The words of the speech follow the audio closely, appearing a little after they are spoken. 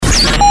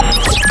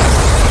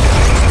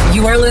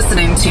You're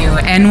listening to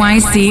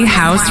NYC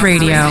House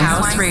Radio.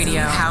 House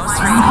Radio. House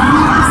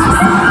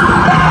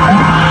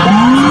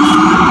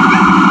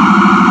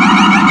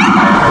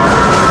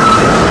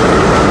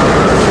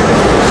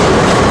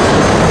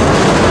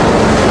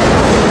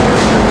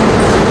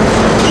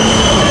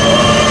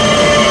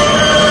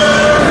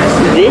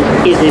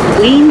This is a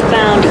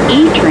Queens-bound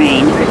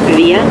E-train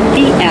via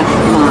the F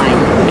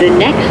line. The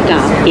next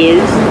stop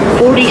is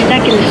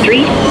 42nd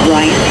Street,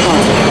 Rice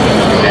Park.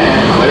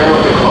 Stand clear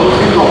of the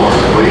closing doors,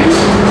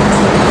 please.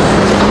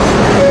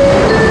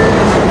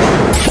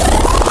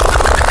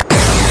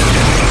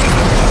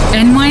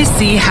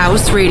 NYC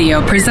House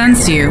Radio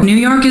presents you New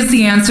York is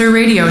the Answer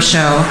radio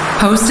show,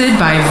 hosted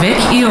by Vic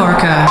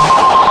Iorca.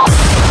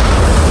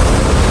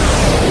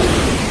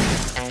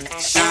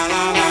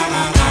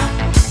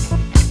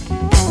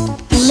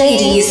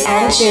 Ladies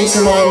and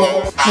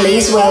gentlemen,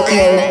 please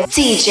welcome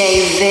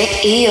DJ Vic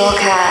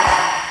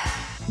Iorca.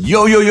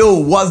 Yo, yo, yo,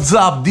 what's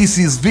up? This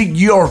is Vic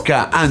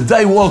Iorca, and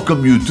I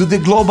welcome you to the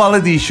global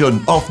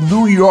edition of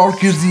New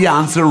York is the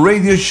Answer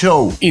radio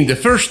show. In the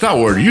first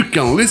hour, you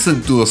can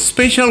listen to a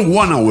special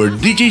 1 hour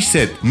DJ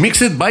set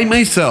mixed by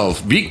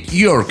myself, Vic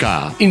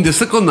Iorca. In the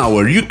second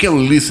hour, you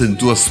can listen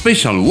to a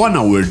special 1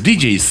 hour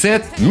DJ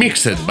set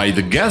mixed by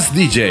the guest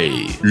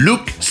DJ,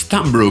 Luke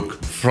Stambrook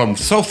from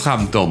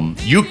Southampton,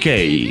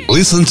 UK.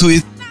 Listen to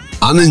it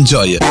and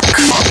enjoy it.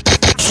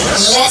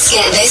 Let's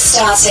get this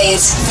started.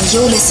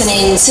 You're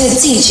listening to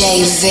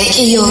DJ Vic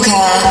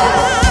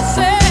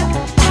Iorca.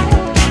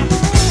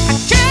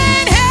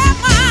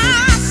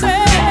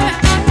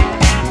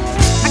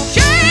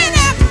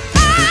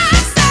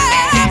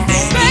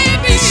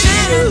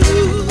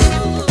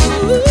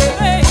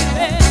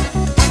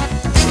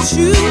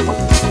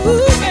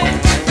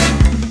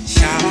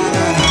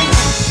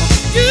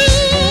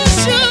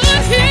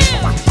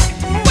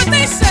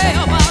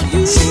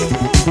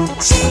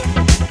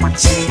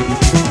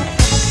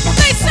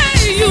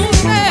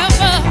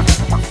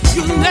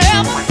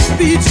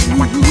 Be true.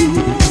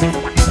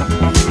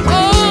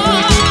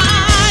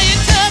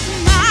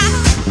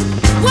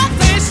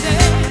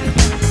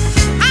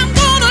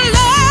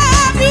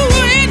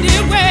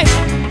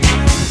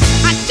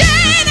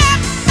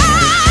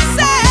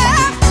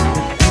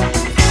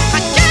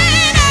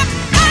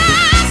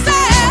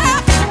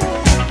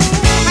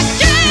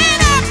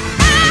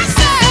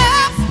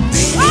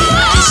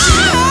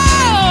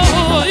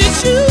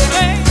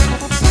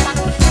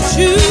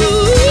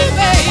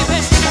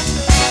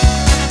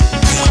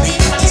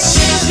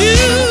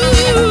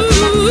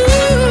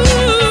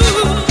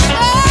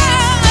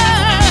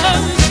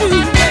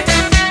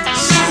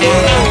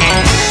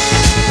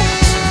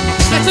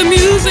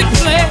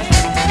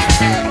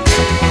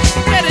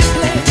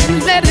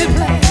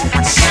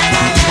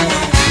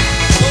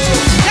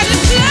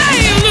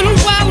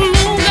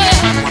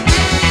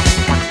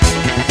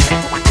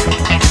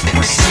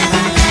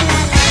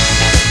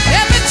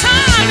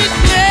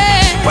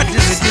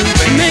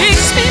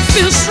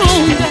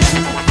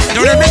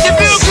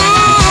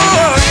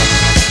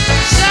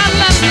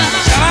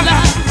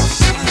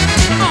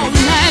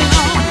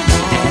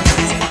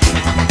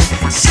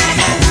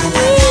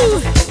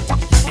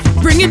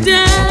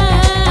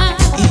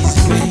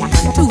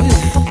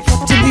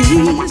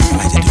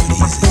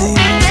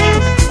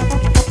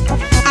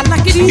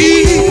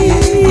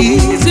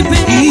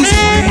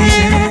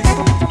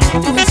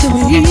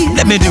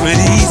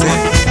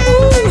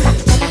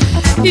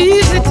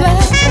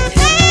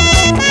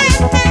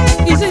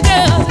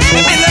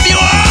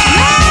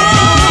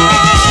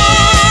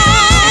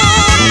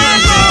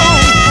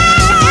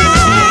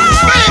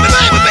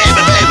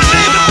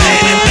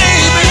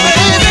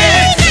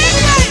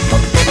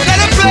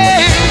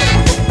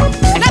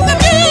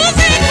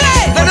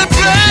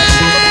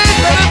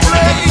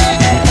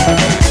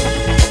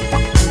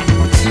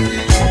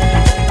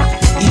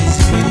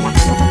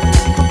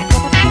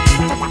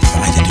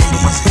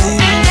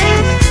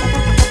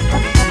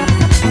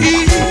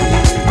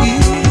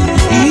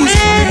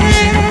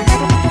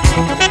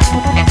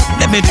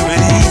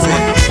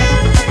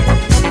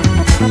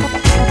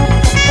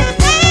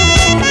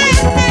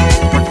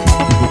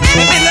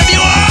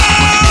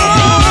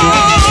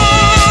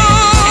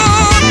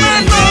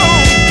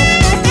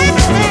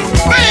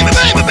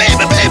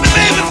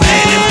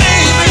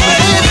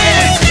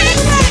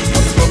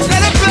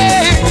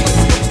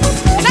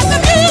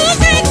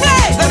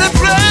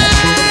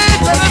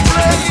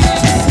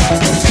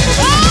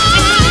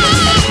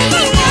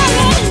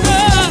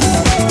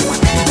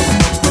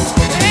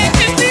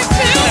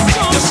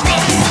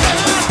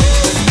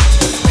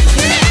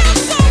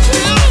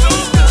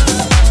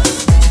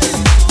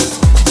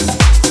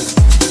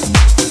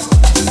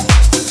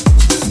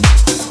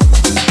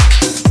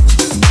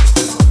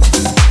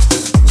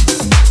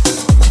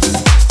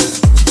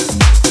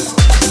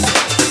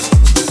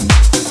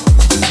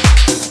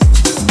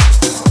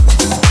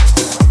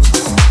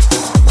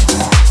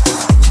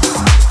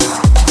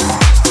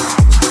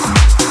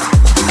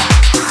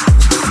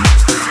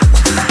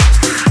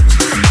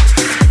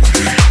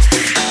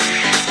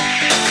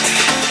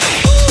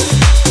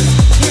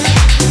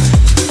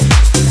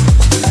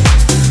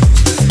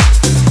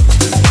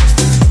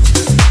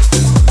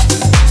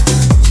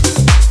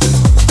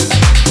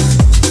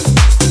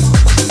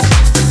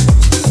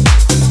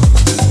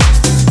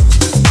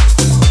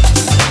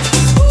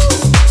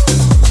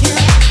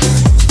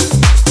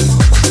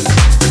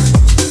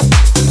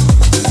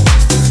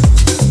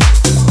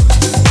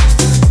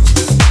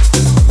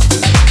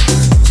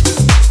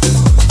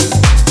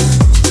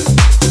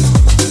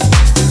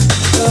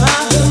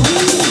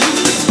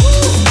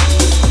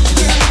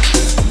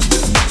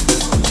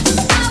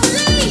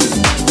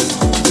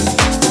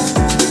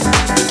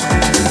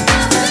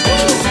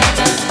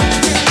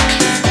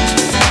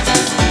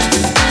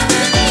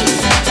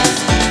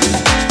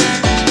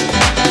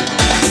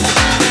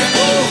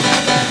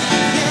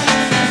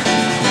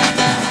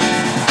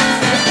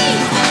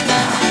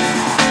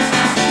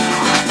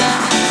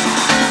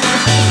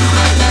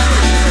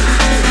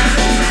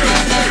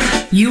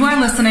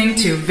 listening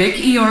to Vic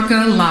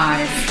Iorca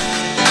Live.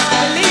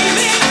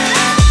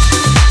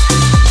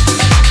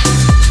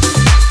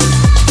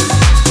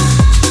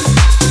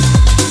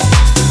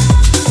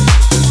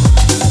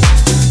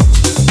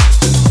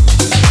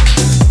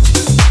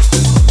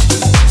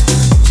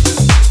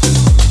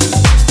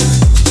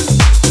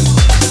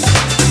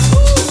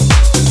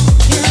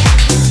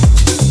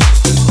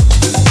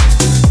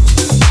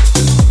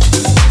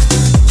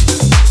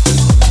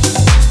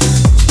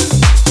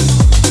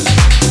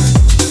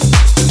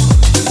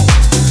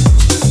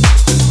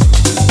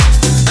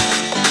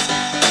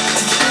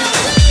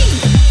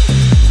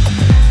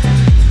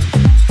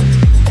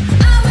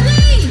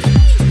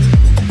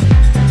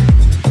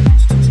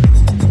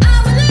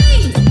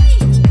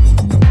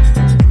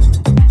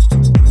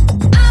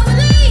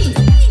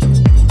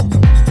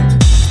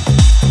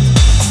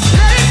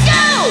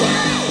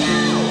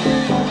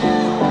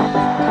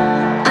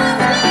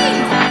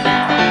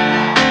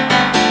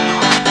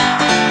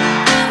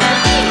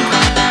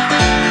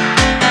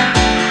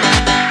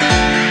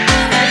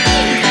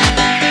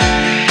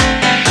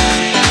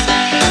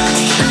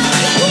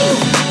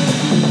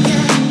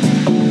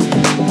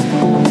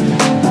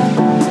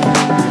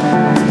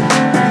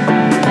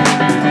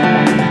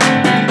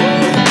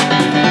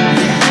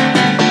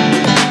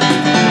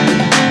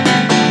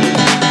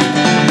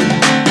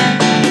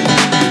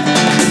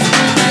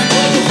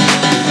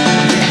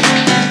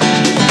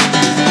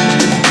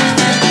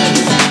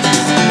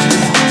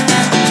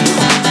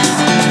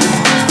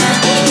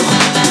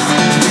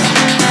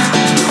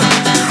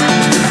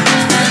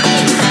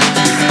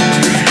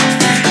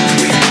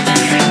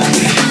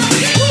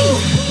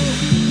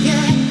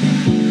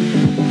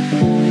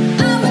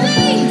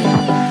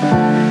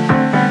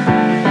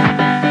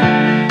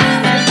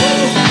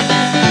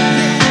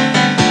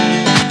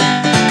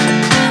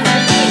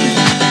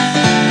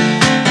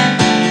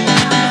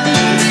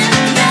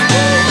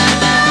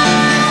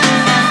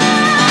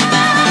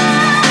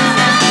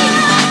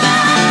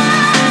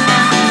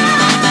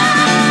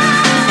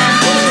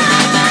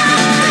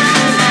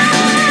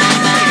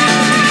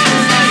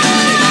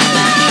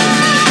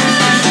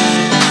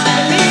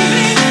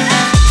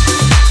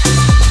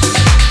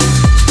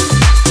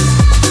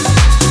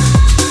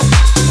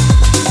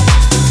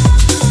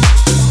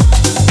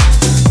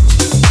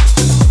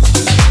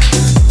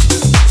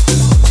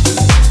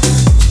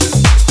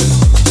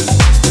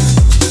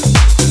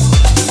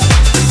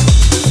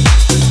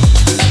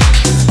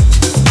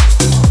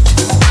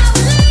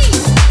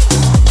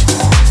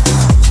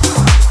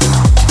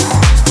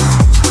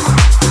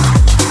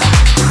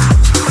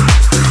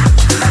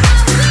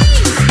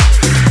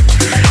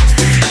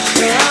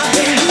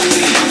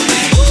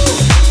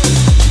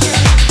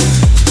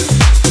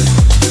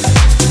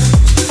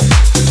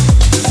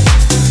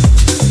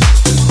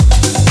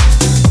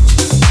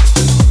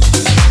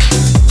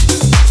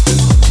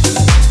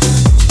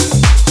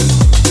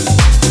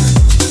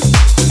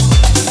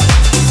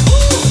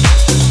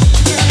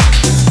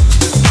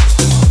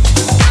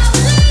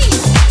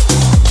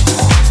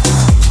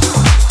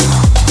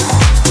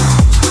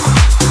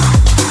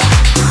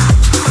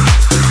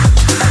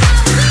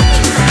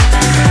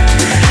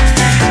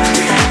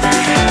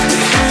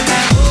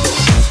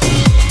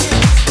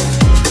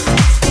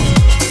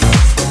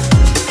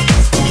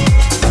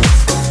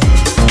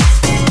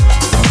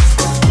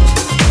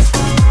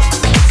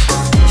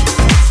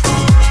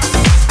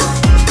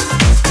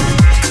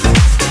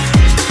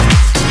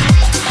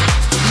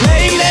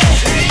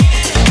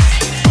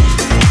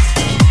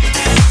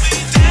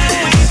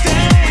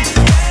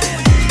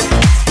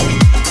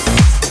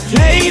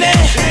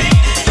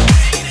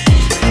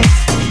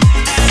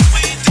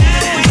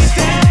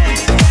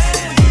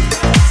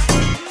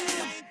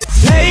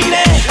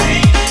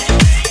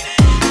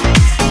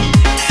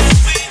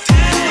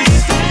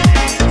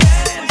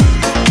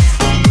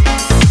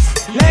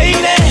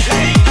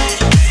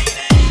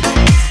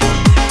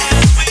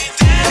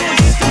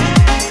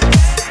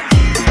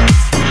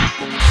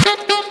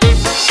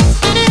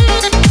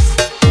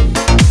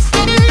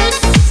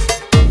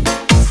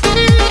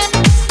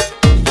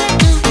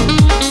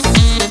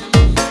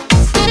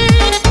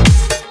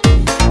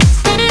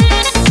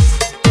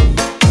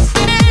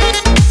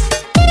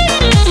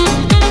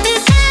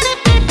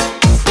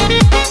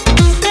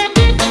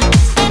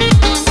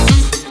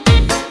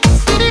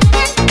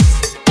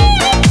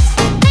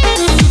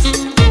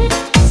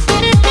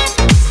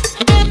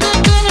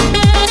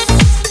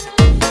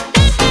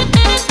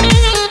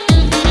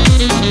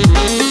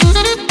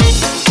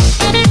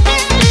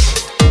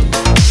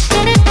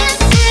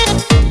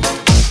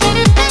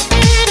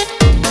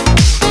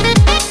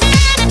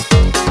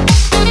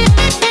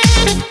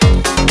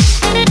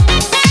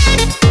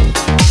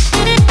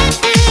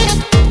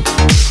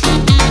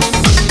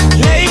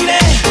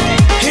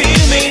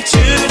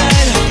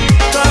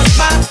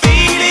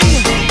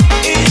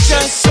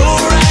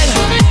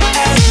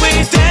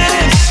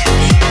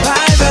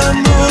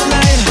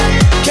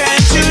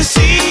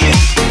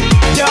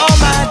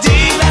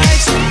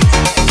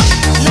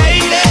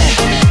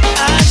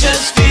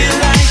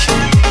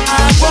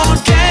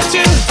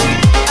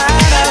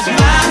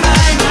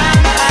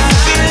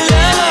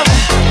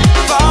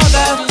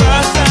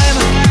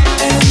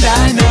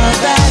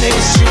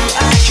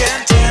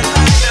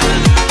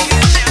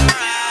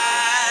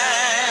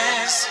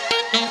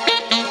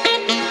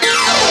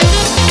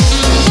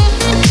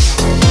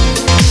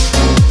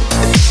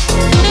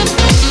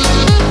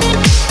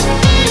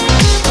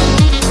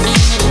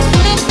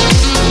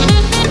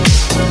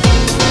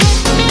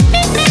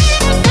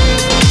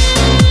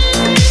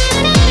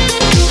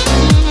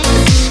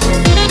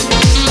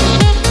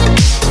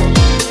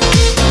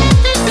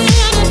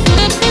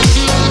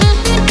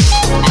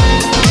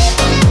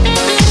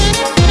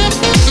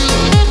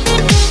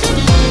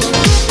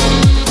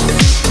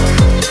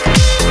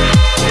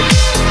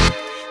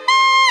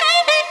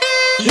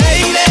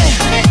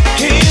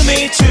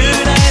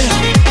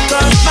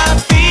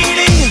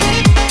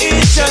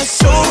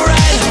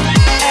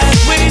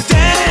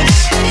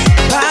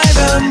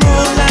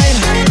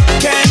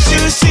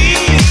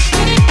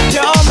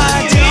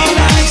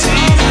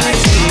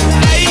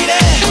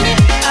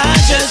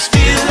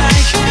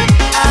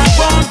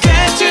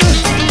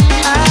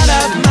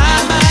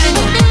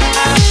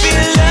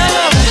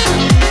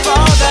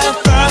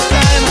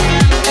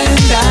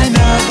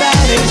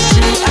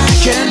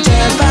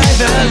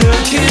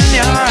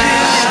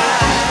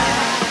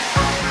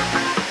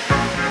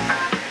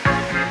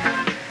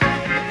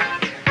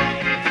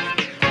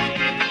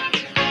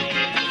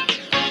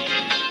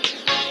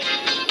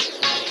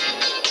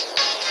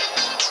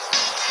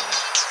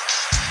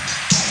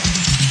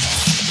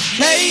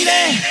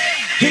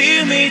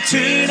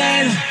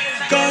 tonight,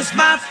 'cause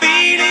my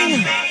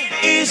feeling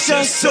is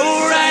just so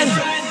right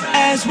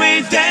as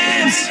we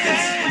dance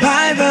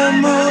by the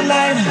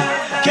moonlight.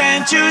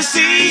 Can't you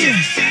see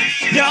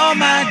you're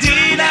my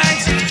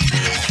delight?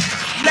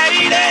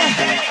 Lady,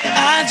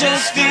 I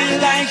just feel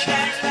like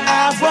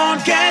I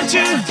won't get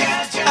you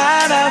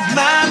out of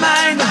my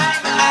mind.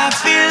 I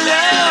feel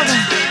love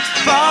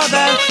for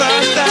the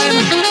first time,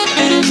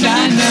 and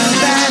I know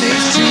that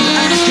it's true.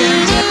 I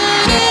can't.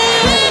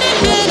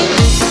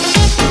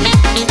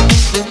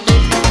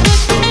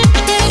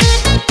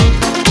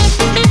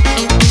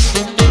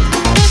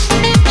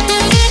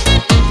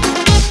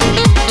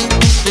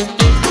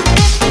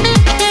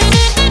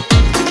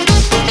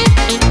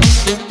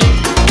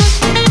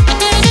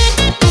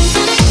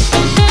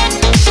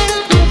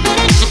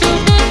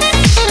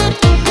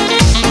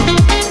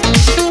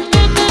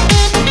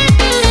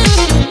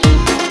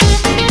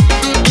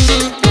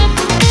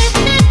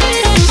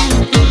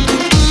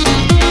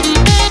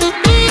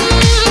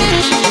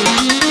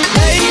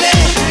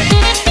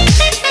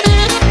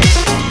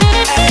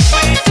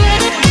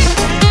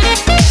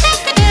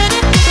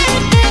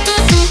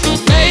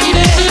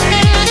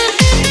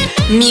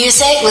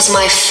 Music was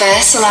my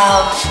first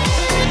love.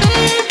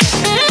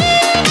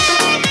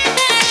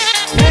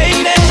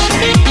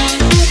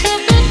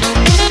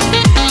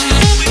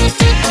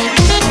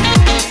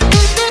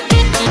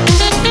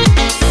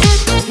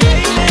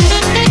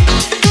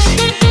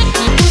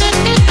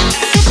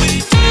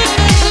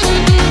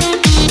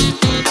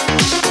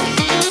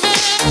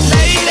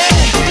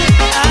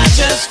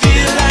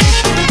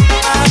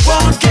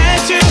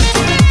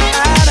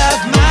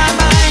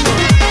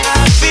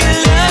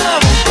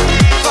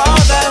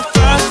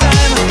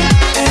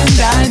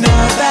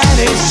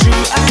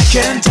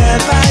 Can tell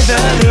by the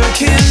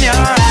look in your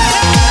eyes.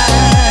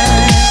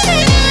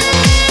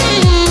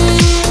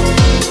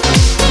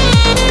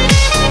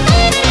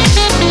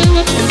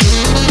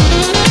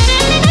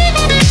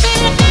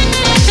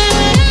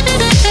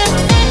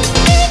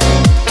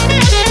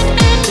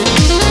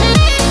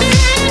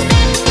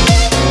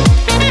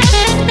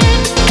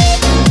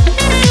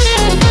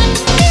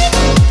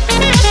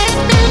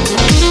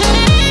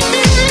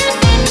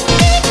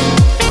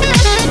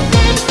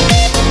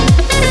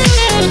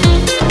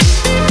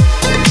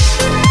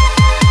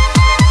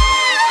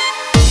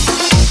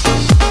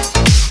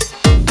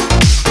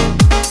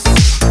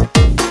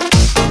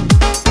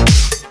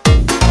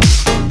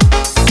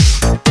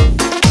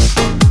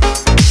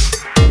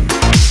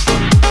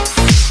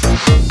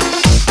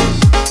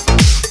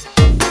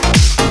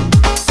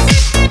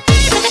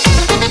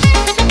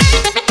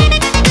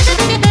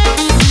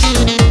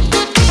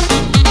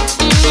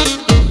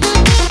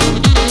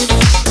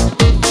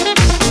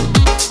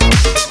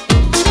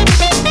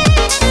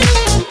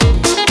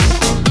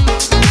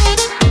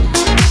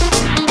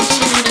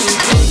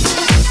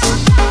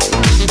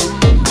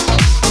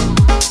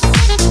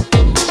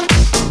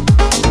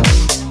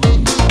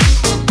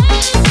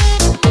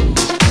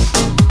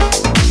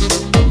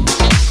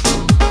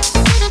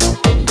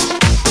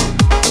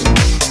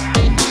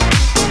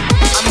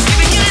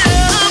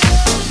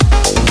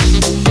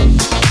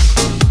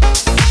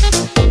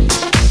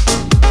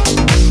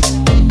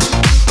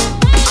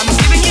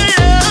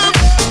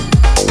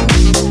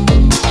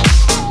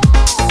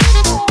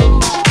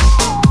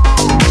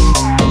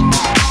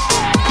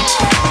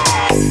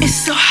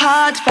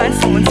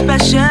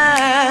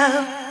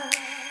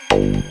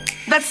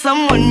 That's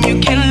someone you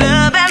can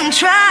love and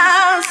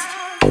trust.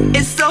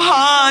 It's so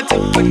hard to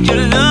put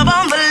your love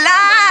on the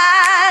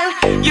line.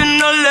 You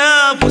know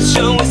love will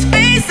show its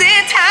face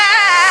in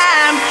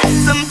time.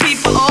 Some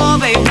people, all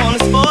they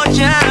want is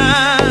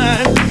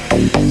fortune.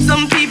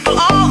 Some people,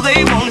 all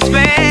they want is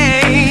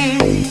fame.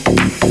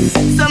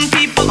 Some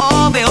people,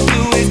 all they'll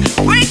do is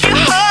break your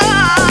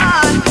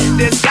heart.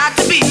 There's got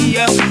to be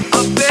a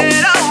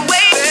better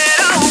way,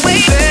 better way,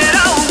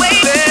 better way,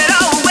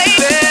 better way,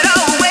 better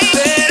way,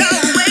 better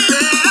way,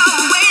 better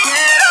way,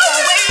 better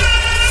way.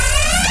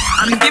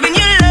 I'm giving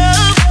you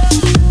love.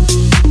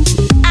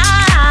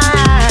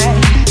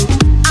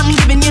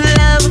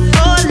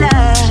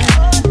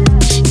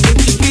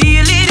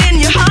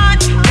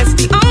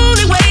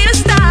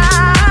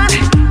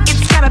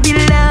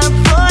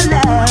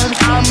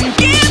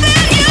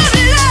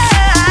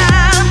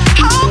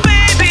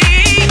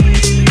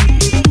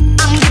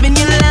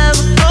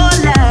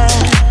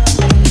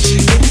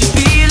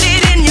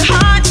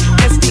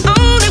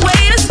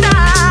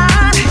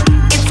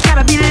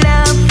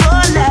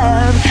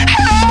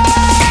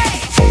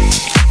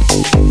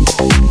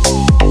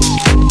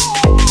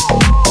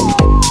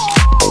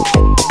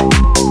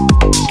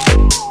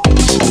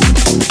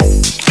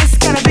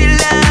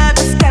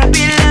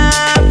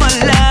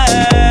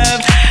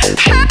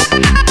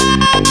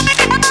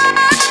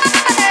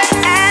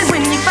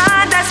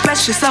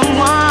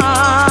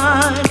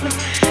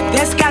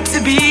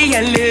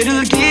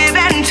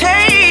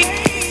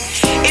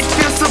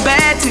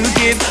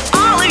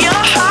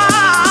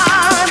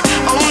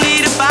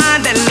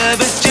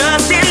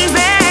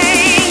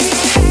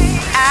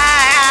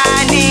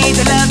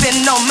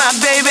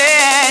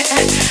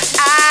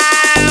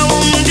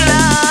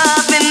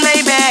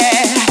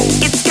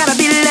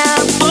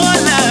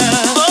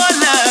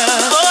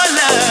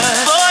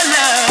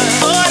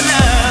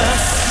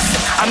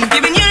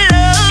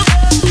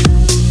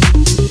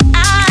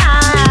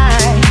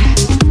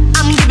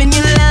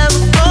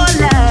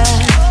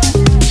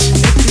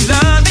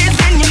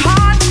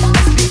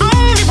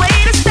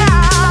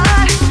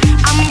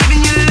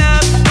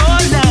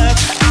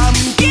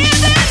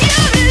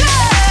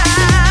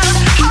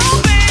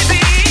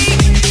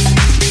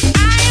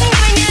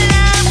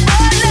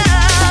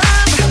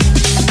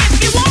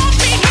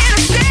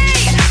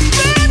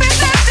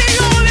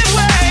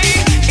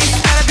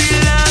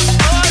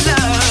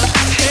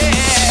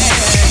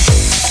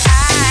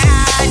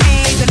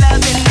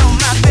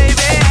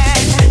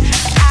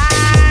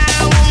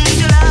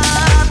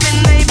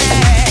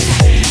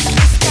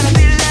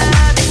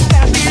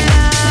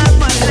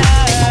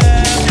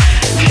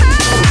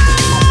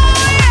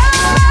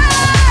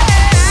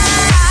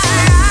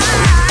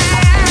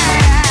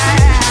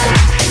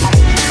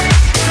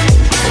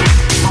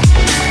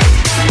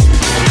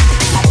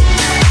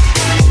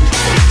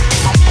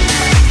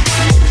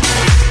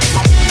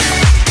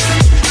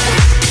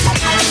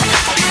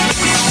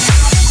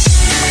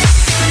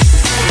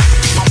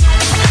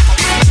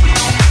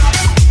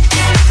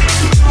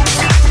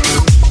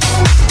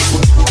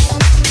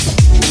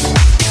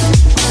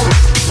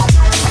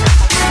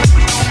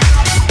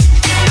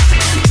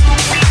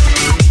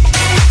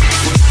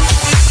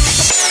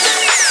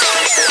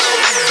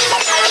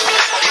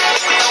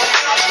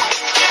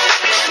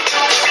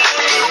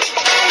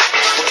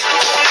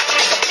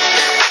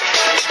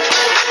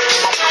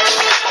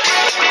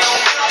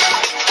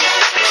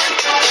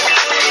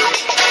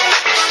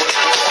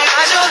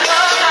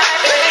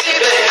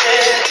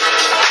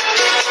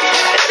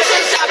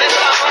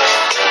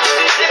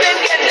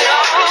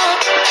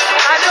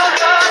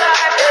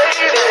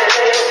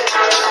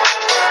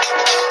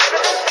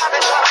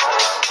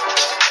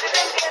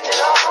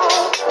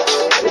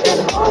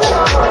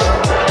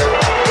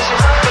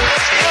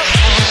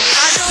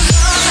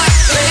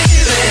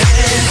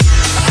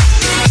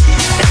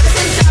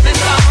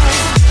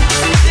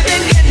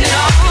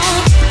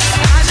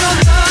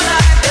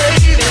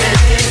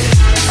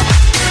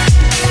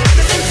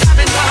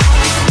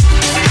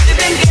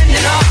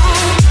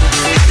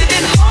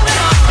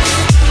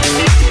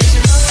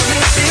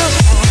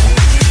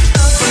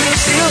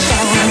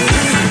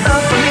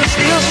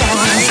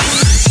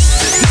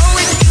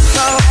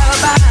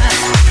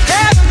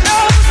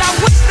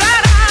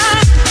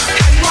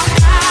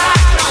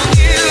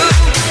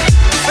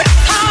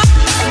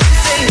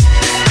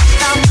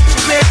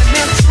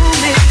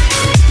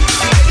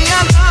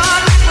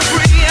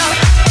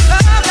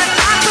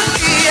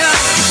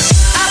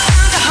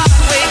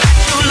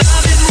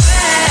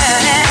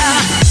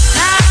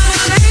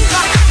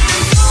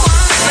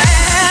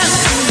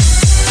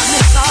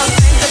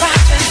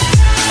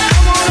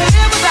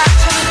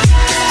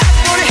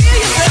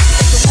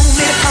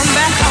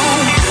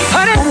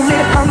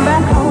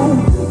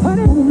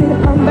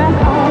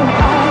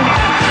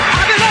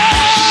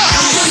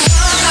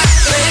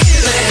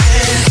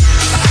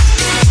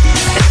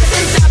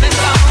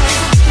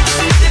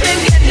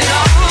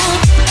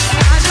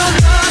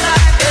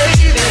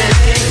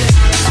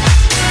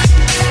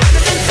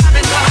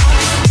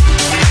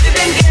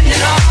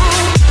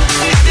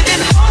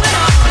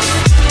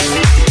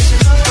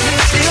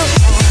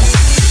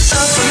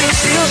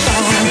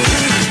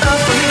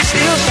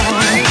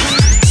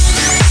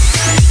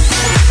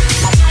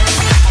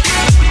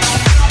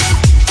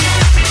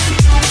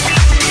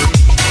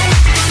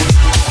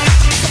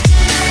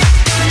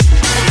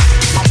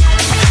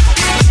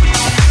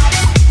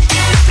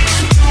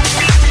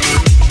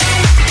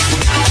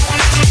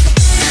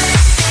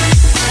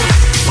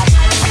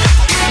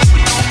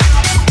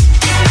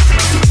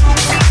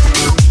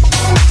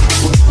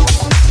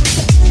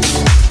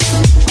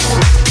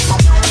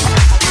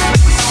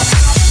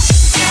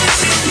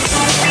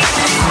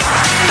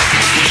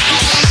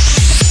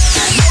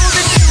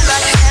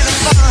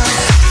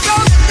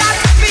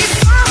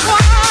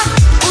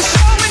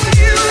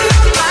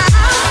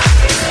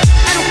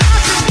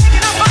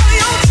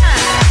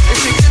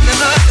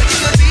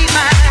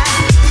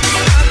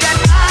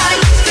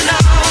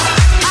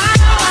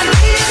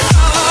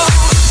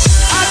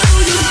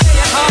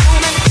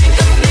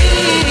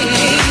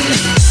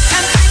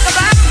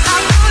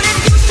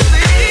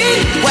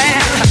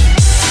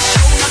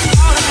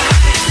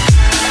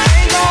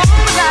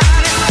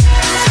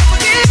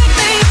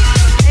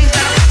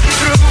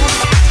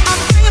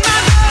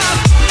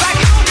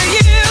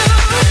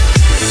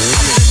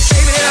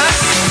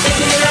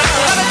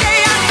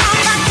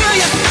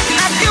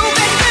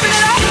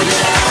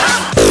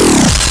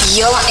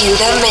 in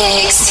the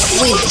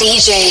mix with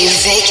DJ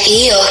Vic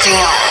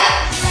Iorka.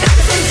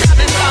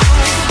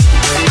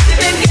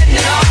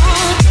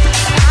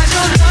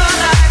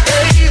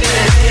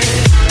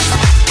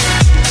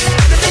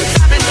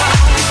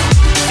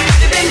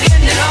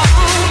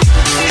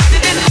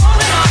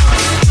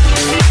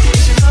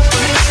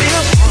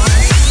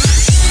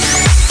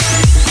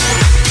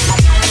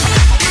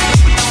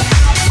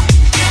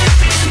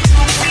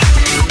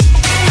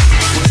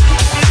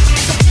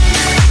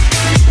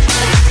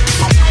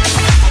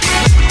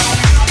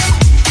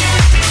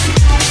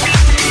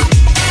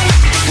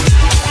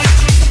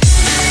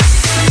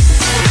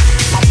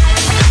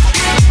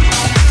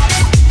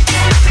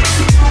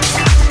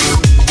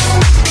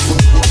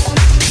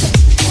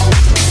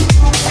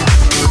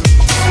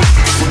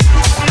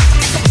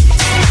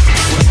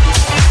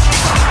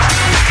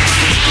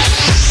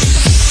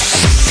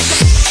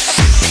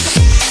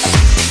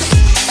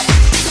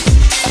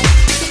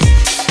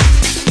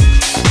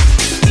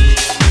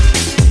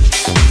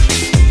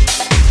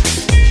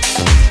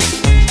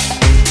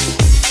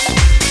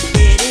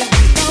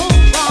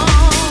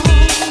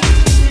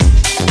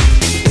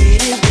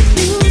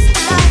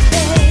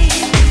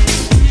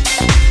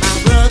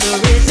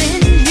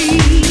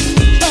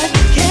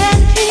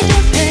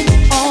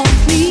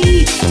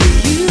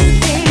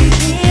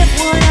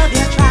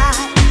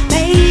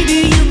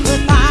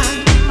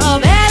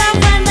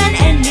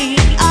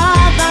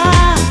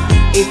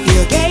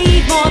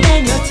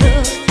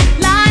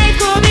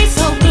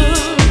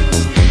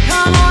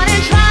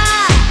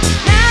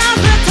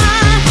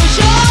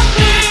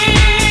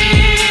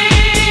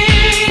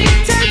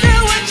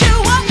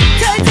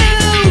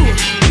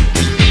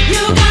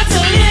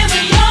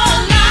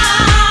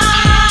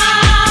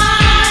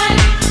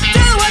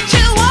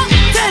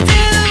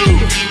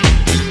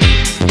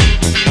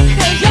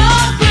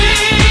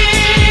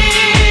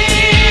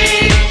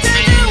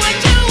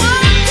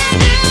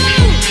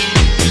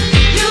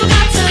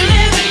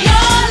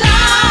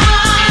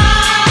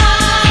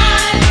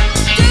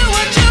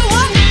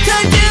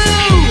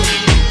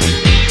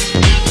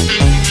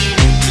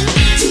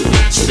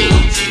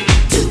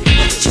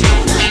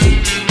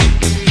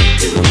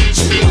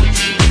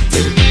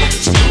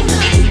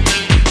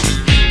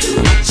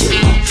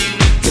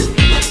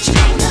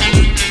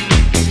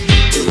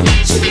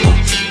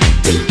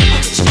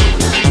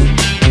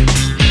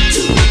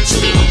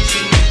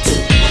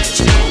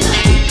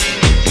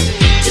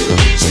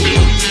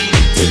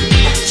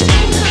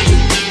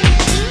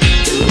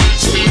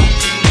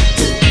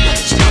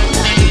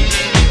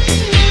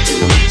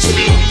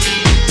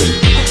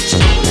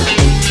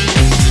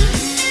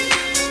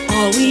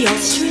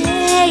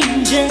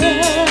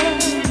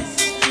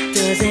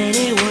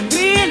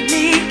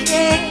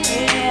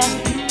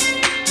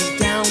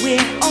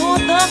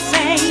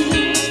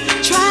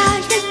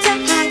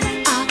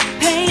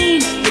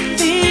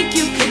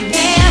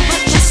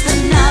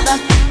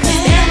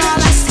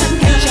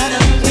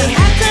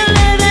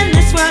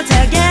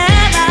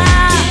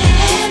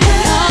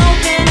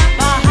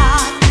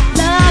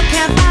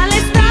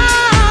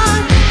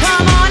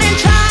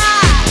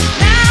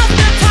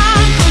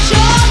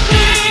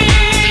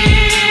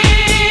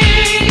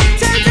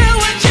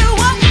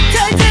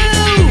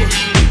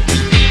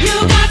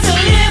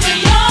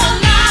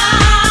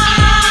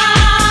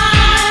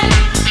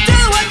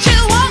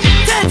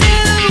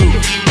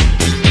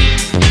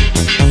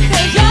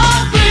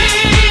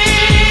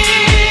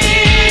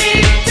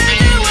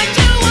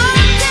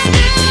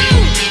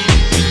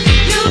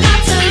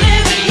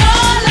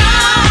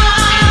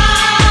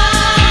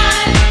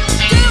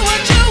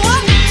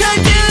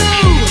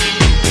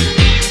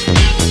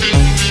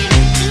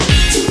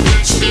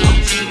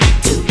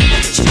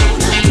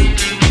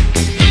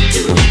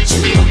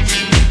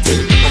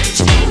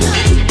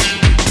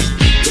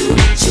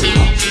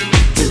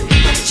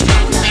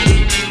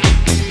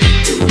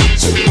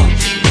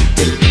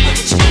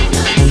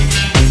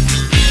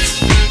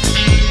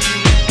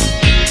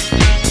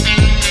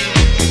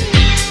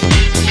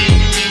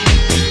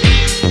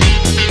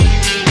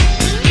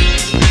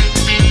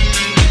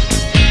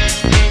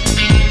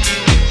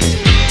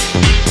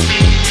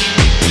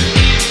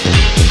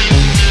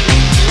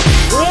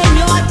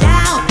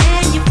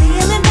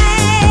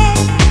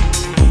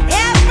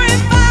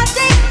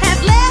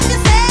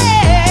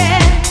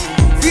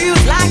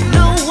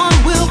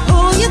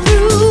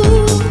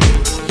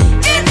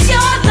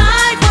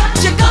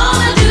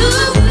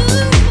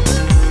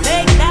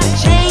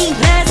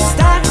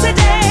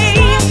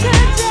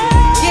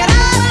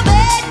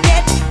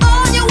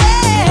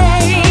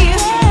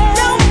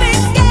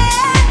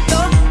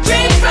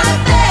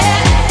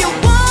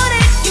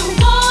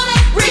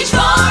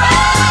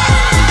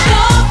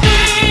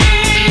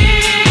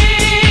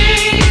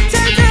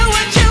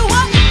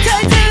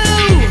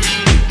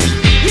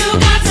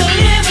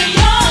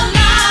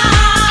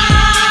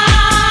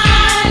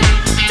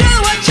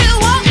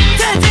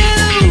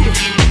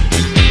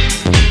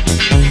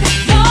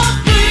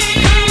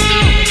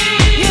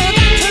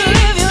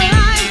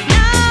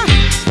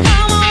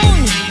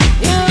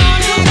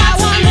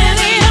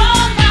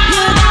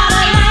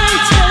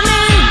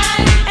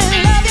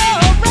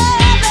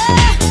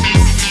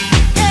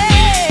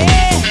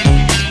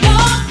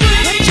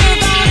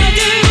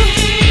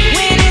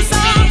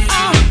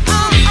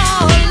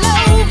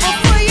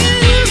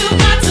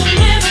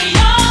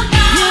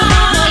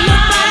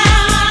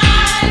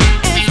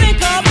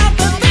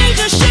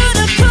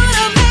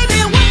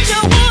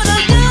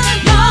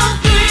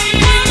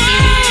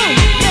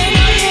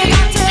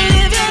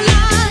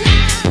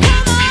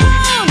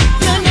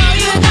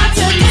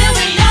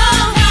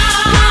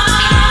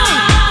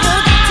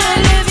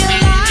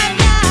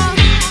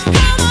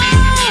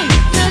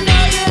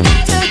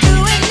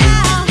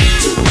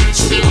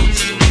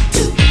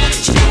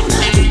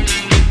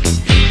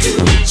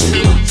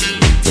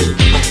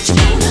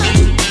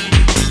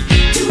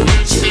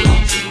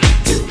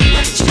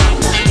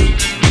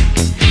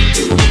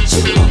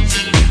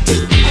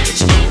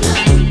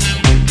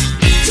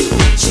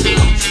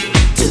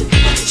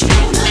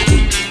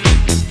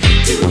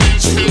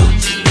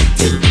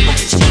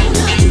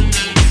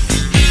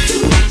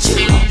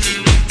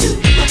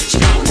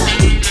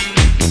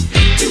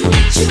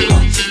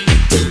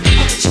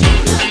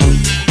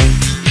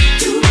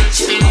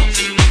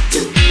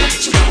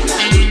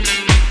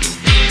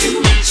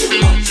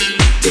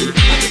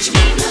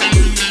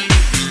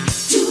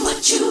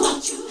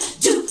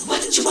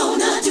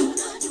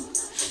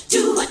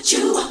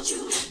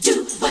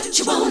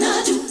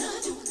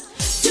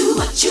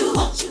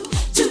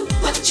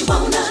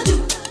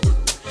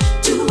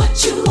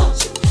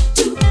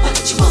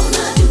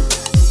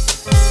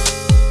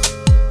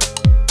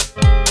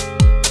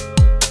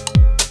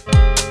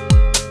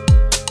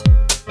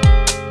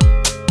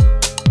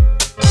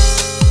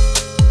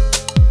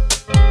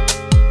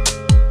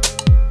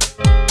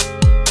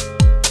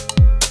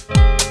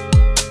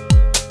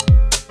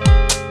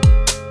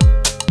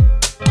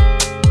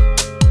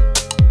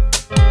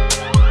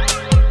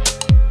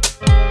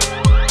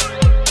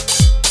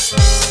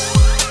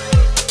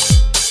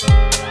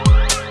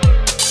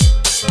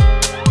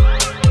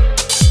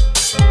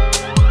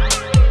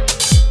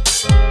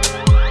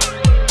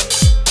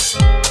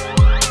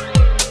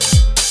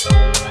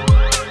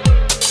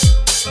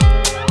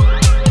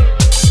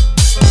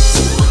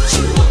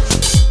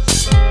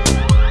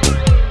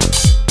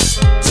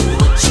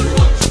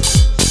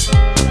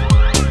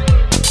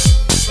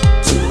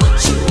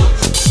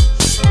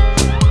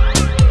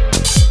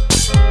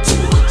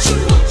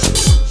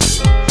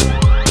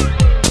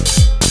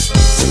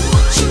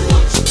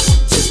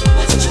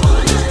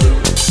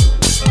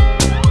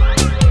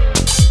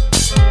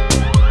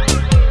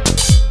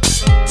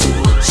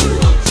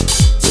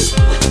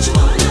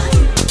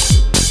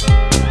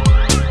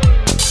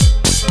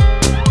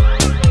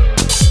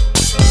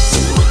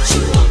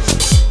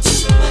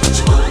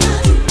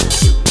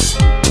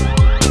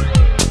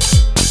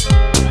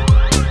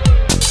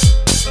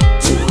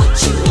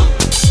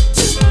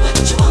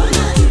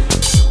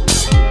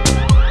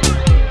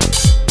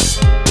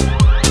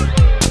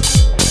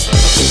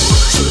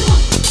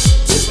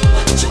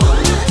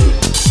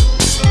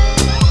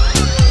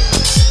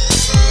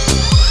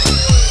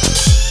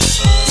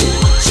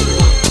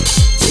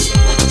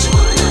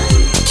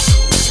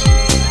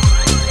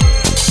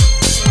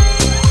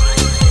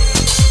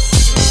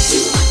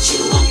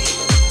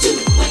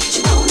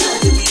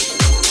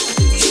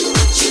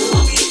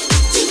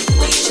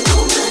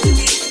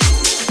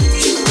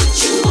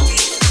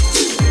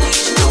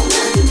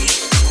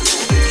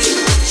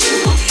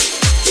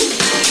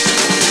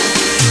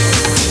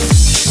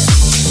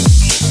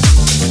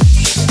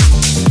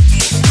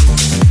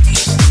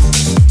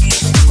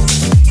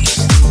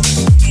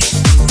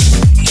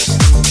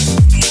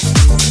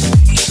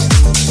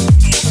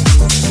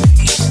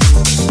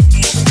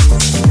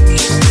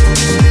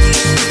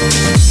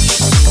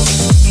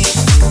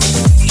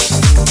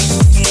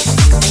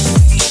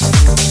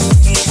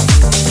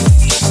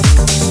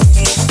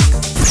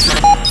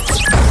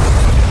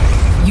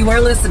 You're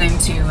listening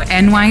to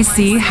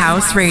NYC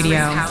House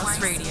Radio.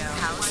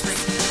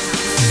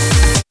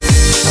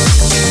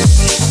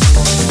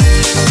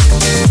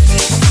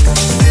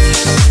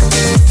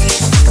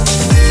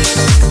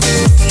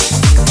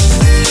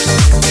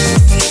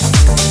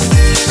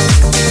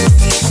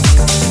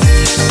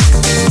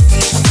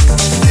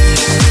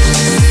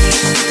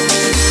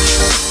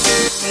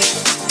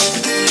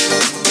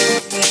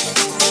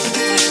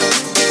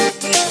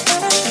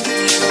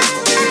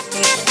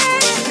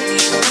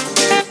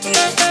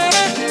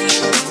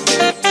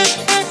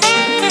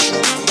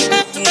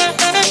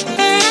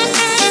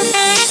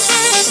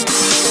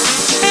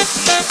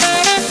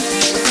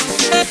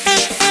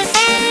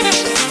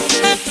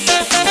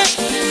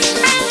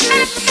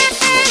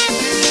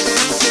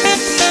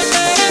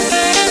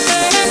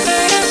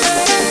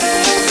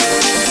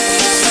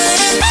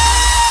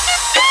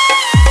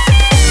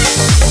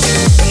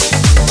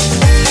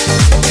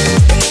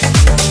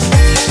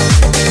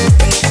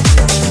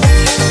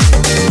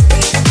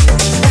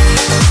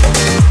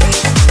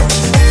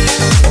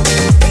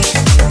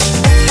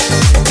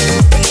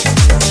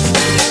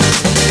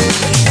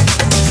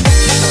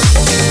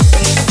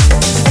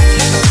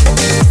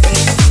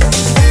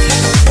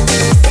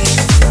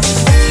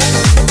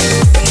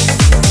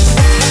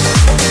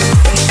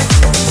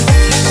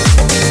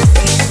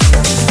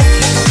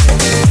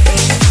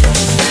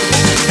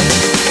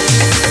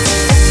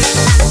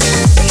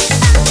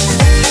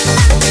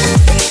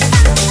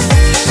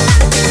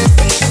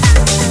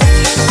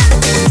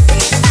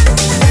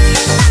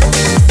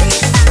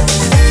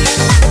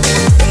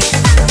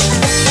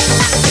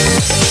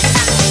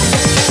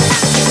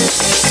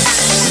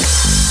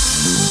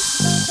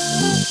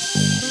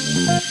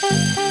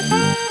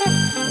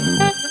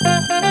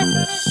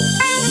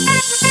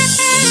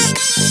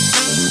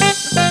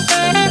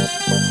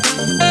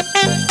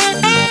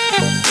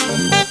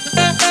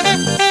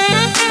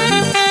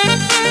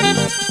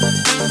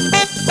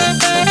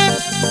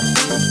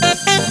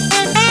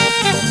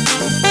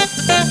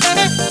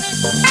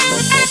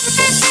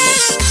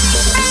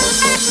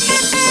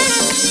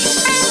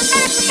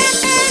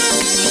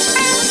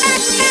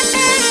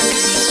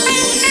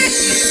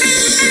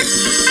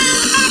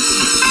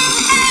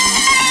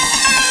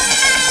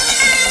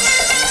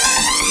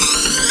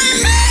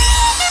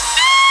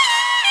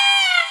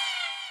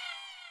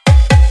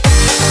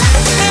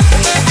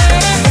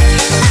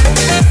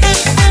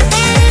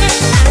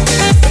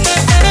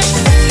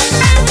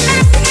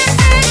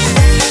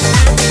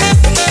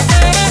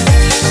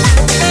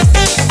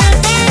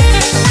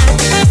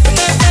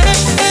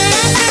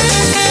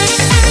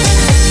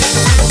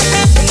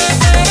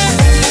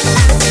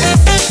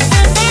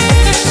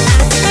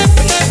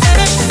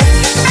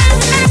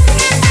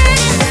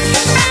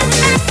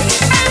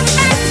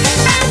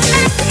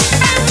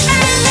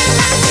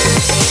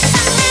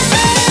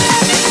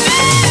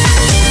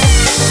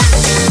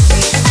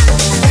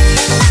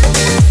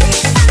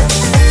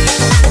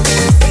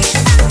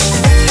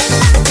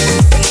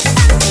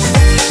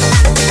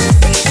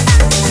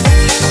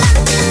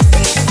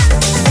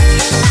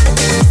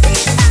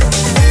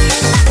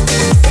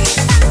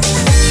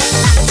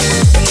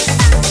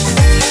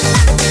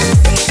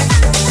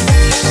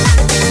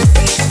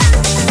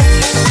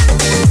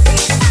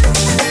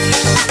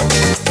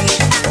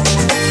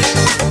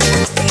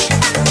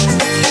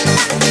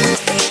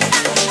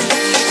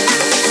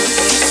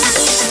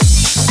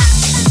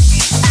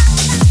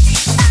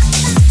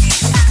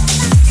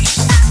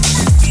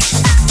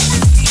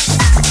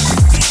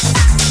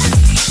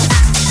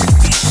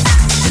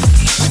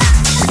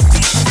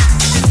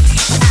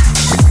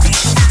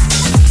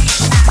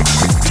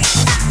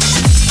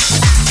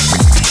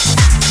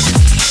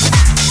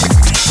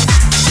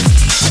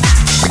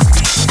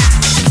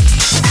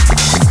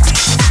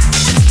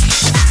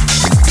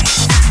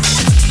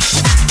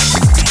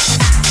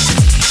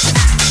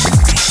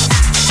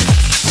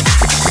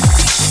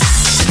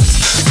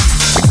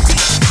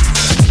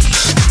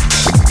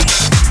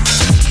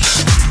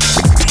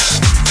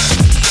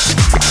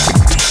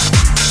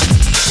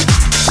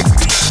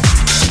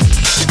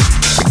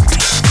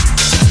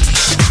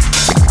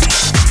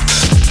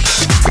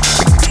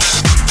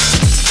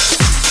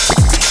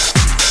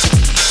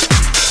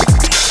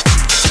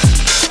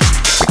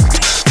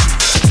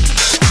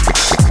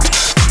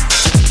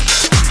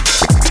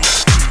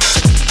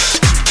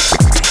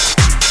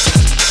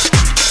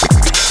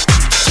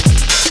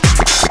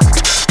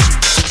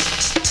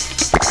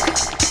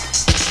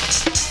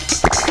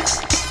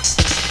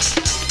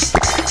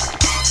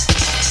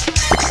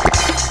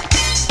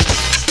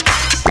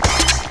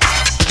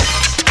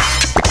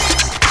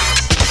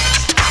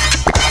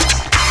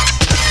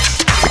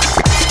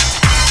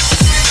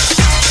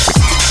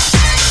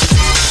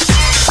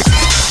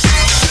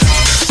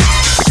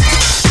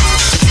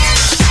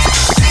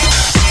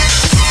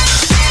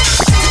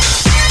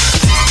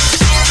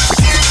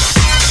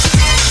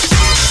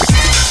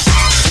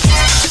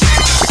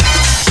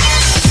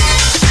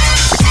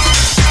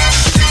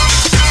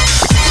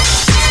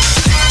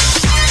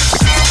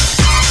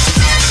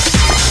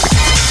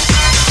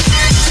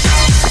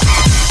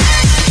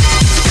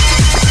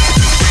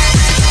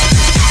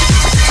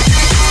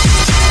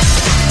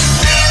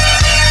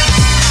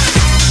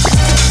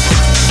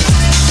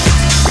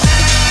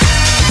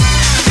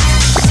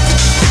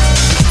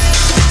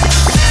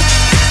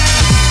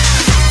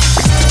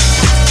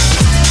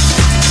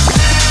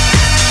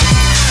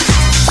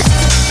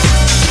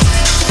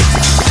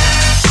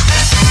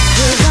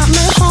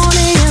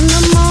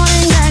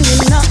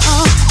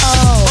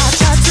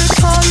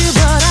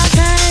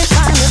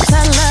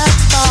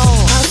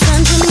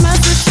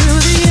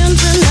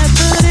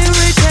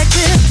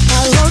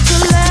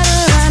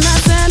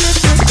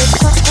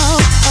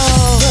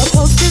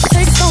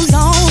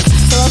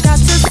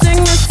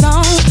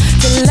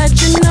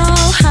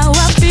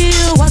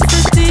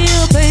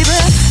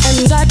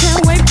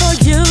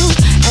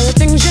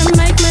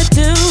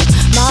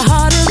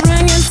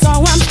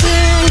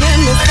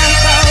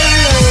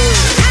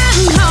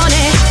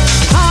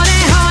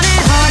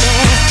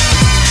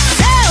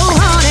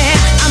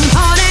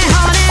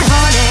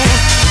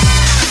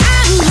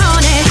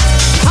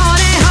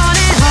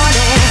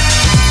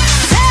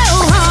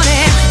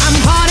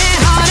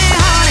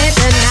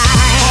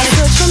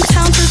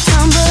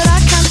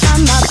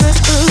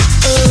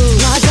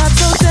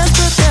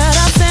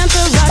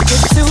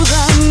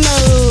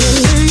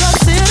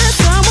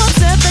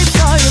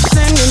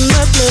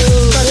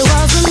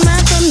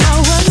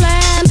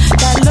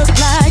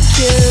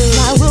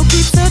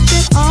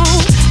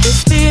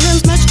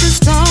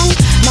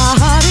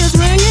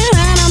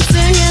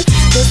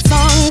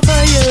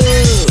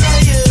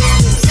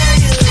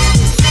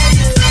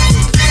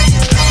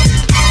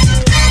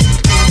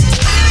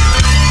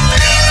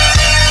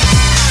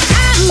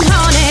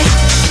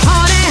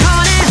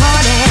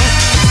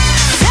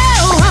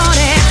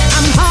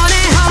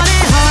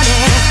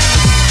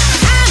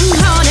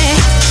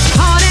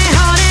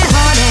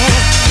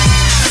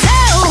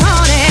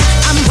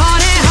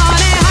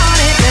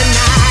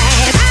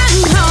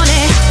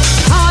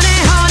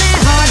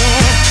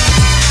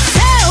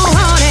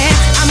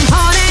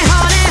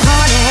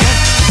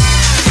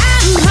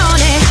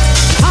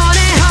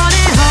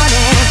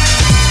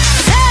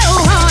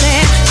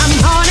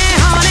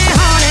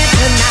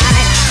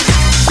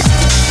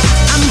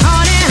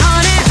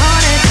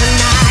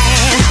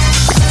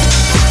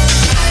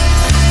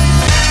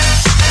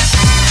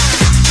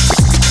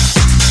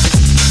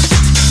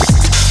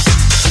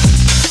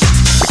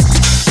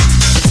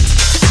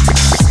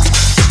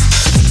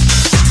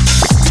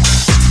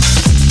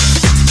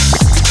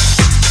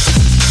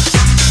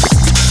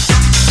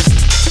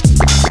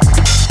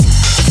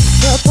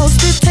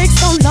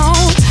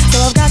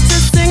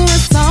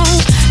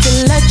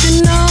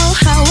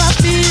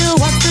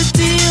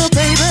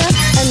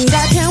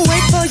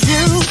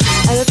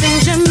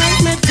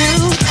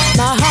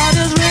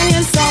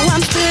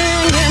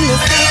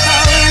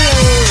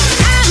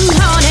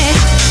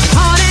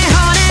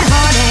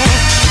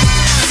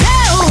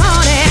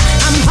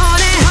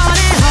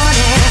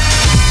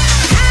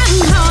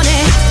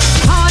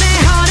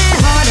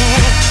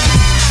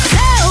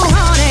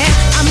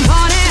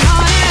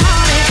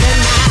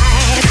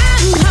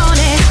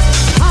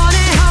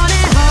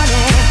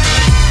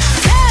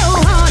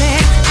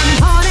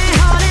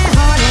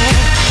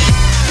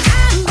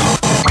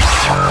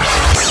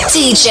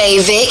 DJ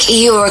Vic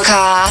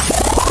Iorka.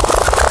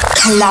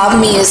 Club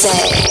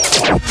music.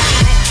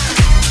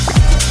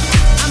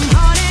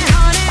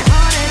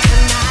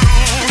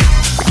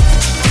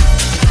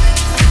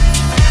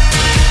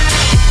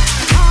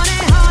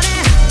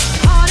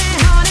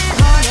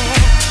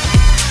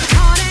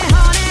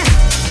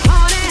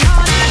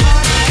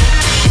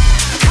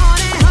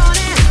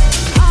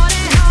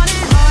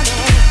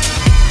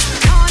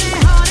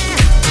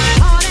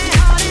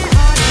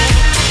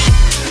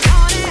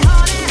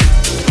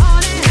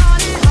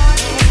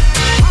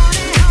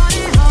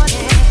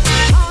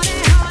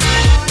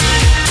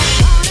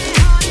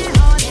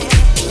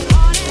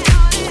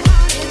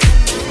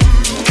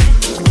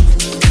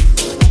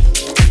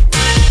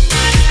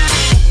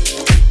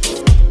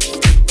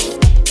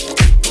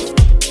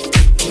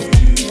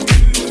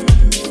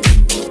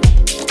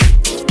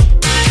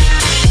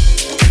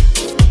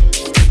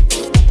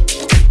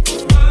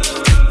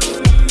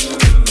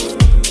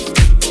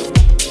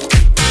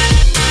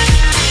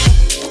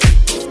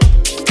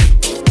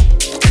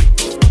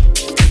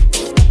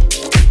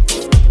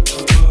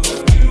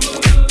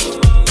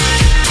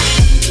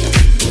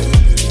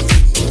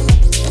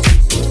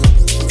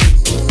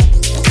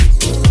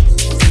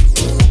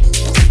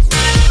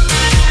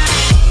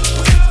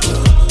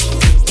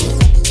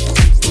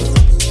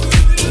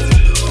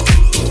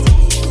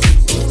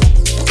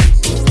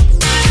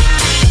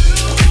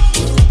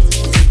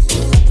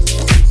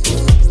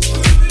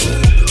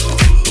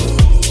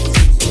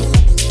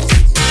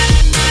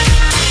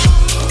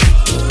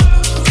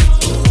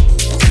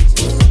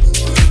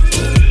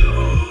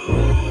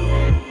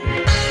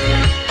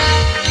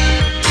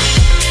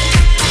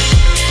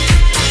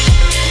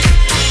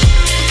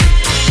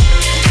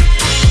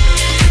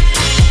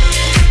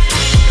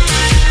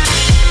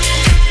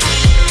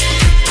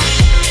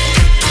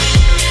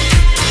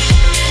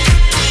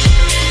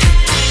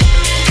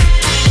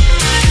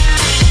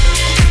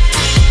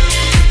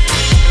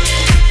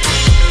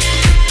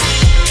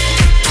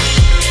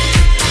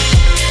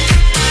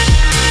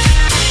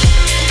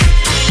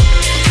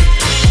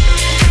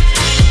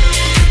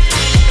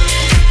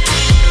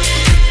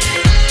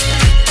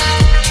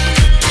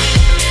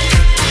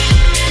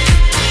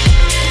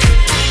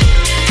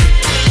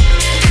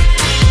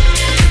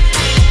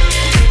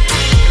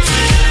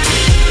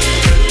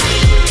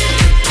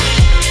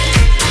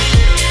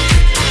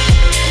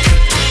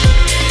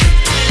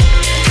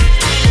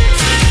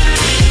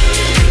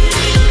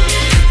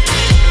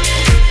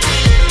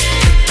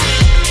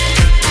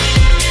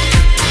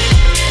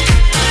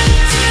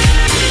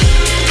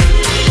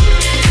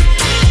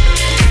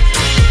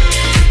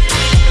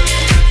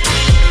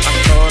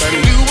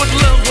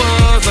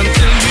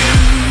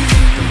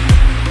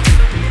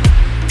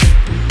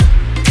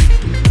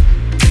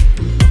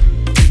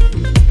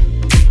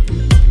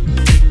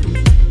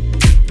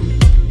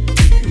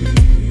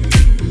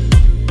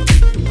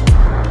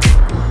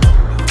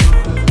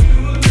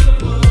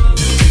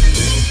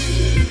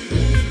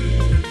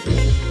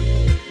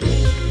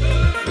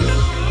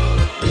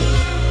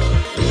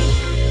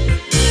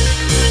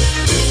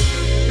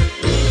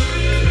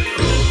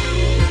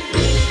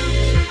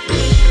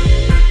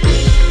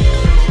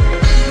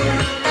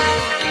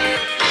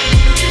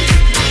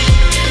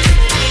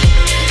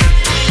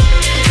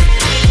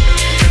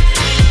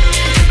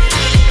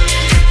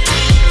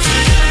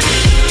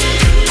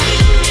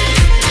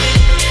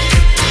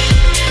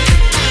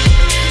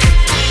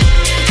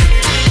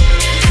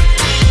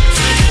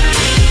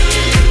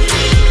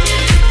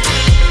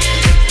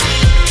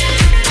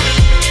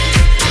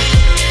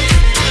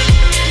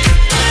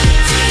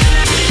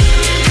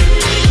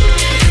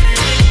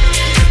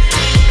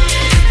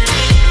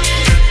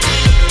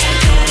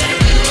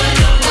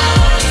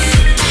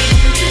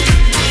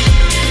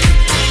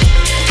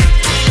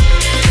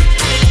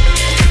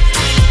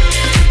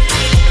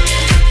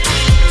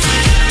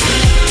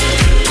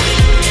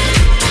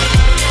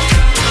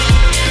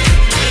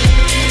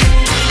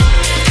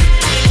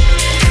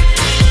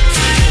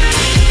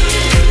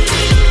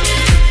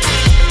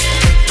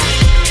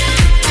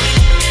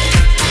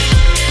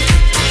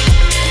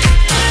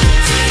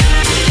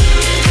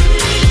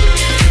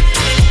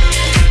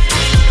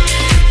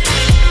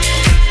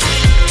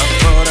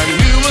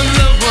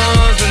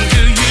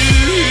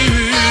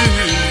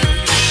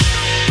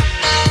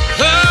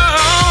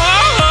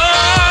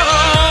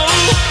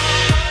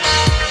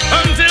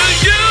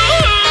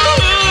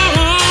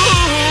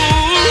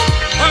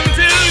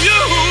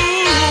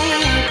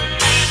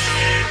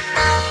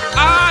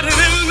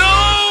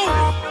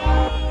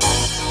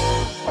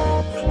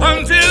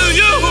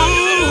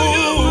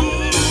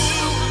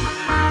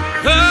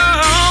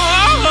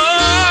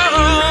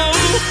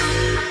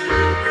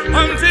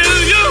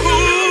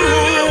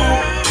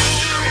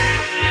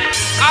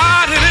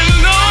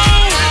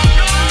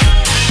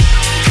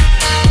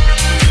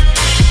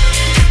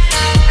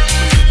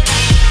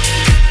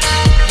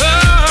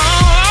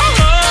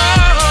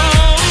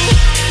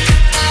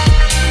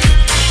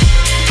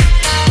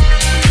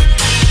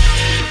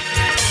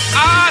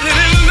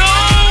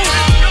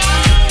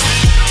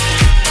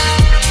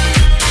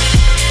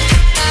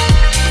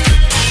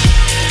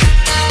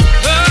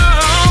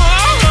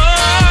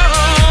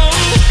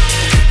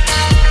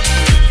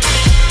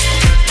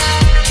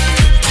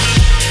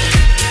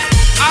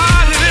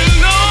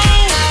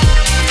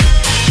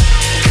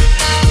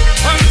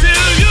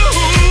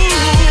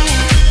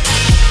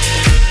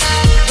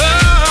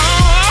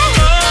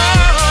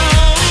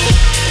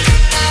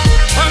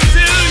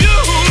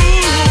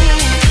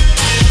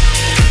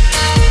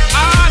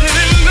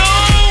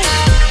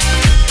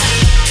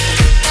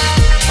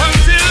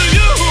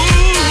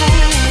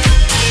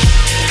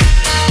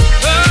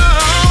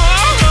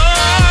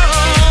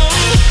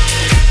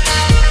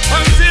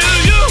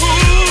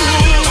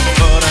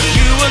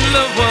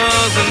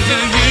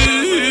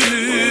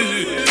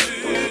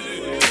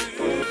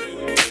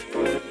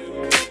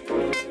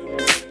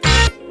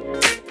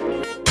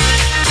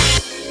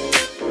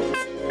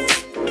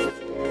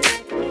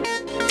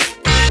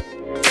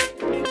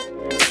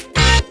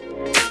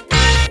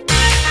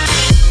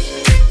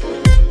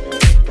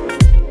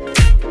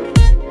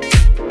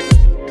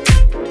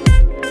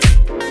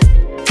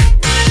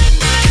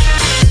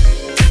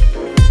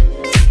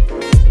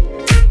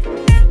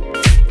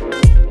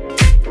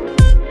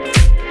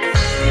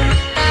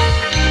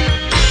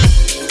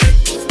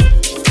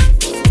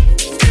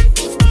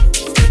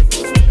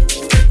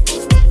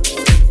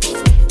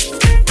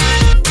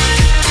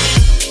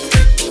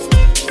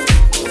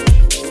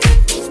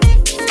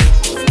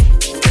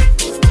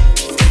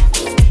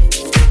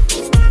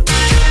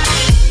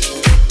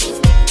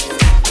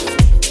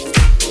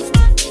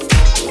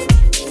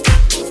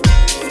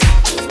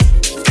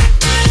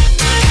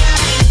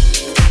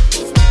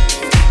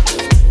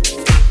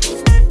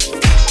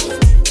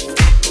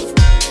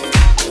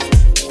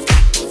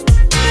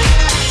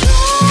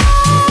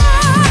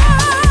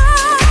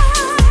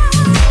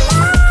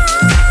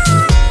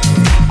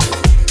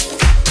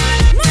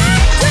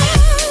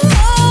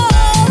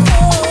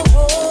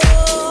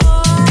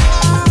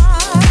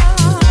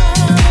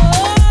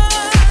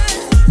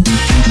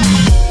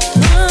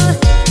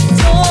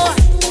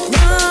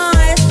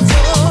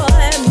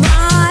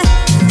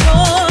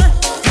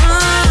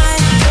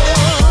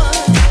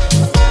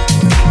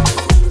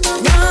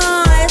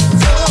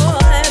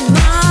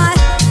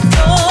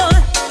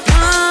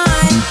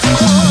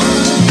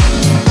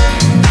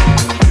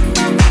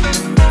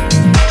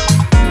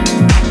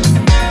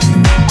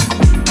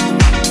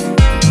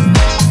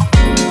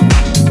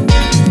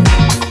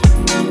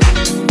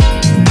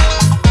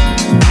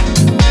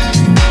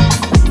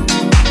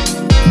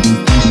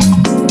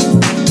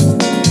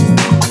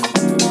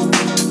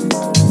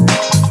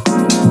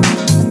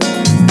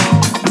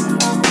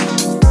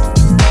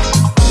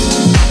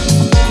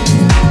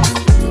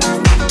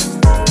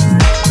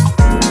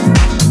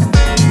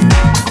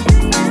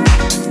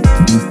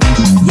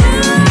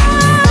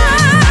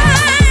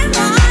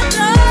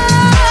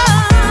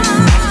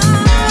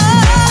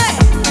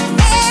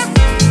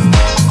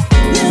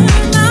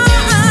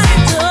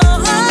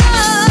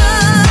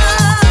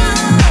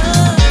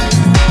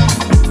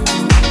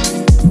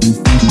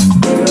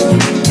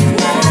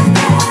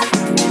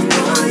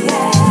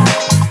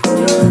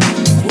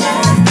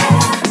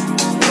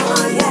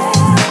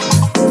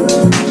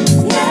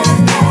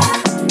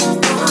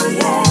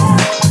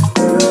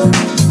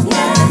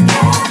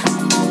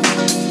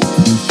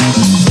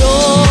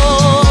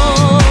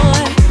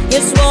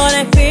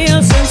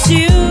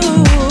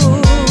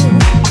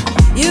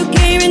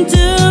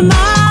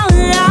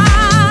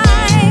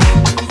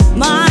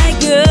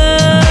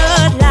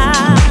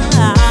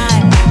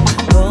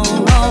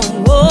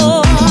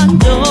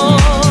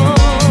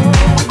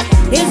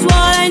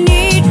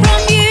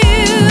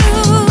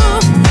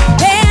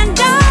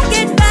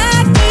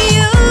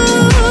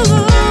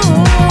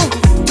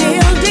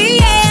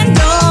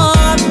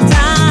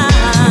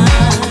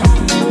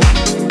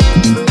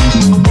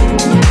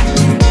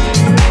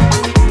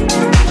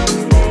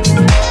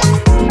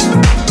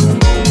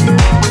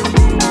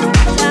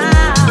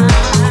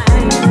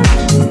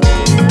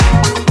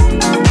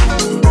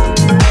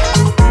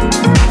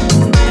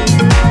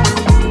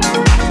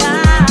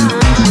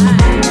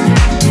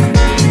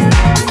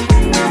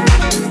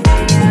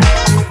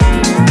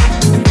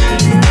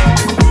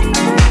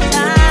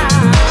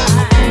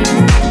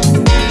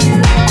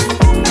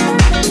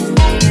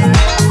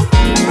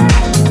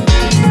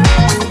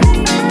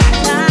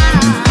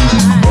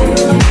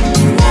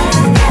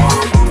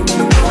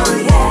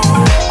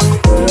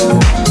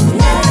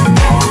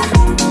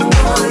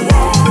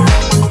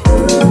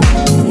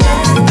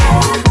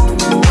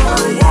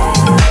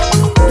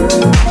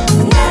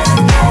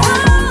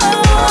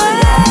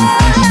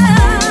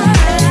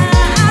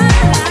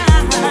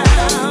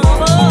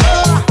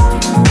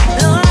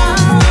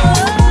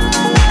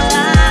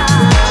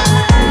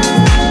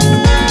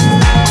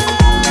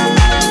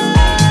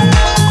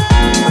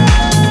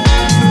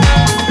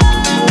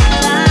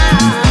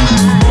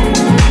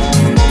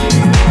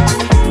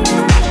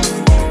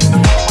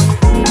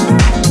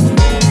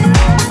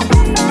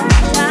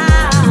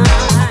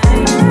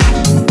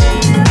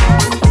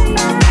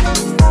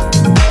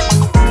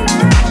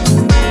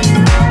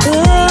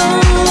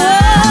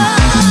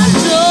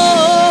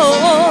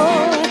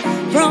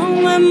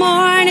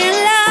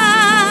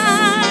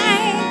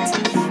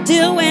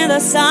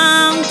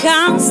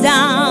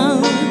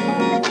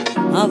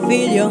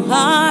 feel your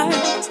heart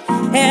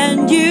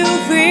and you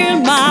feel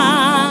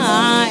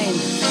mine.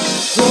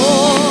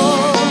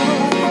 Oh,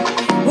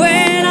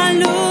 when I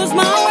lose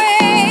my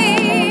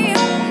way,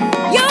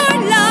 your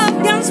love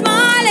comes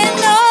smiling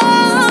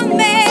on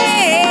me.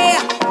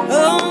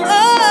 Oh,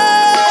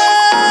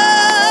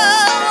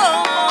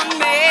 on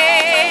me.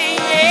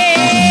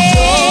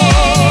 Joy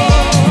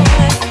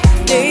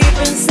deep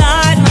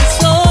inside my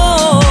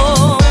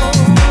soul.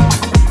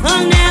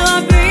 I'll never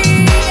be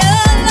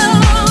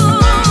alone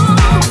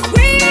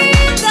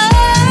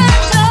without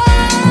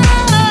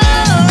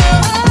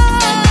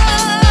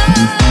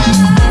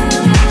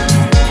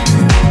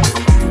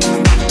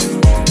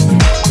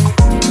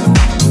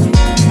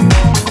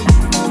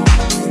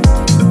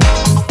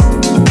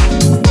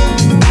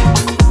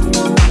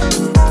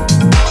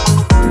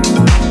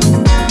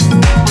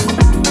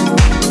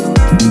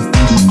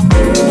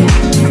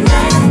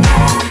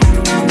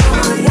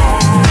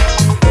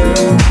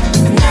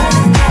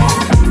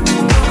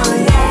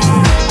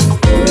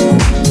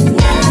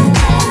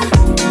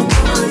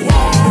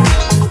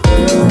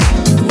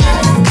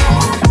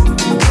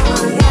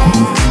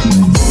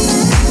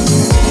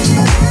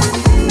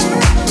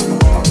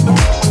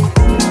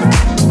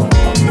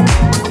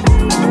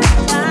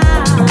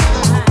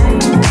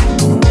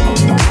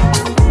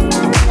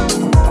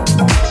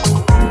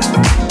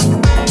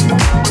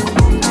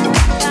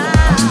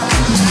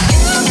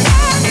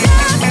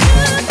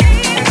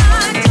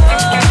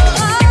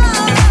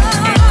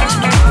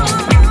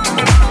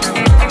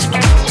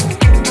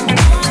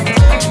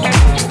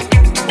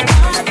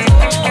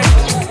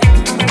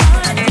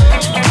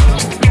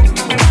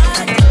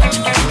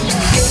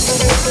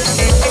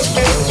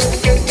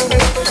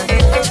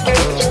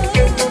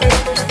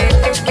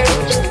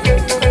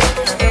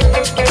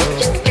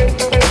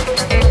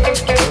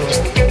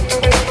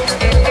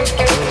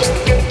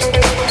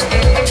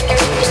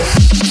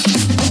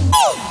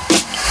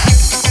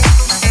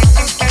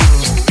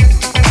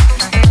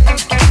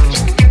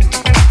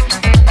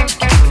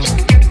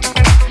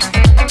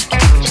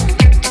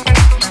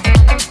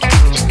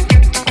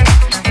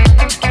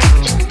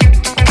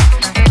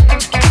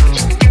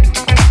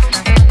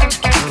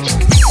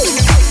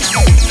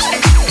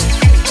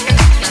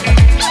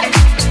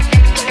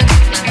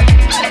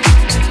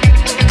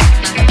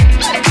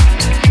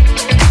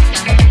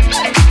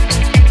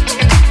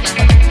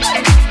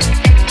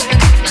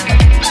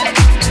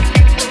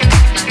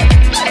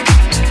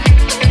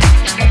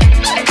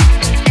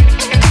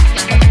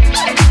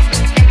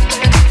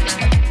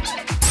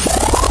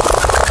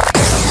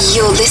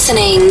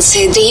listening to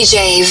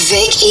DJ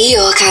Vic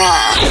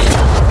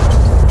Iorka.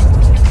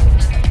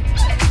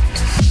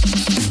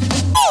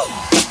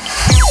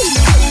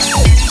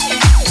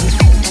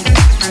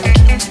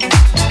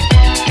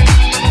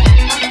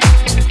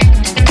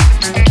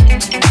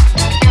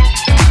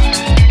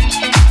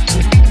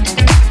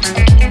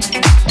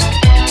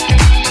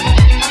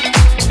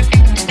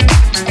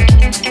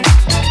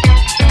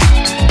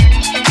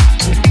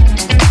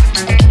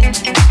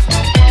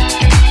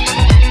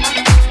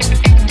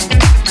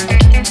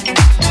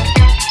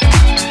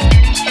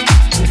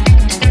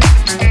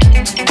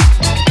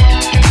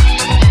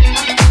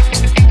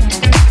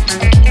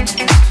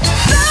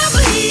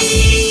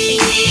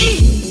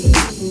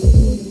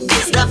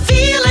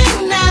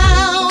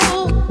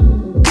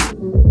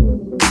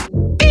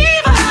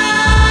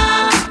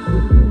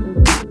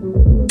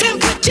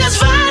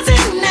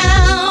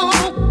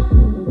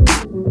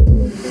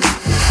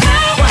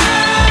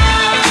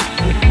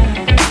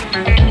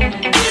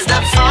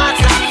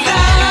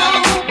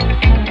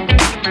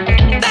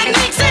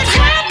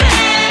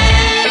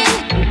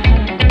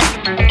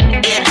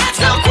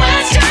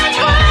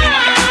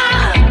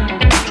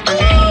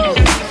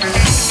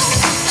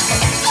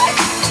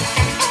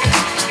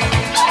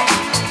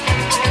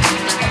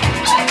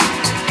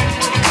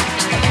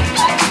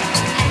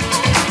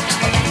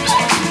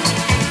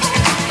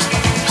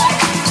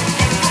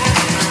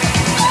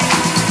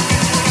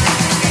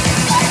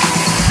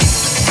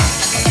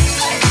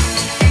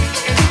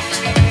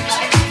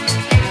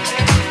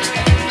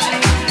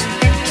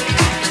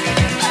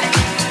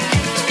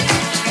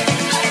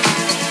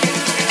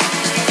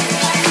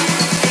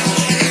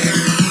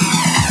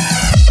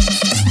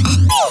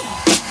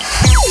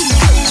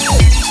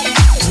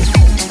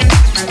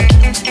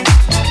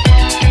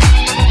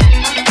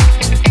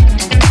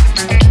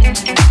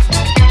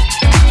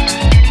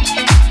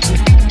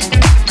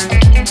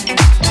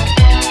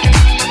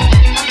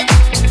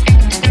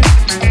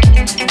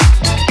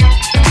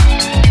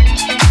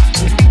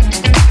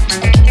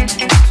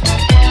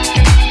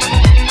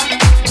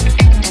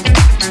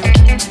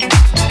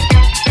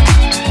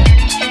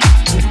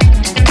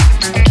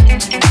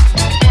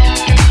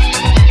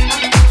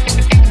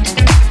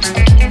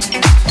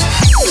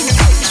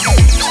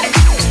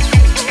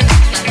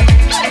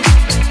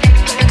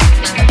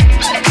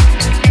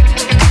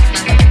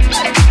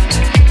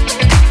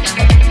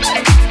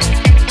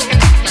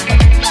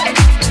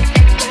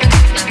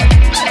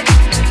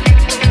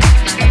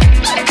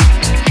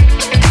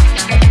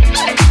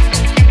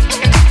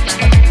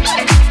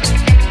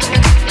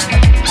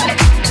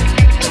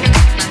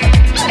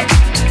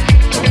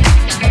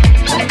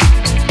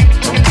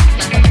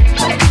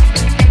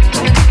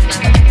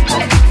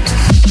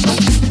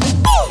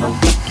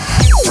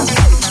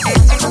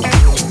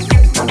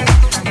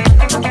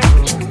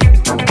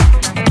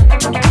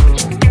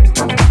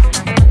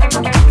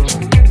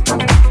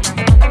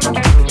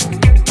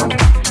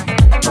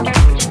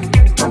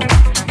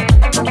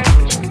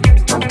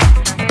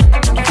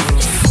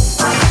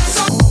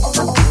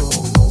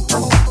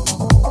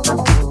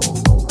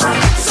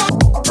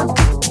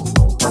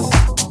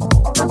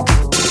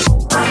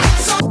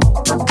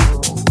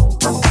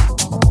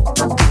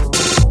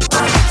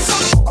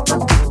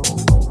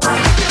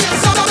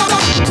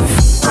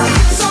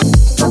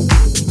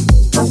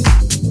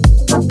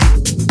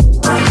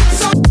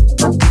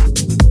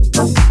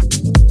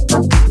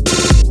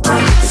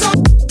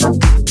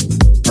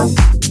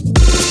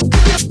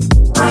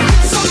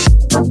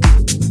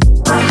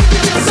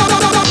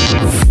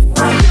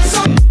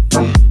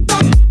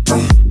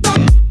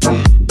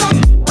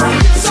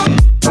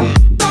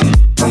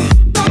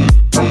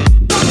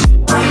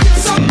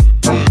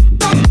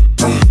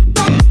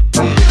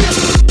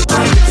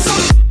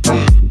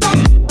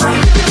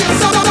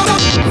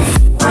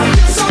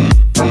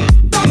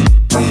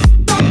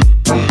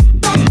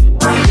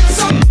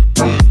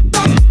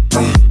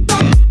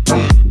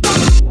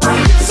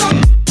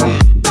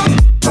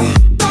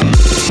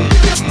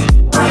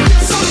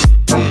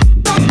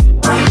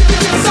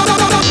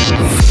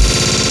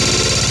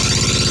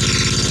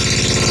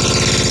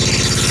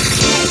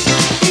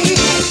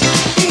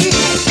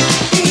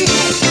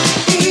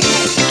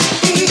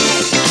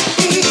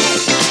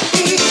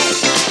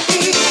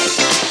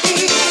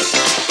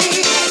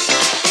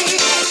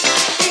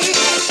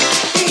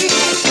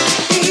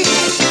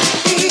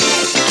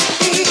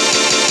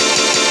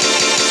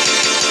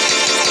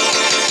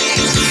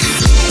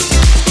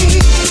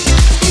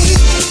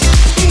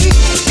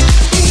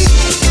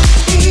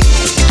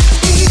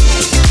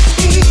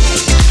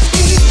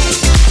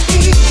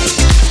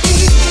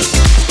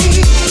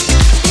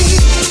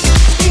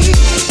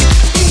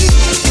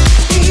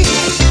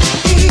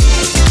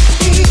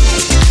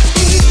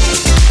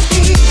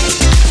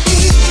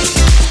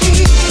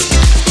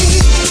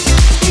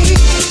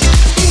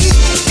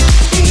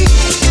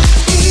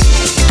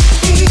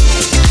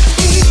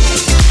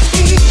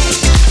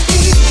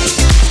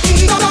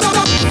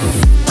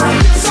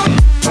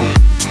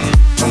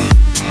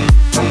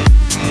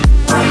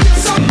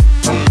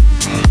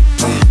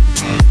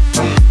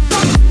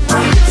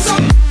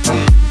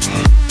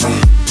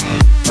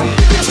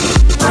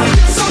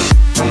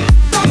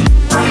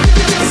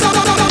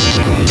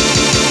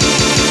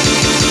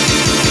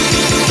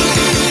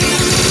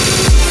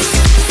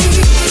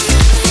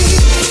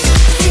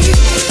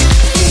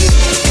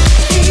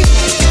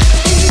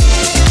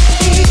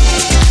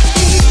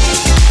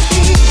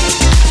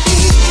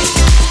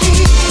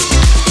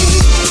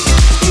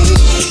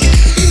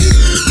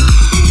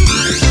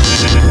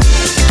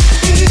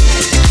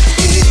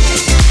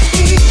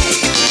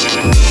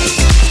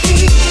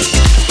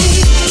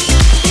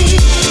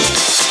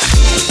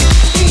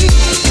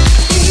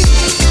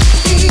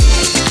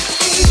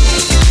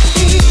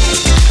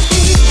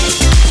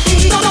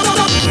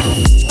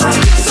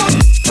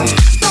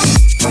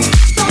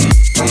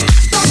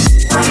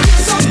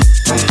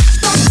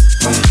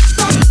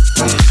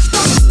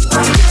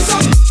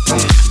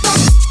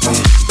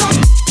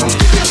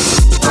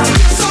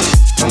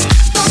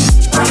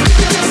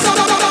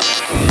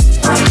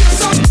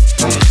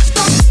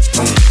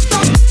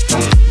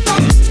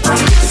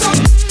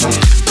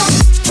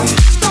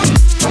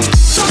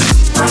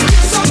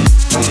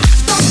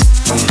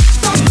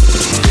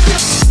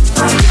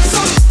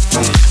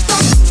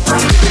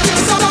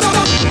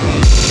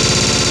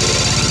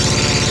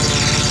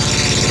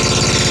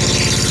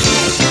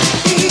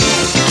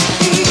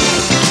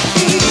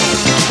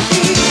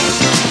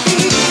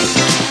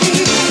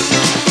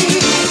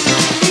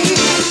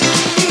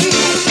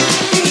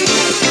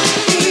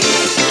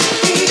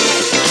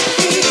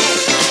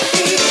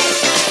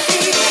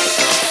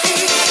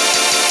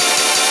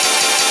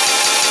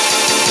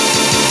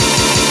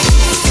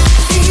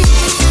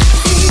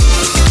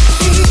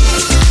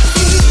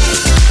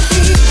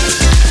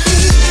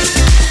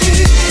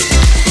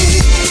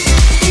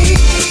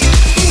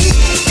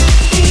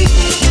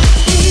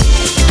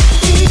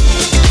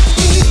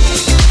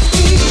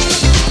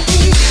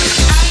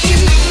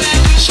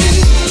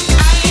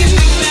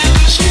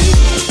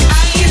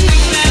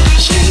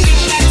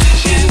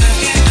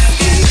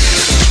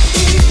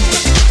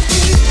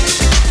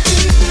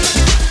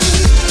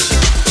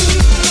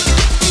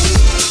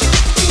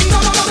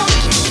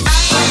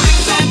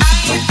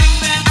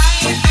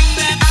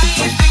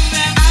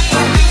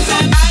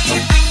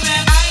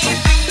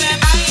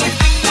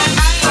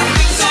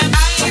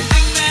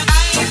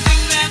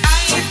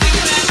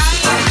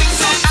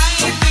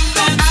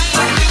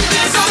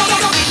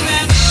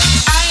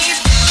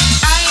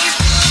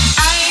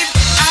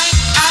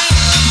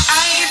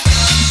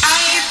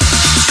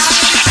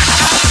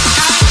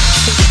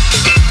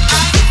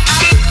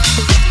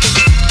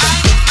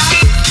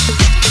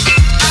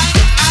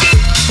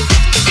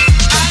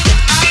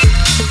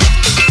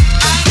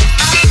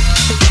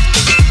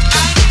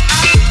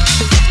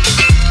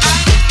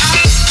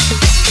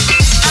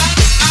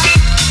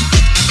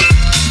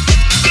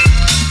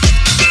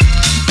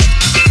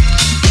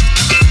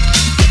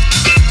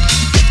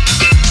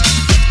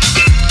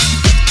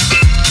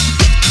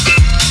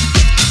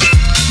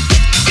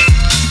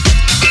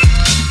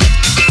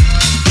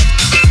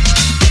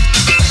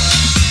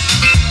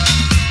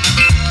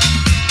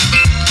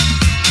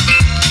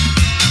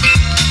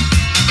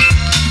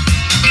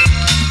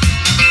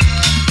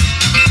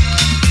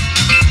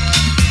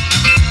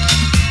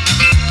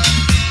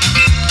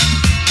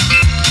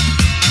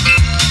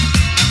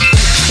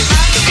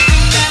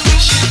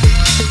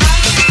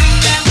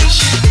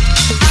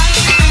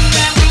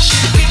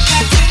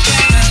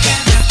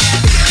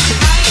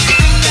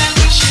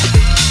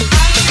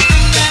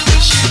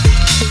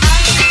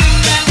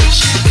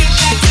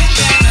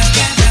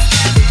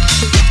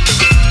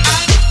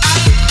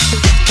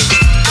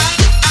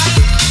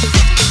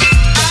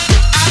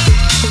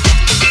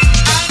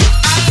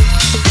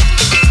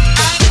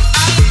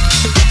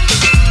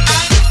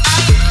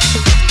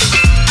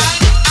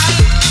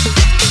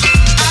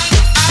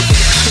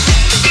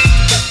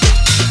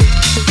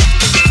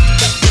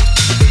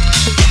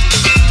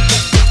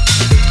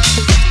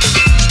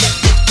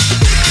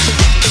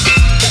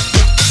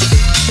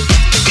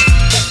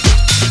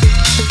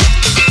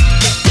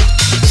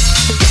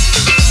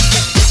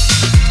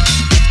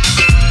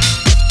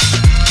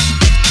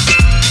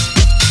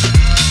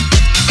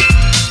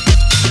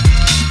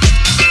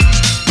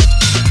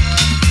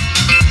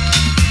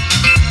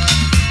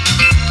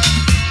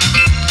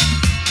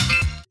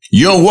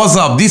 Yo, what's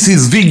up? This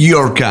is Vic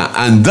Yorka,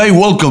 and I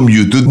welcome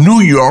you to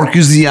New York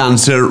is the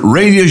Answer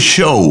radio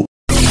show.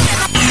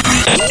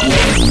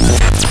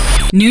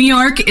 New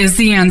York is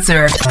the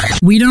answer.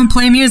 We don't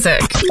play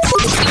music.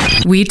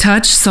 We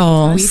touch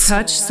souls. We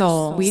touch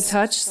soul. We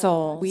touch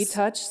soul. We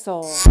touch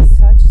soul. We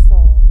touch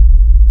soul.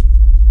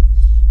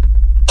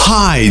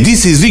 Hi,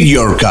 this is Vic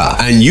Yorka,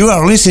 and you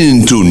are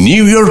listening to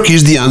New York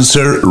is the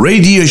Answer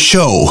radio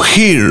show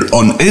here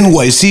on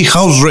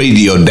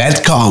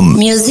nychouseradio.com.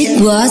 Music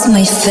was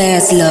my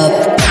first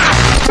love.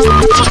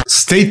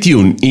 Stay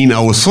tuned in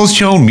our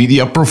social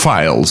media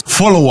profiles.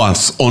 Follow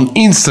us on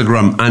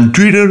Instagram and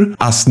Twitter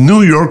as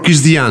New York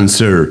is the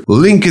Answer,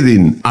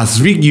 LinkedIn as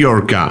Vic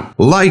Yorka.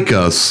 Like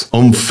us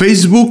on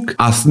Facebook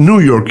as New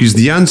York is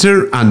the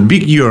Answer and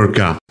Vic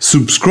Yorka.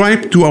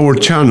 Subscribe to our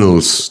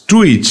channels,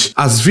 Twitch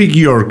as Vic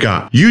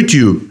Yorka,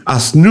 YouTube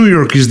as New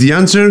York is the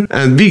Answer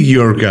and Vic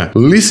Yorka.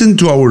 Listen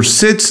to our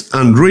sets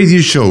and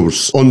radio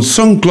shows on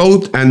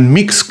SoundCloud and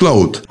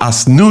Mixcloud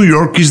as New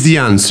York is the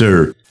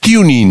Answer.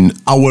 Tune in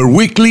our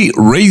weekly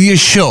radio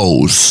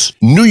shows.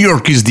 New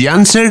York is the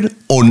Answer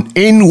on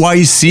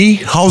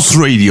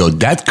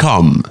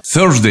nychouseradio.com.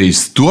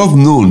 Thursdays 12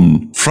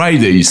 noon,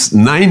 Fridays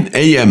 9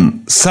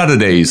 a.m.,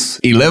 Saturdays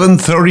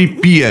 11:30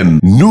 p.m.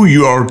 New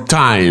York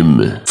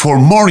time. For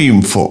more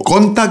info,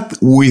 contact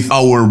with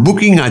our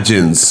booking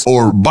agents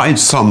or buy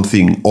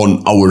something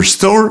on our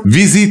store,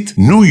 visit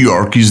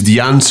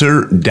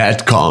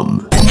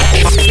newyorkistheanswer.com.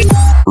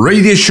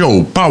 Radio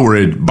show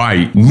powered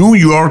by New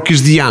York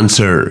is the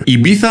Answer,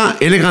 Ibiza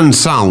Elegant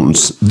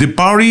Sounds, The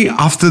Party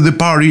After the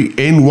Party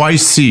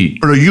NYC,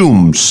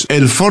 Projums,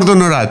 El Fordo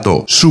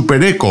Norato,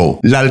 Super Eco,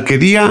 La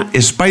Alquería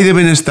Espai de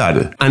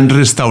Benestar, and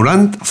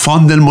Restaurant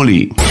Font del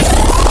Molí.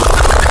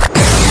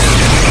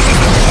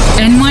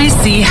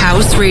 NYC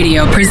House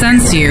Radio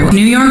presents you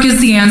New York is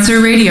the Answer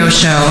radio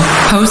show,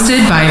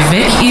 hosted by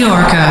Vic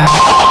Yorka.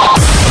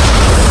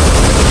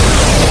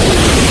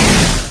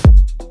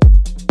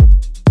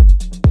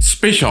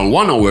 Special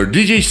 1 hour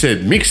DJ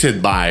set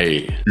mixed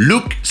by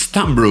Luke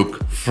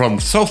Stambrook from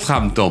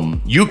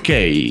Southampton,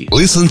 UK.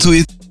 Listen to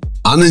it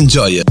and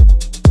enjoy it.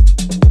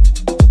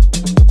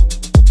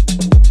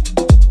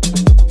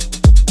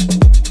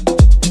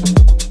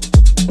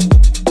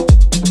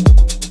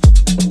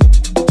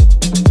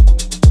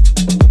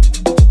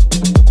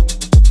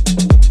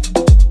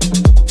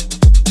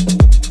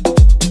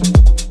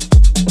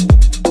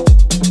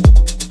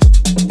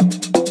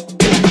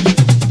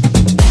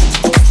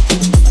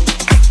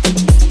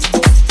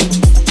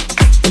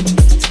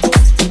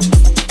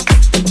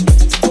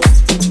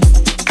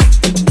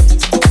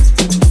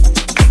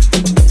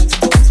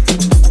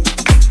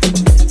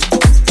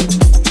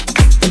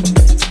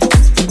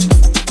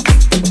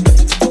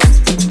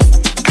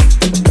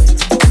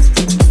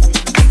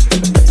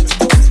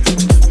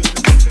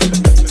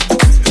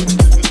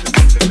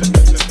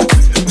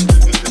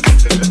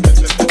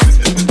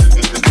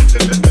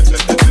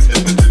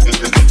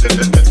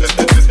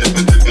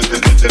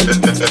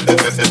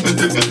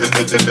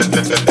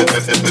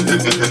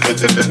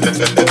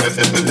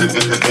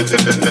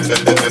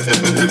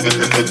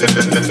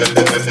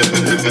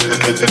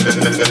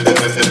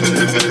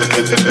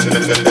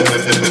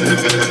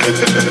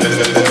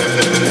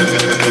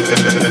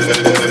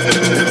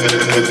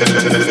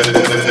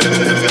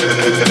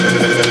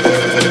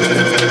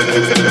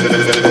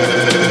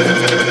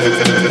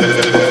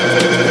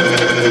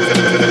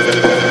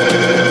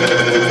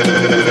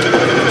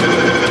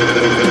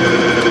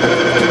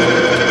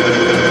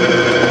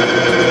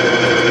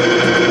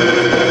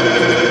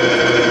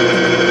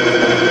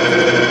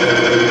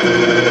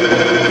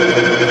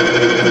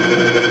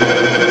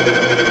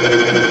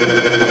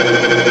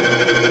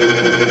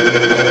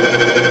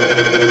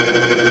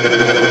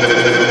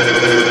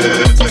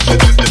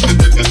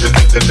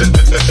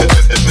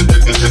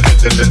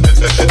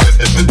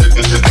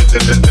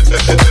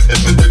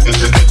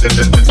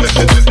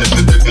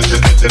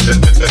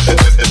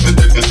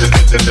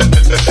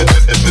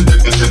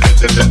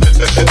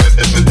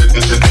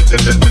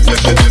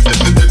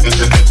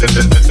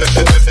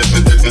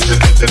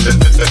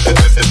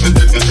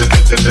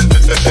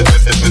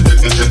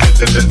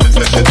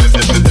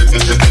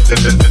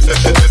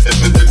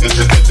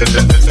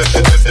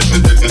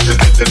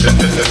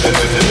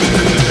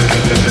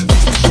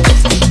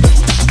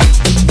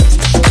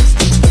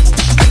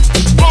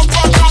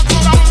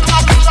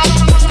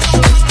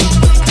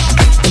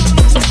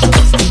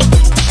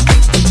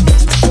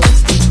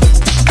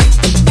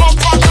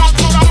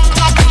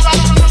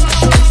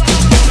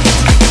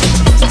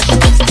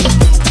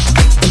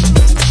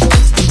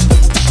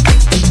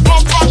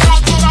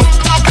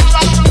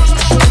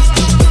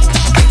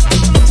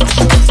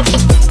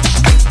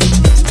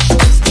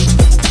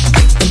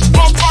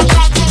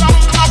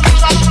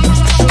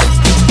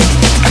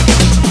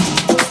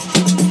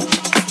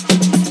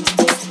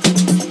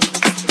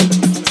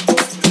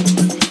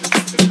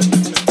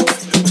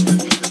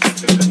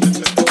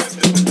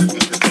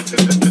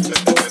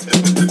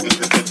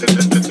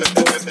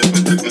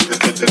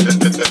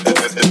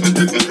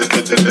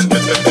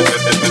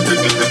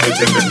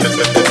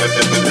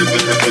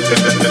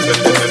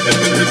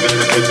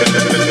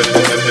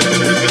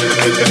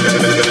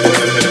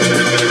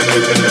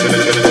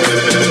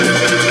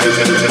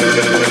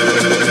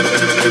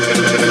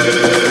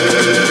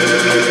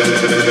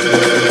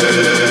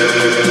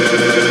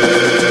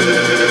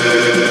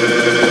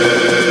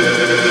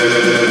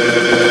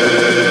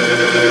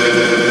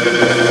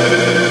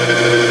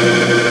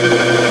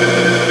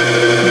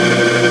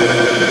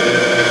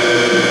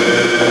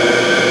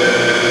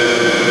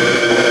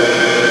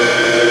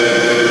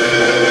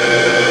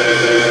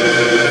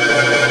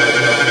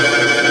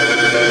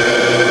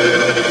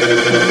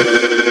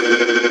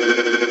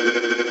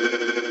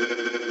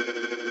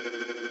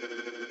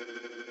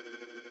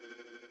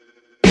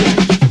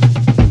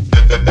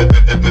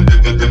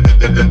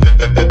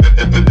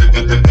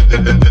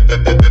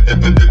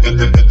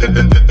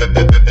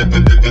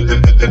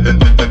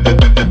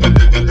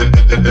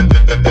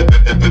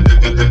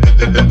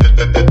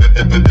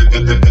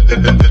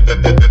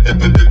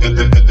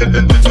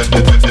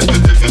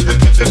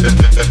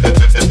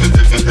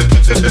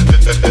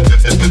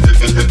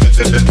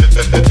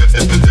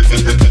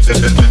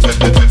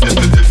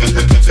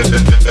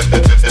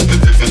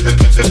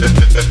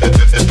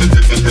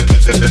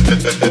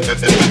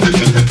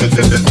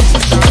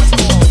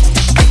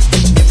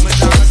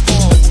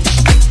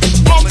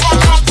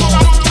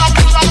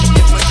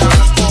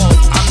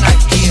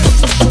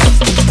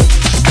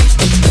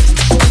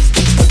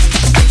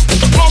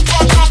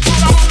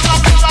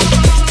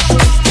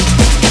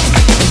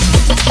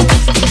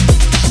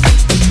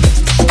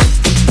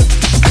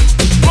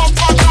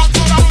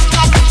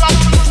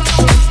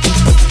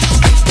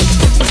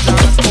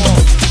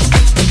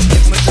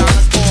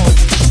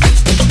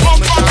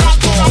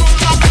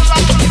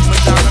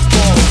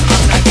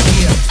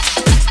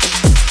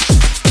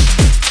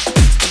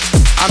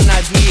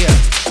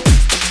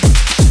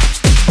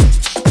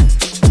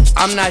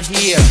 not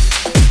here.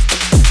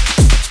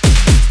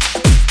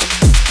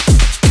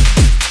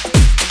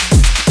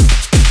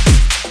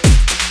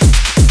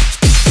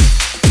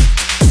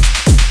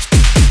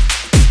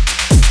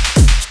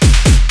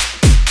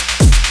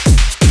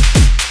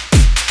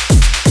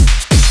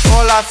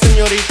 Hola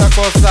señorita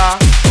cosa,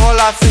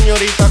 hola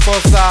señorita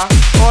cosa,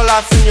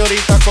 hola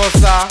señorita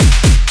cosa.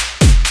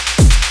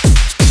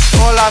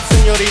 Hola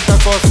señorita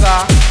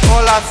cosa,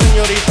 hola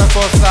señorita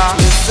cosa.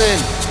 Listen,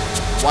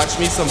 watch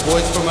me some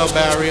boys from El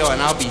Barrio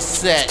and I'll be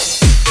set.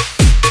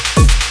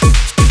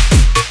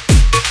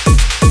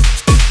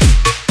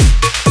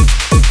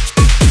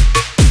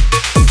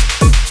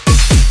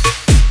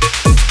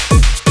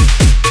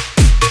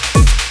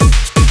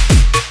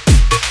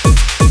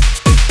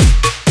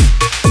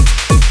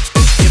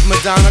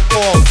 Madonna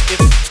calls,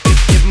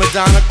 if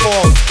Madonna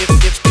calls,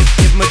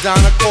 if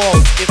Madonna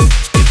calls,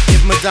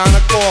 if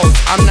Madonna calls,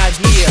 I'm not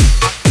here.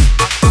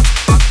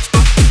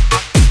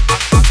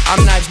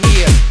 I'm not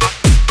here.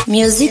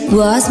 Music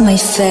was my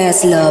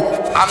first love.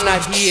 I'm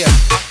not here.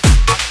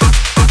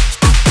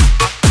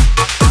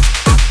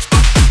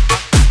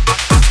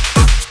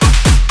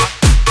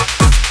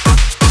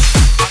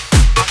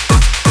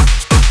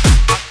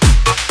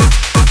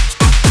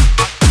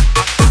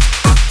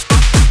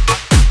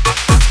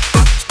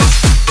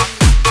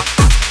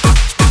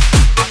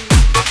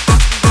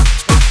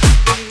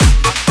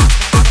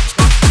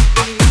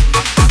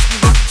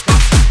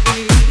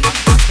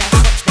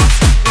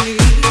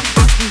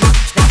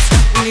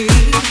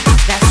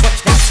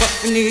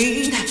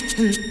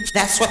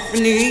 That's what we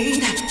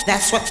need.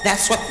 That's what we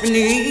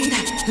need.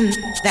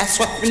 That's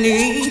what we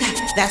need.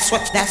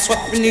 That's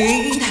what we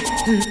need.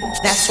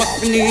 That's what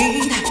we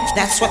need.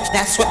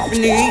 That's what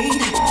we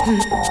need.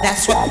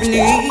 That's what we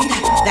need.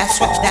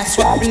 That's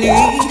what we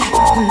need.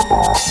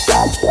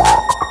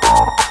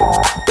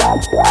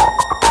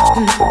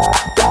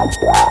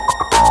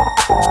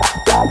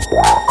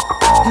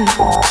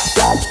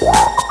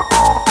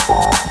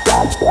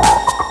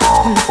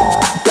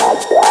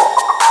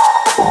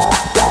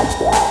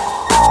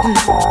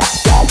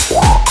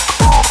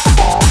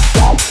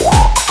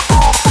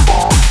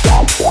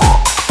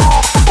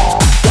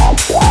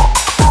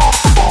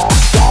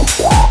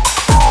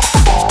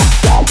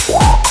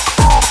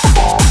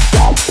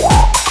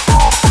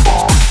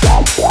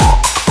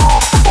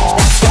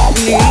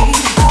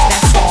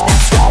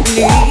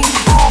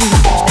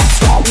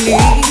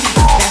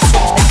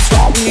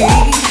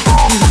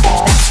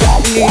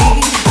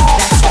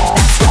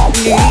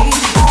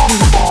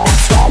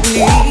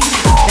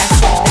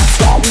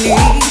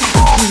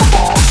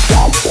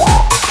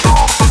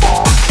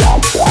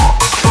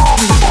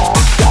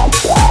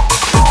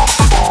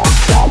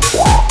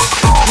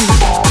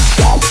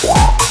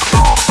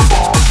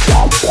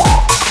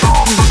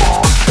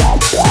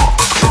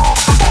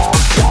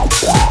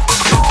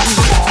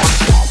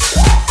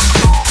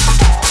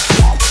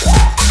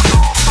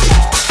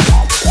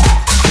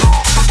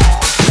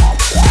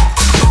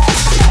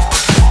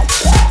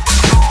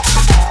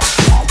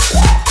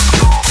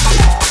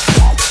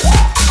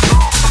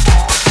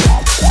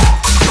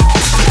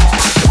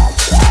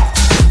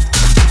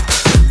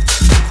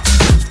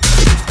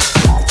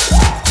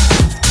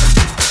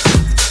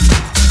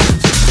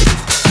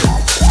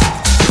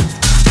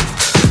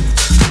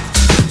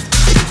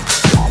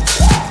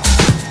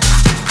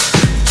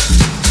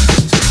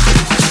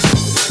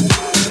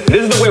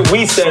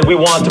 We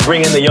want to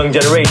bring in the young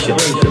generation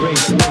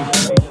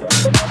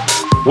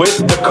with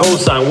the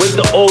cosign, with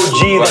the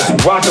OG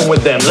that's rocking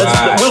with them.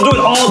 We'll do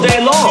it all day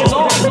long.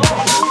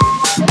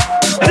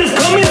 Just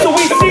come in so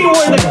we see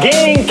where the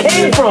game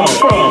came from.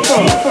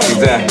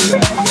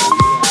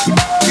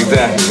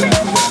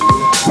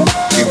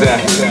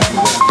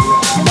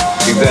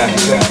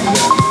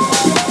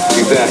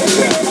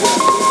 Exactly.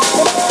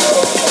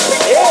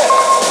 Yeah.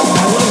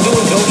 I love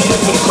doing dope shit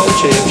for the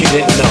culture if you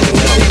didn't know.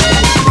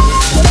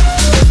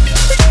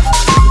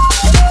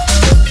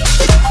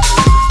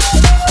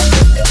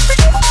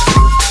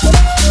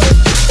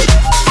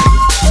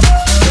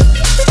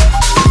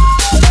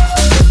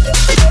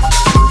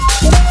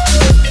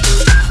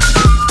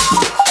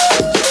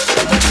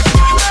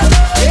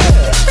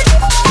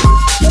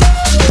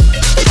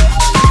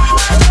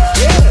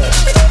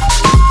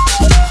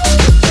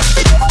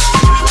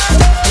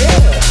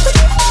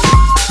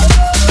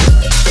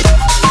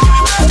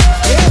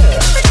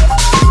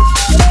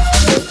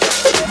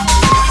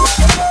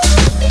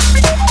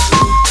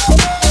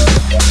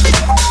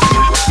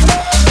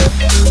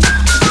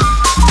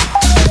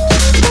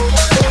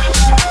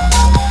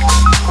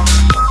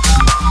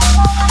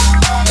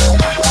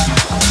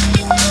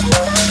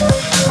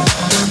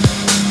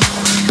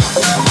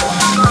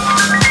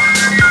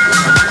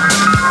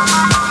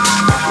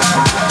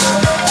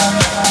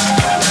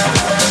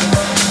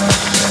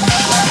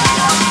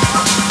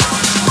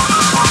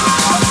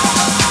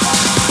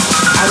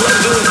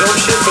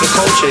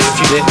 If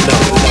you didn't know.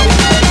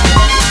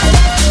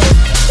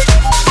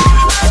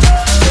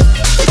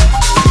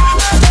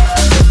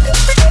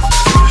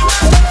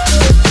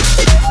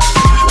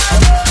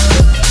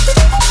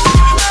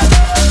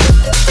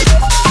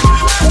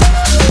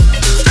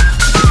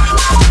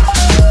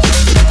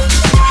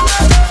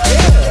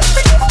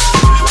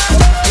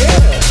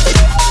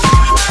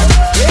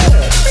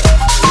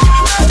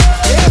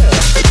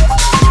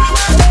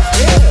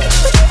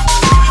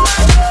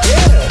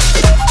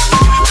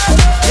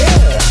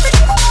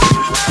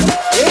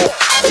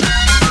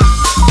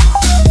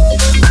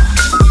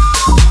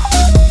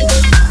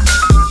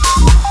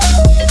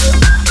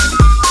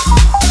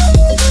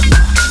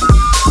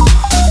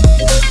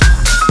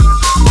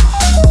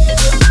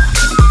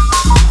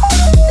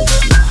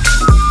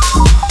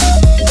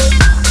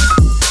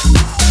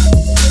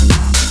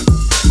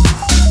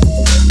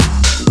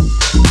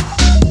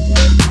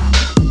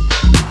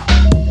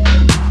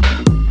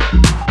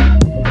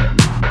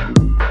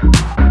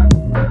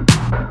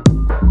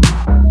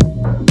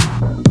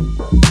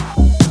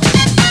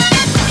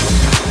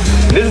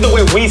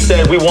 we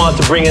said we want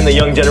to bring in the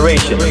young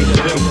generation.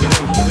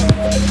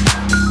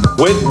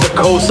 With the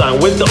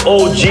cosign, with the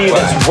OG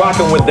that's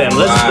rocking with them.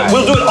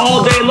 We'll do it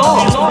all day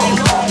long.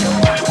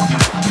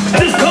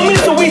 Just come in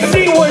so we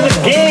see where the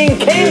game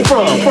came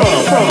from.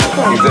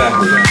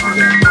 Exactly.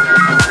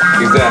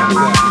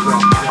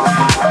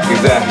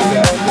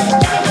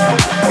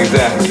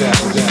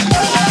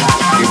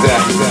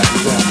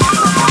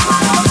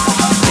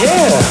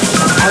 Yeah,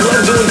 I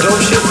love doing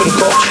dope shit for the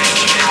culture.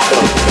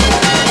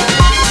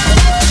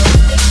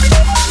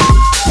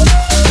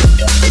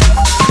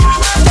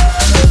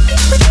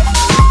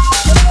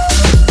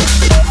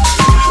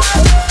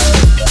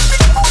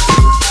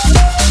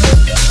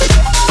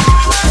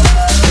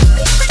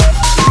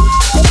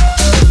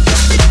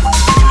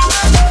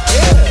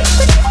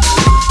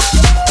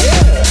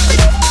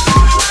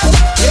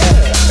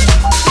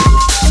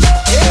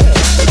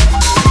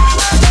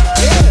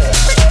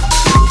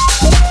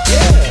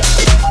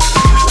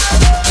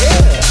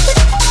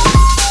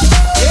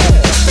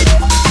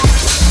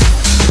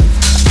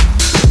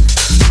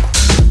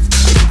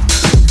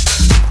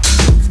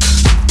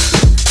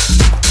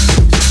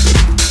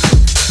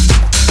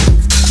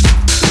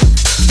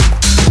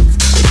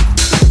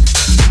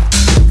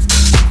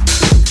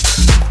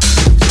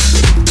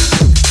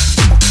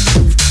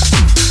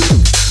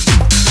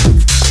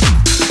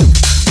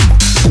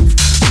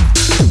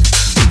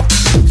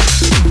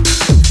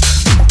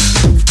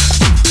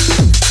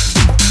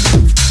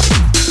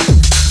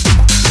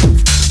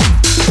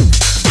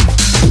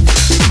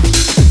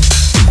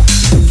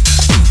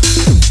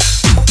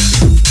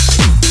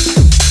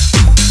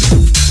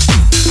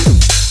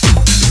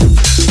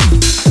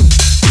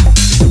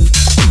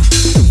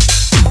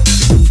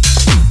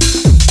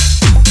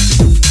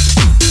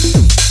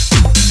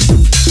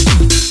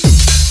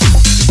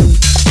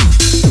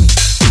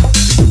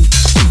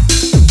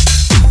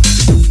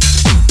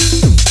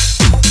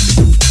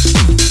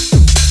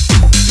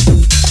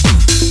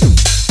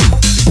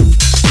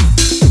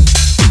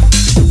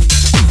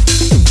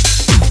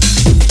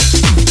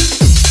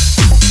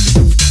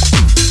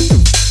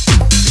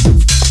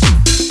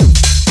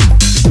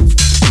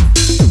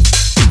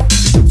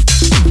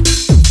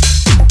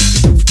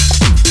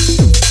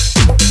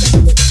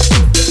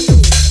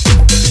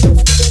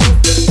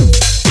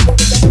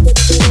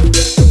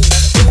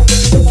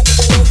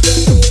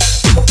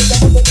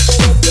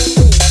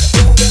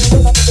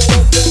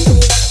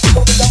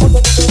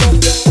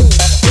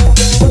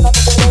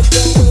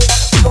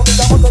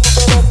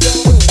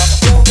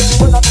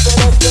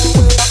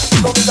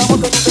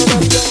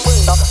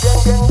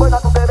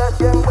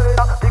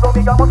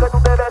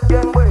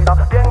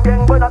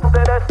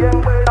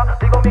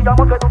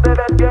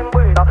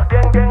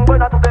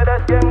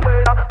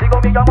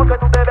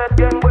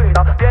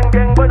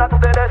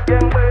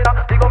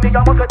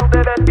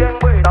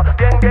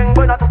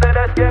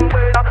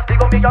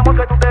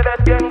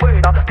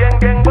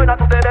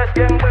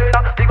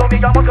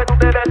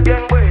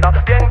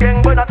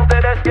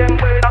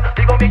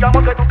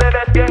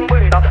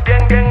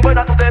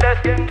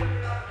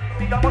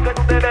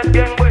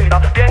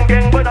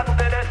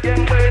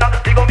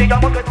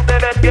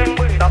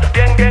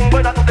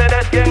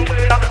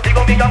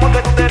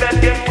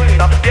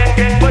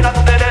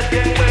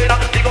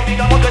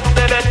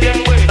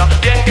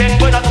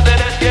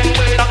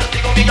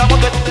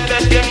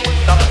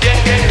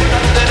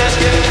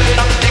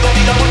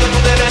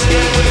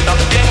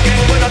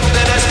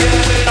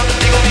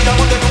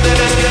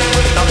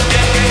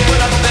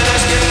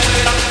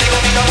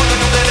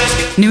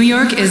 New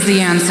York is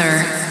the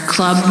answer.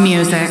 Club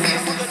music.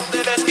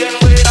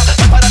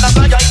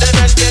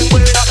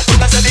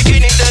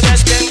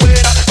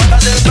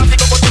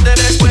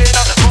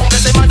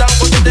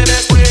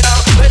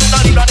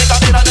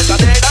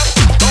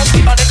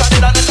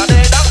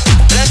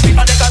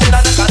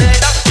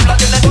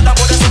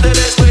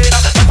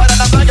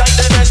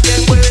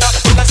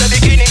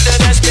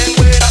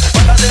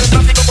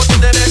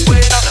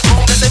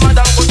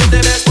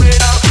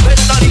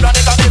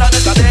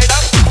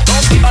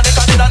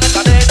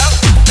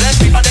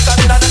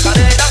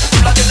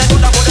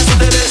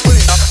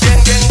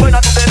 Buena,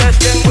 tú te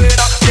ves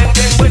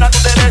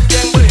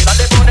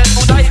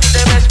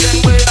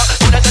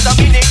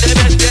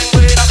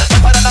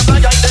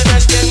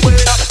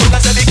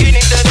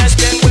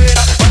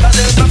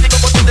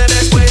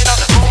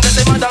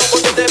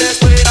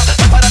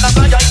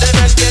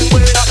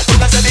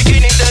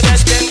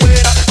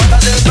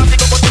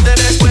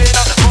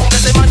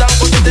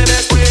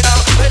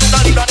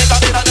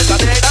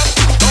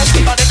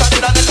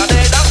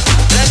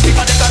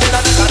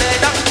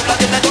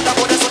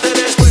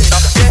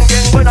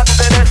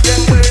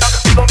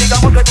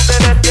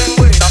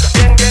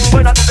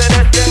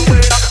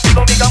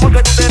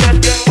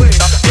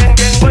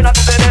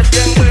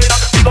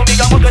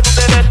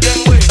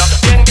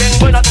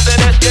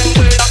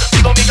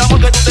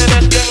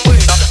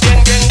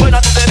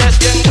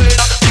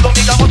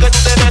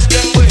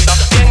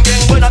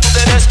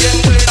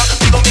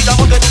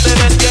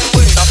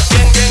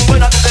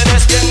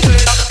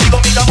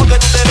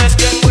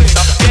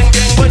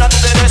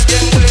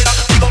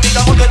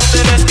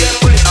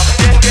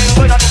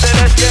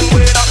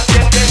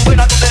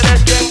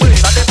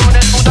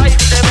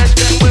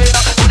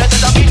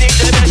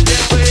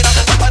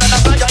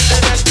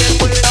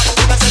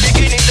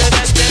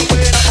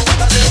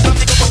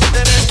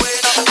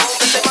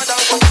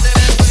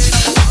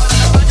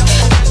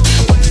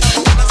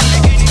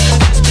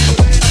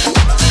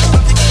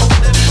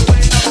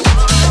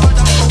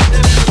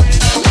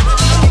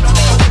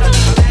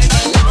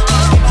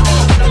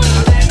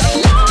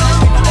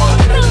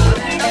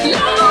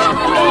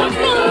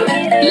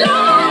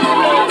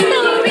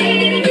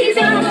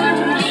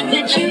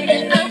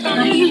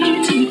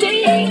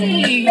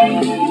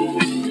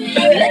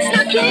Let's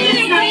not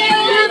play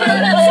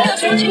but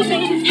that's what you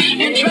think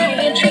and try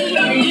to treat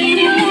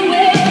it your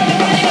way.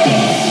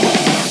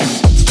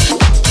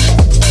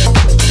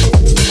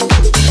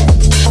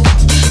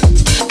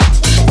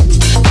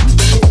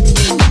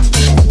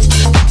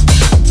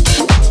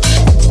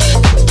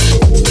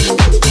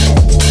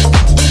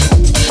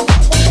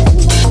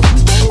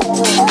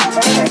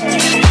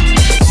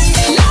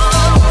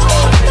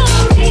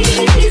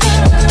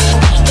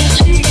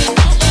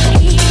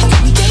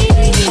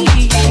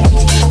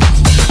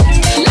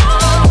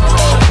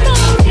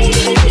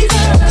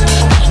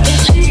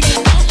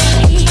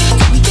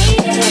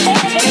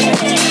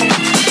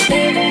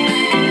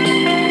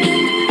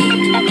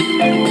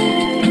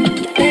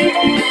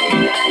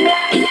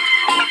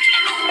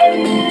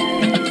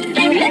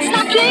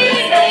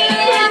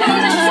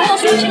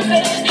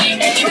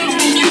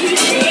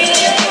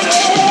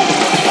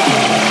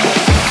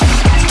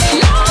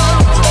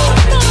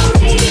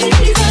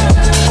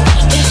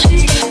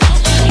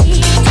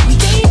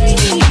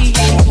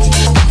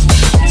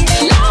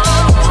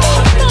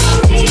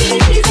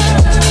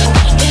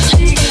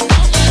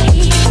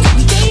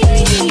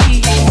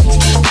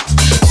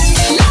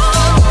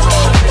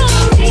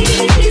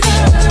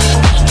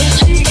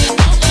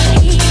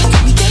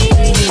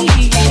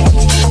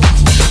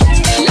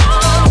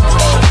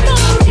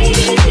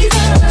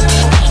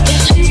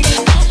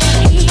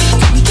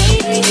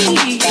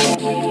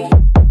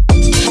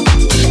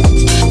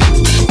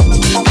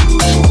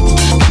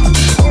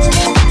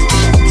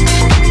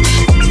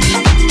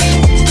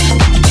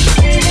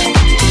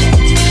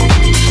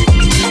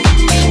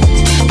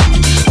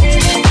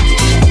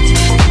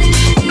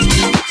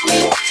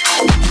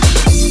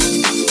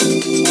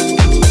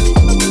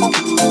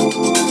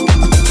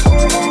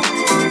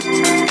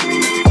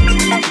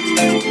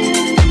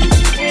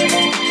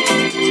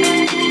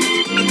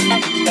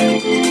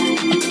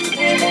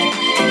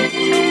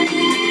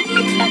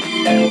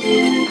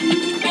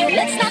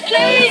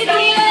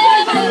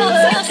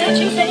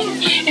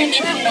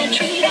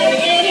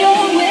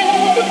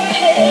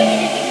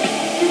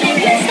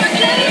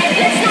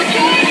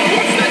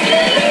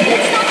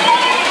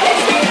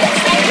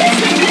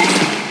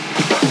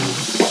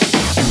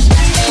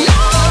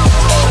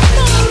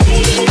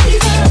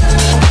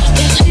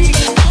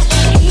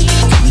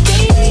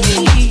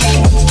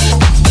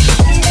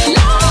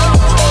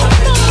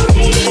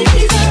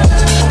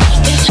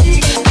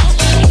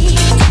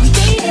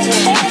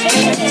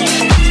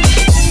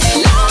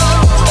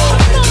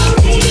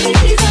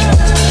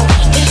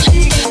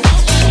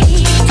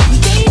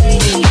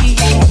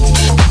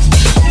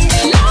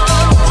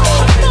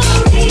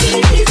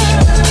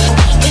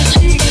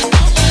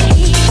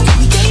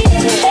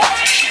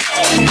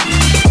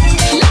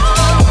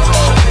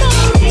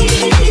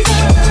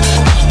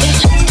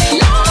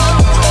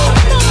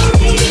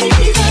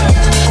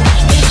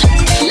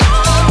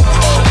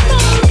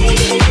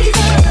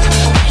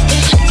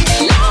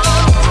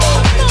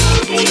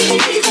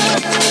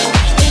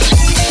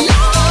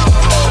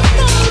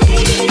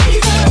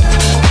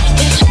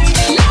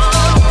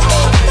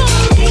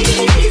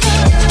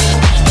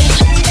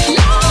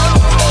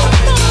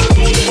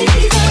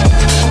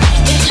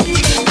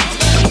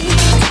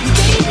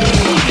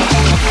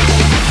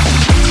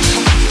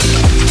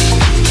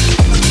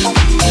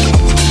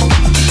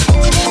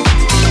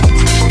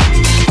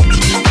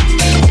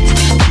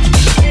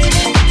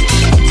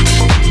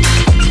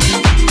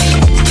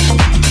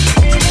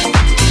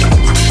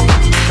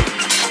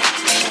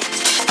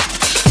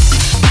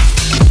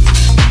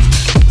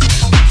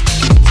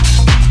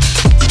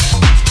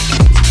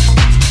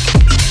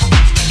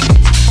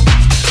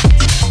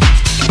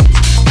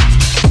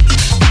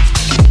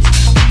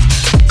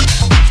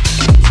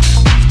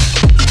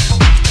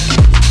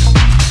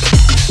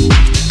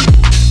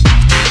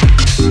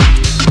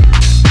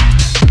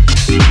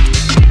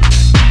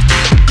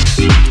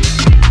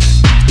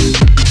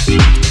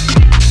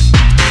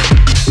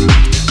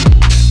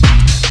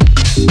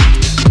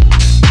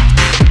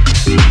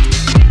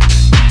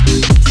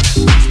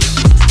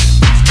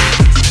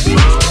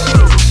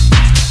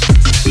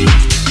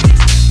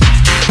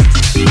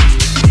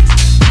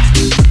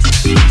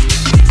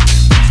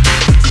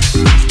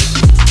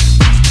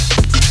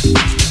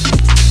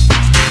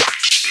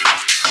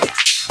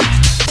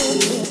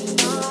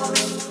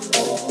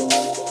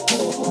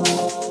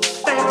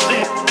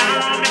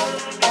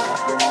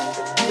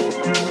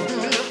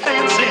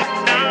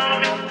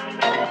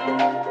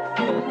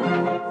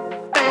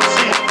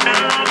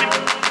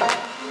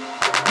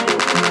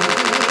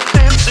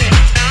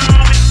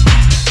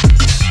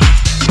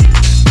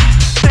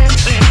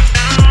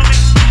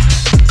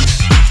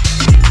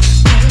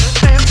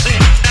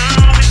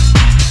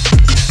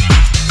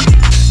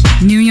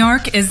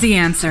 York is the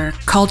answer.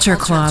 Culture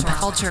Club.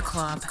 Culture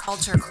Club.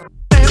 Culture Club.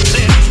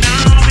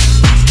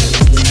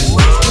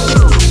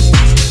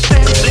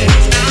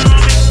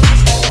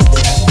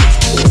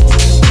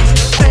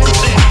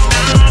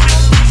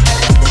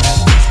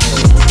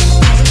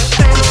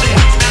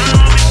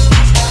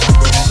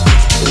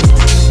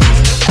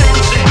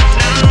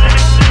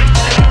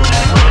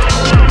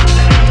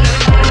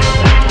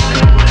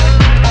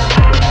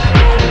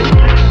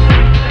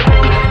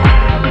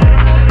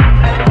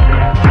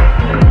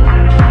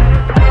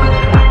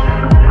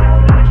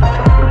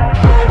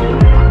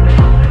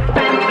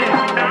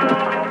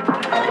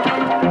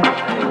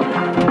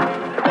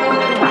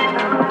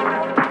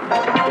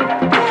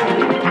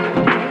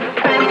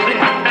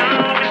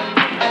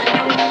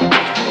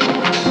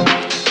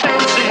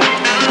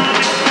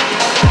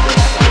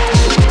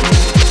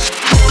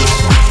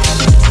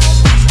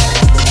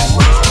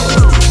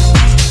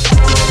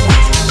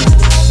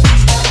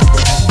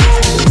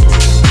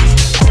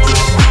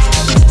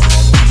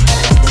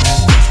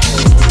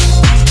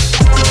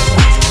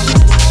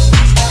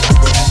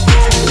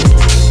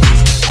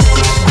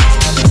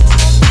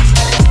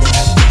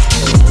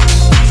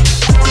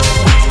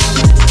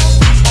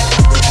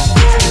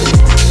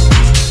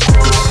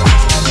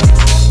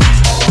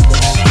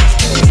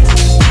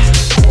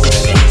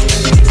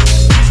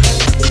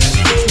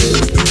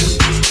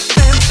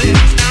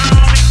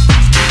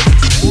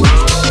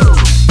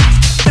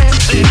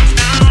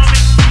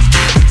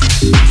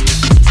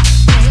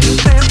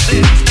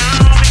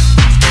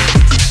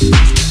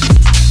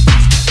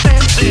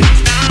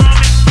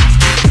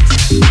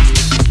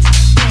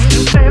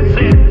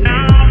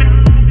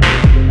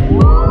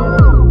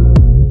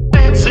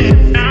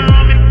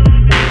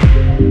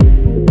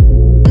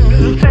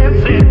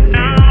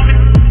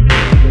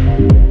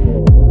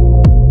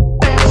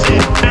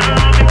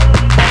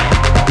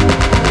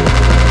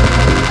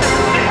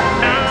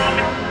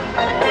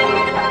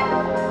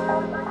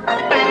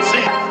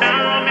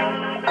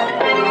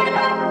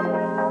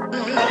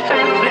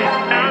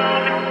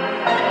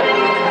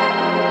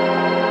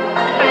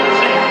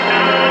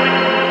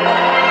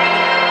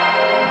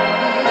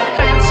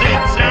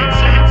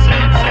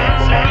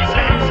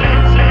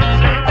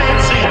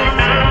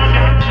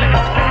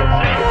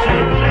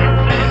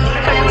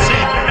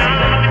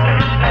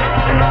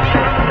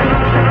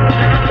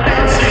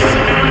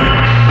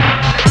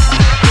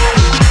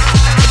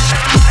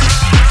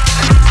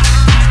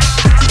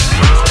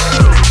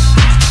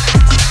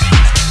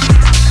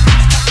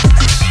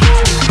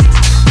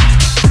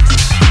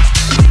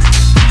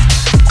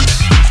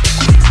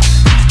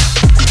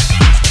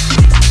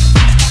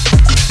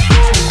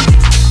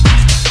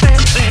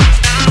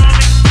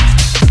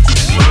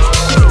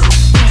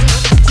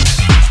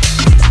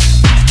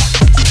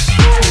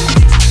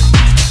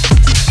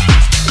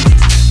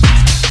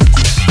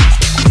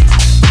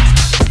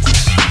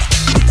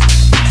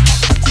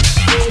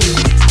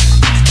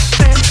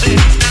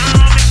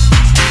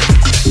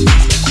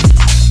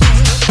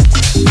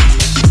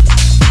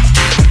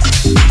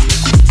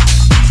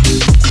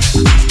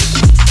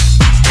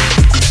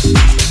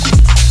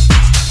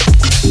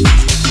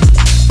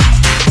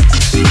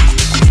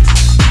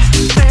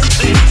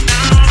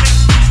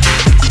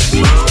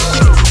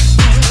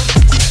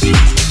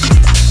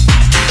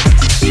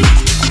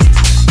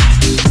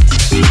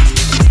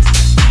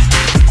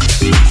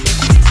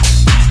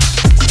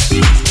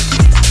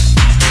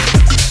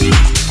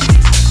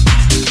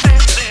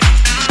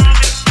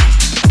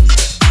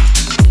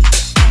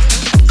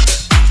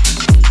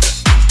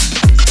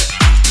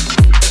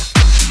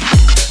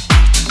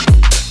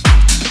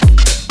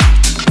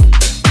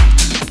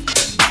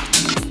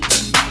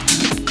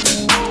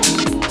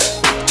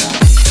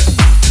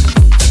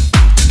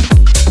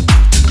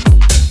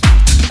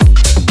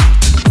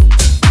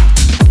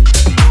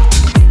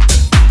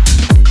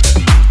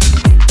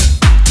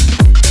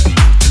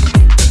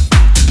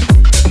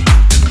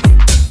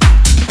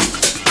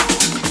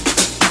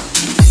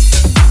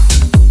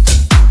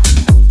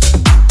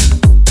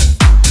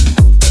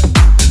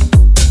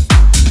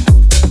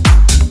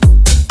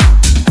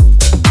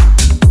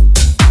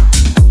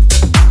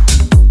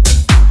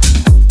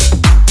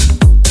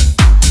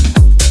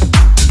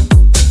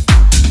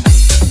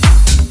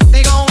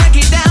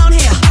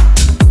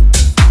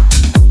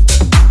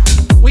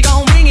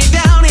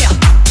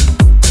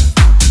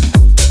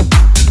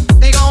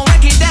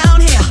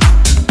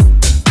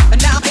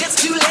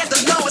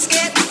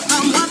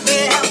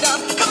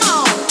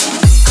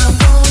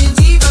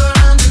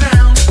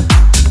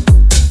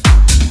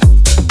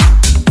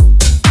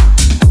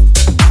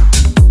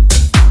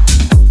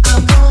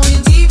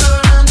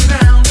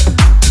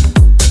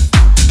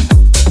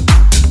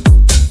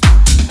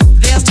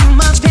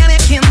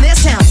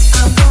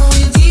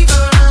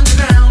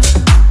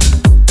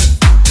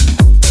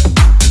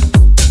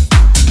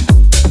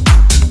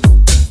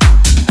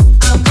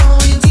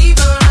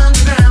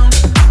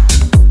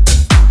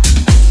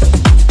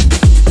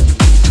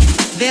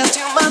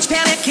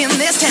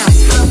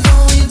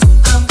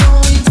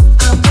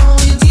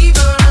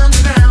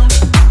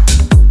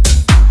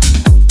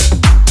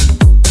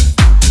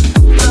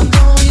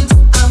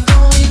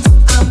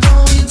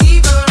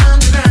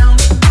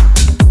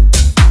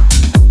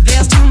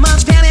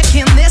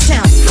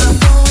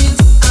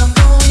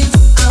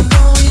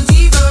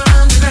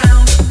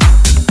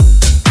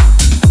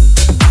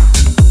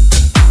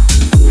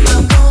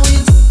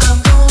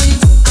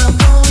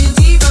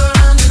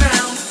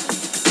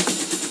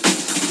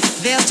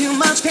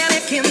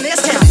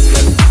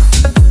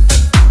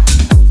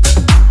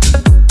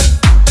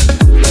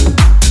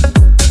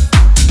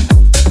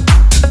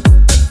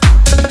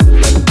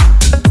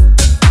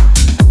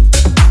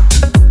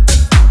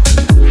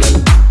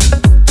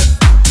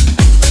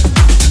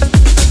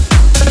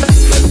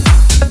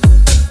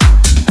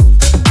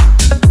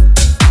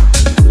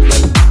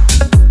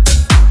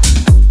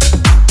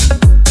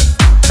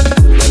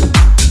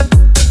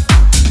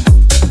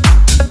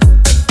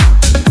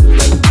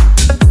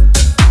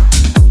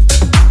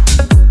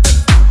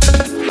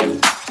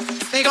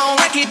 gon'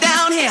 wreck it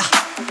down here.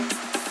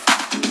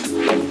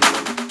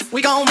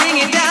 We gon' bring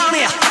it down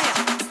here.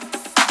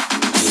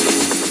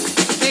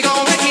 We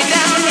gon' wreck it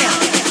down here.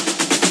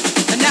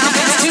 And now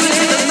there's too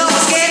late, there's no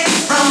escape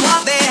from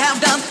what they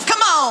have done.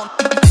 Come on.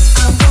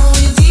 I'm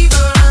going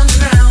deeper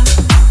underground.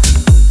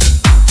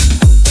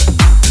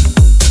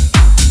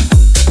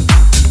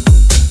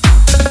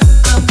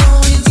 I'm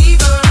going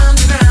deeper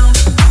underground.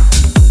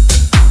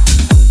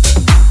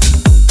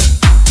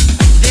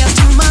 There's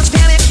too much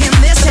panic in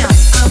this town.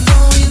 I'm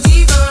going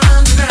deeper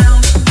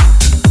underground.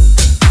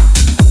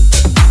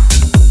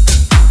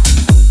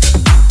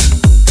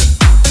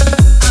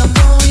 I'm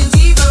going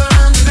deeper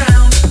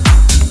underground.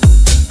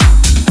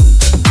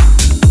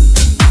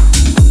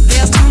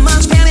 There's too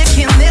much panic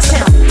in this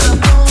town. I'm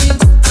going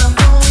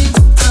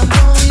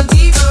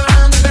deeper underground. I'm going deeper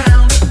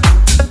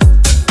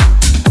underground.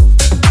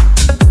 There's too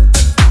much panic in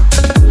this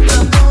town.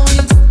 I'm going deeper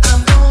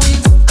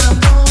underground.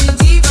 I'm going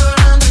deeper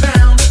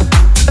underground.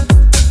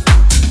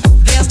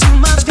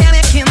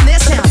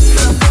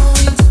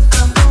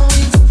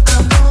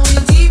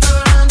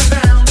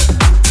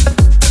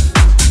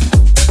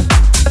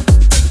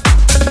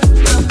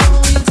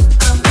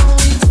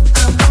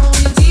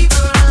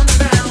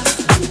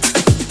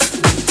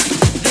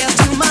 There's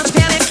too much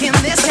panic in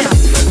this town.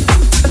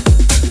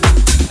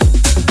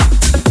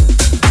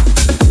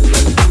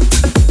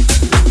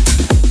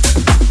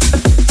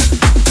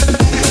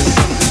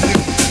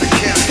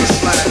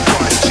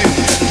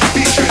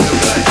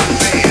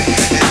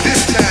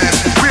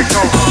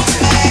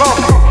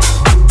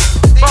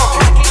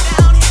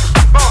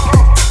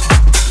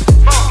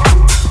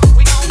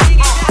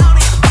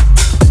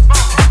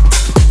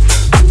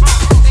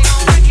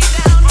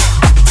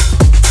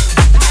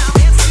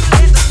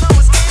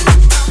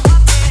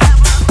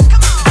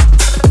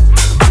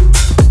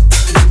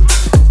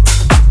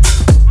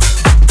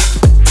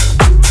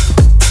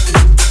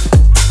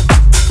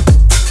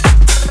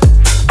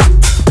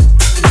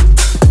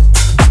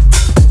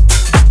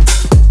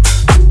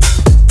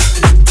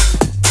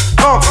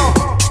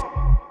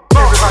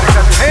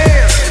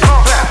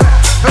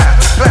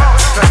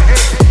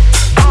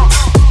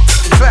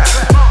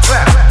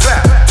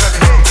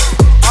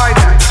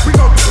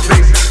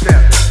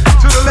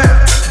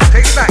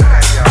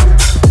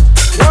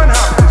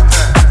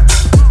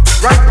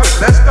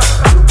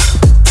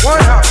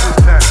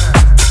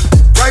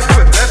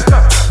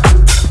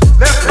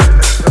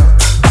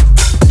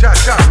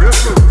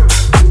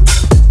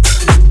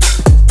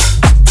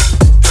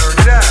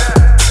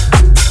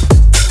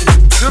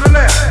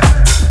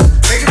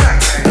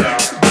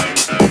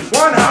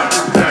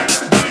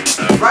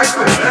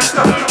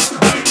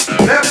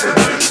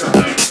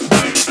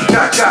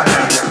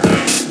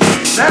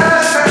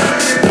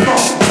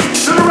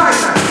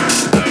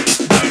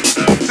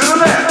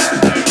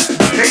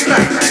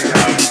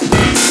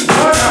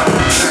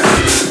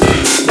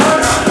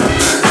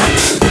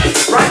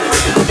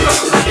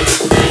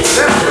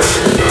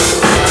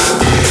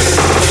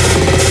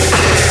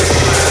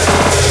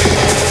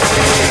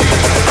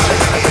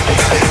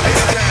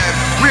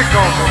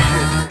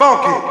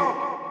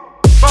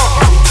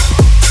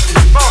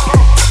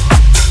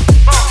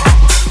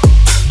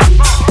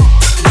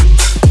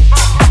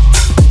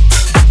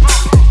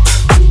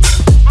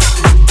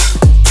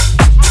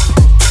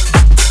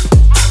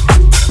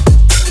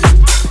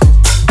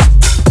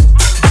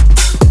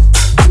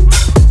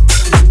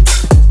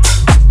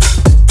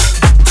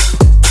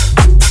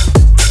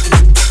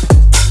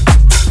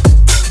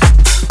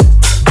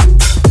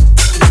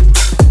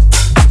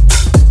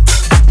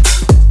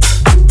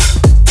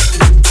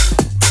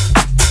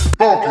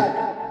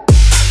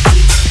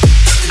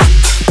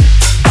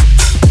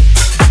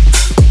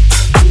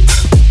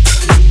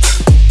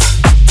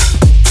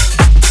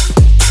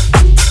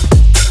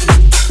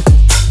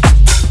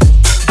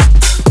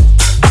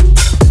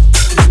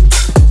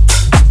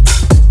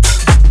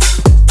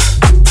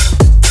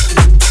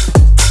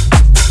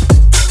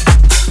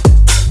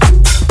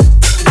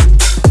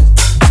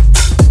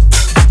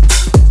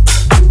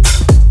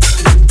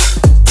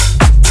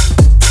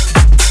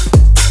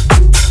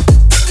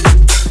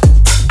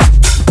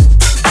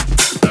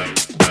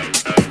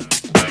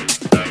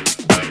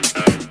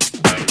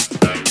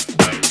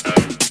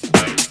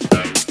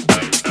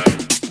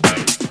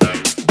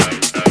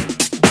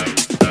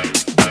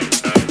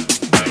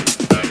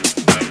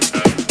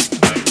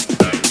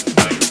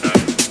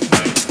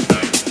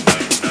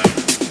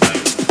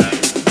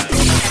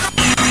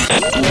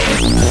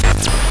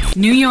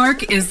 New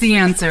York is the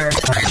answer.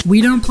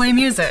 We don't play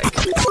music.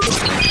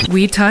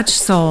 We touch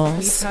souls.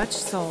 We touch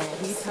souls.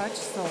 We touch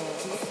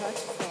souls. We touch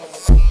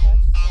souls.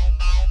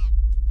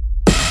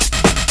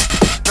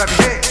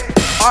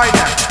 Alright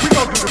now, we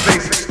gonna do the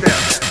basic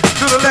steps.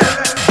 To the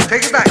left,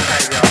 take it back now,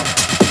 y'all.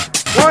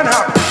 One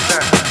hop this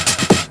time.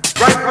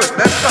 Right foot,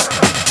 left step.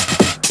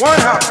 One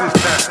hop this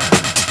time.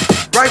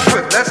 Right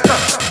foot, left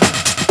step.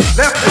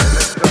 Left foot,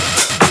 left step.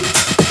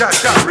 Shot,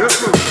 shot, real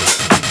smooth.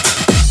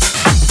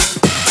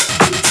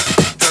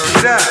 Turn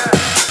it out.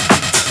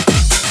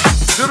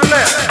 To the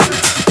left.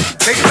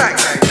 Take it back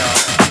now, y'all.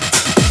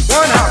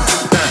 One hop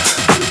this time.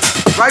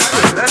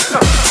 let's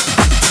up.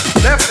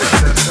 Left foot,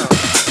 let's up.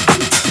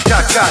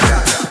 Cha-cha.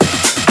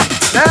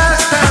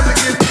 Last time to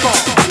get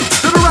funky.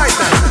 To the right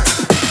now.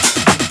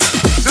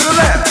 To the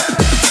left.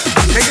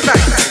 Take it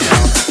back now,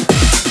 y'all.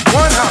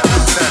 One hop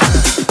this time.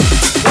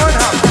 One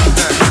hop this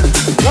time.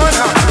 One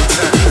hop this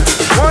time.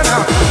 One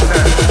hop this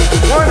time.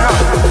 One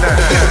hop this time.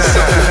 This is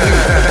something new.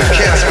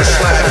 Casper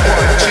Slide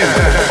Part 2,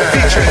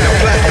 featuring the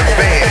Platinum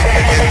Band.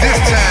 And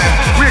this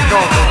time, we're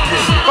gonna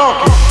get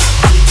funky.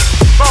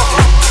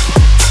 Funky.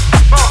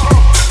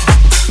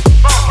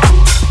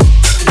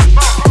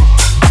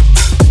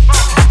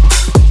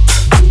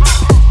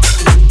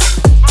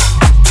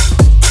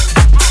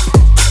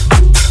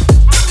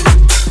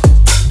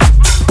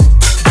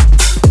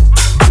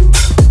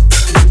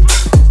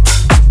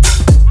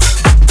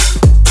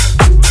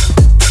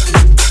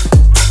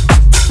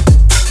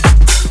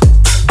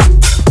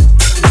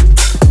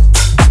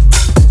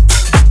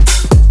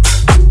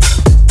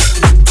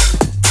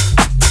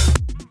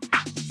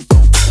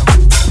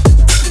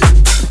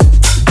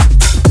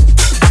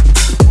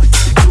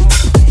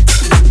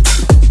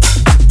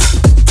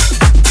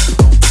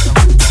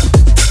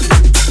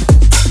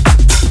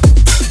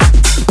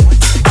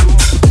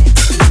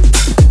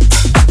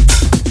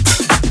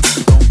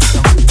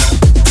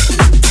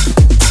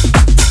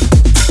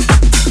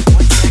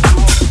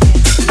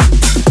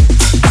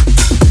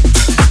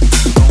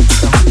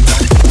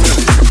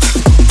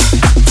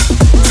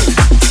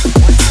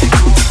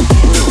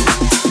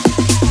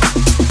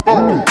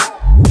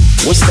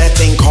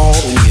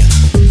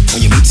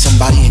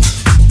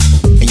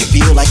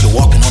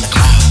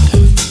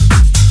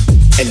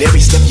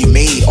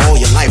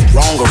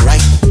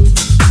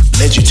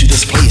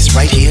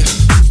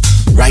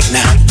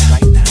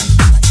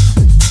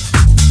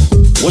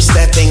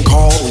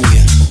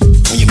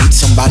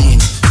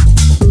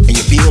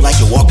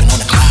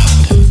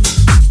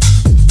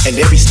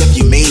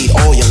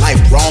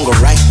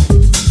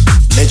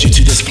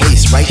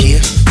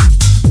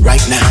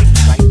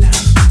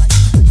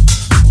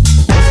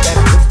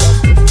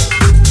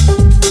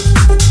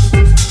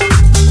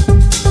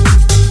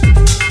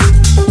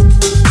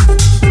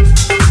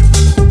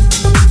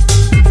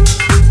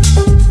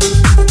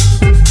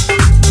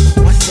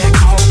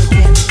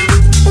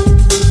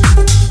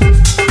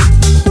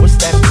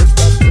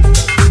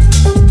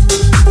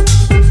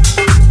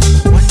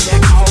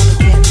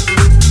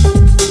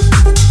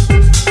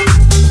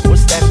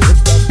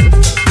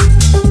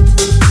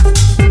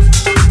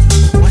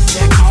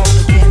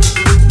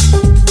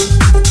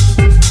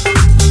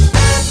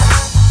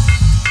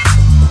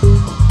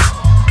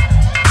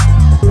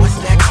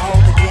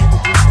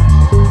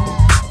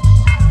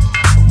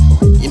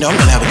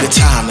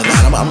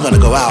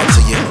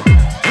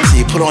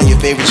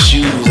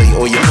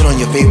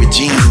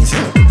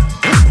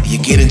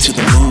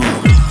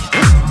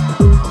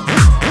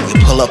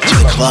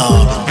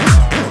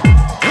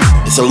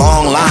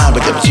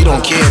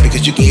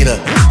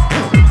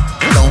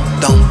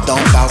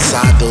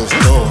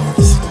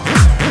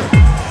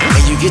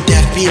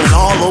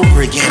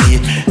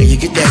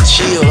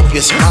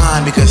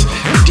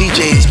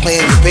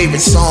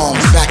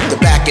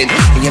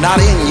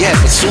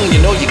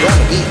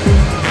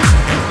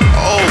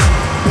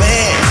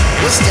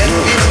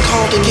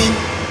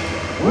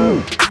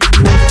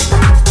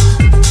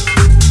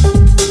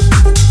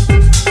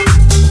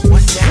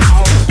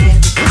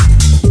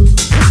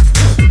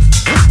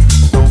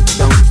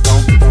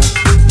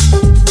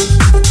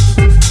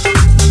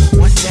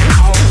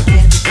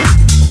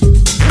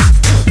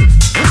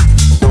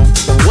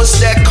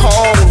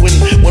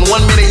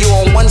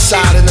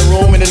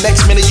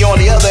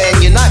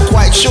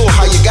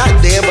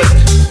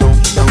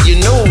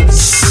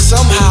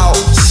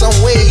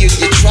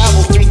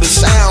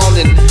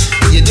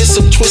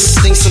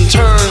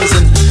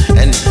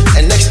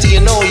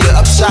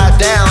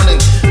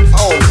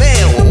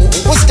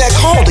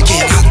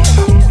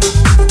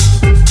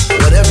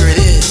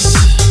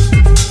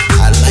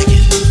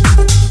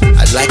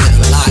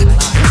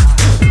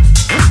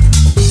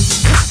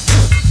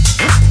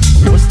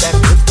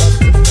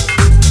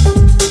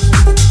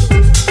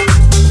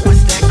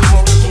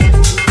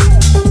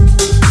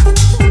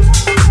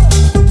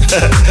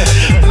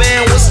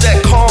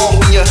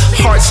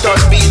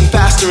 Starts beating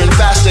faster and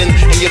faster,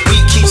 and your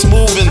feet keeps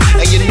moving,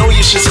 and you know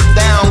you should sit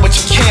down, but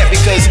you can't.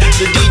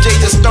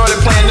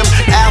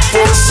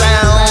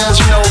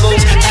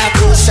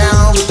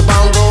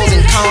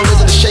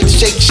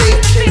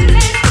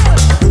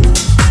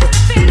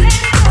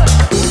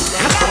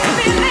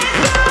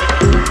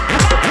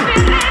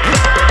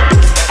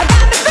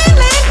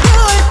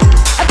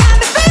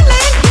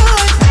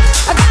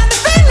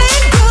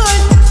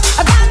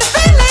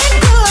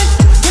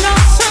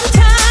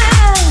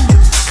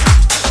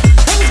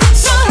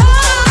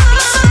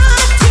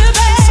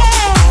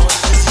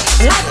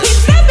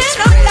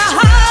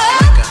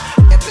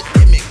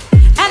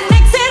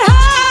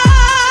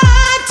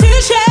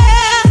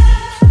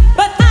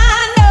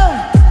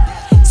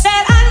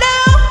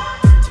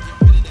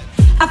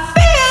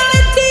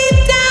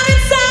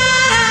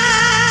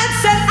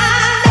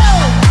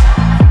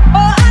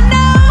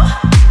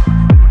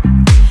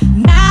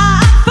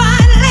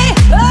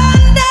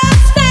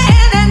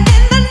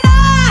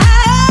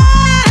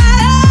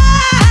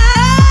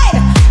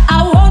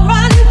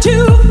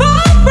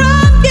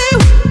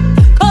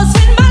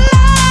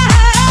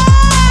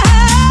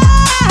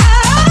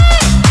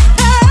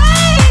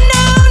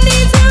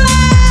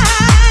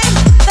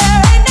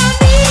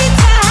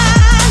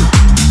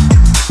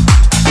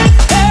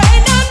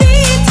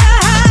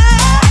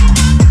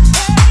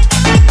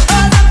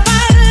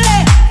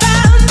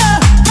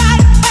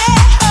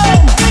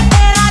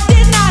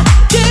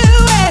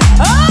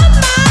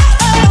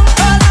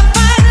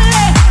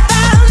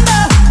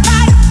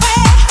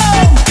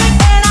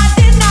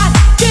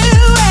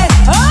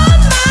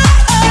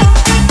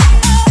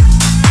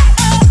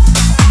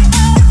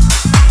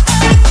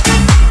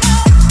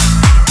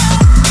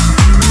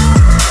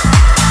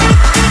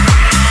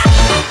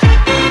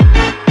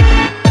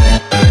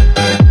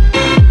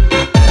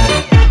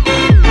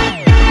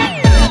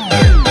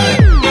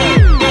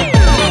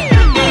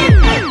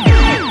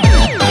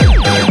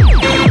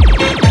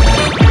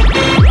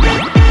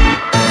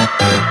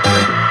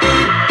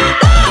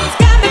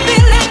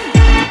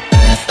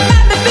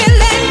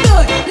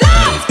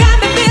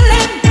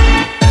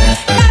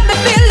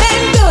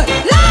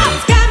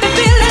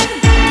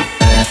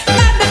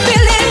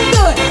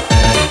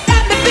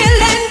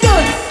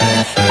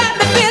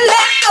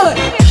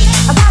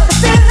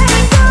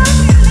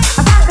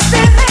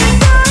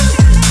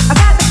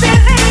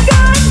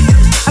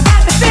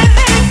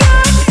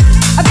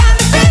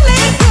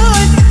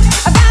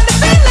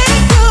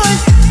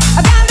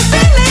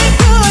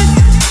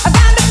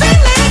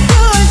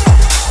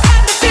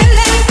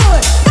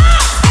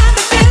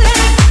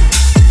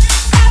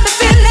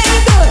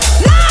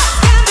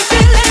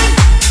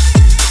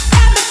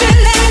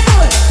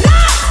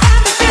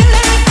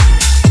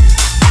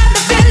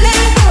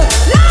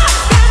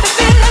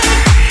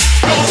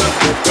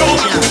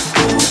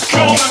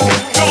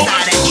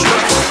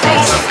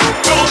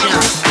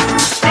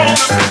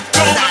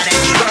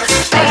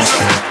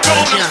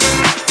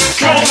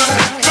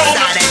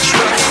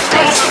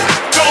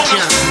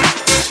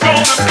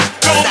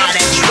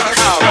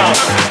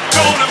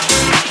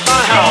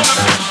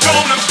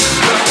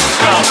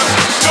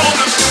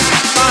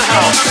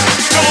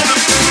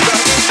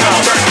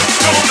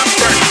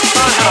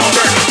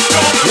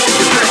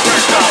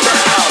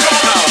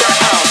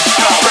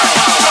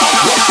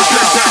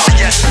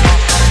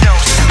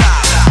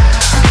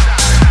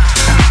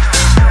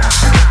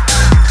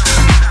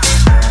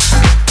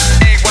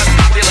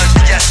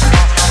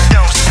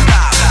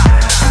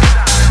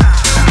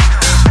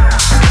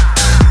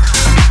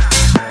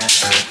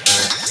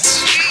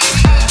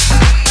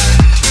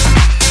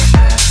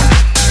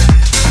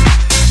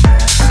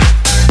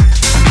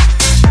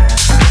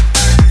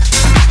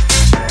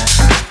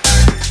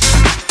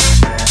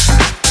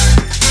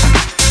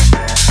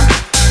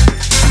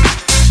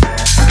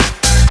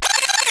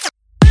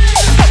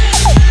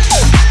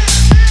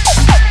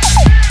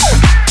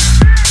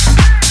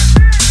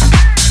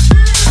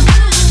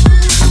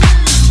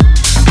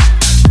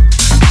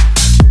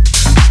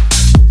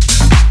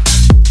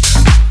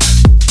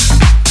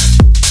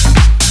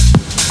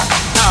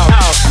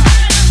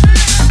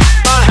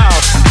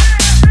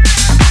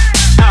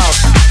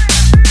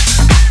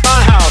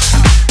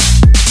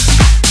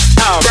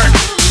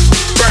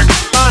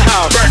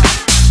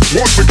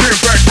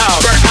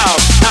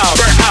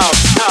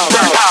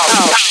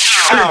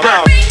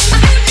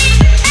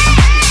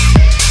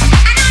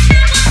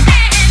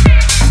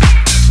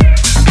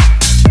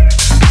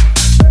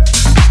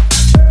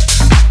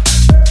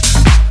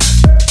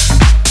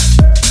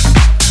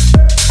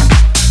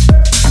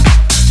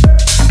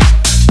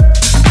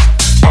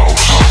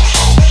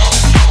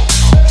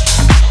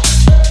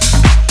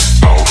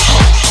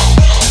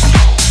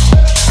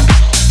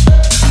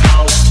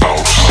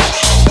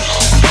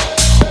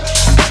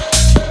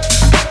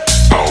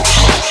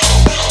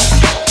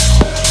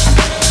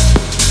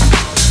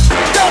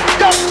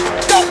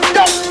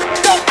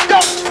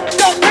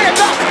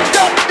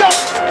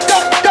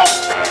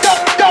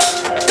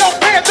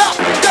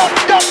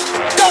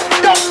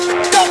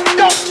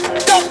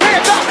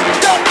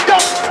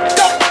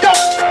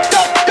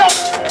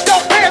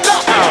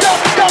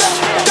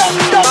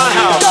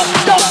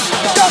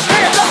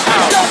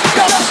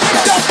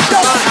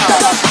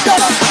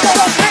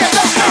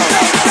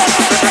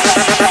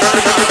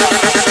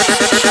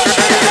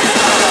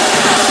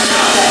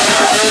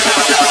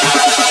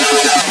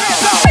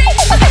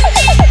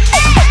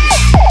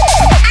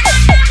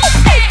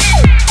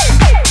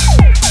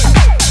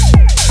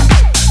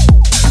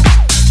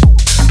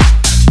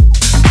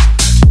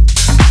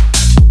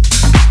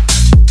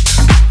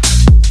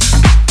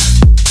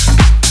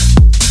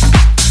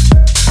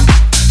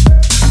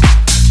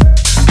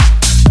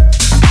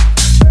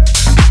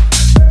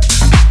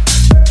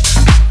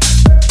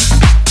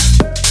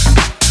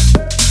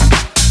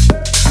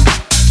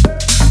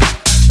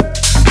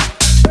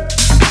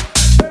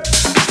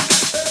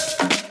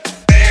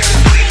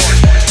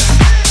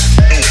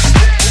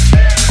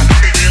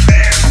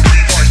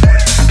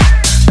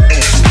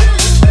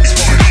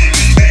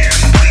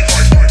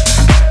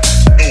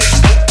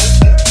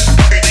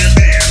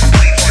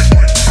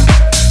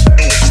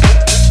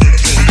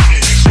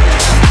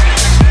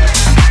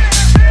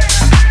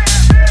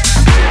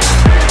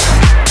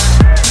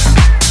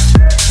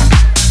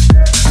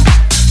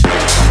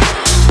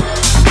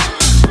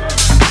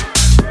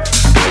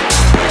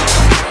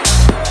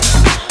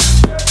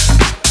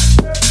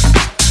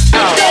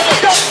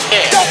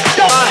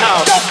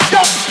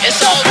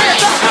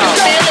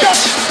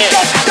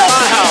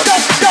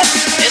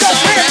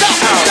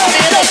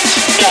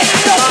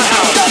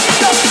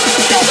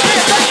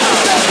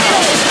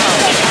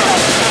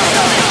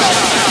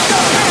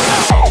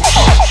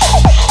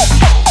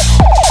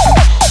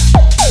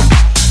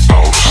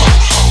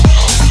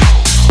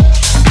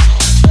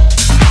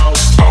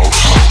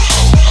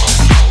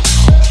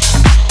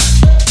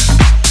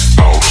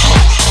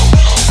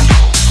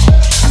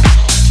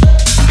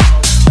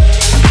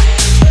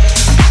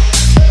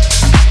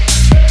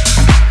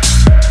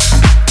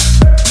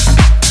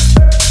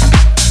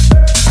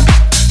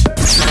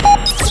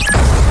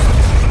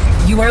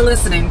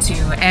 Listening to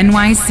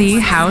NYC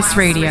House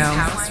Radio.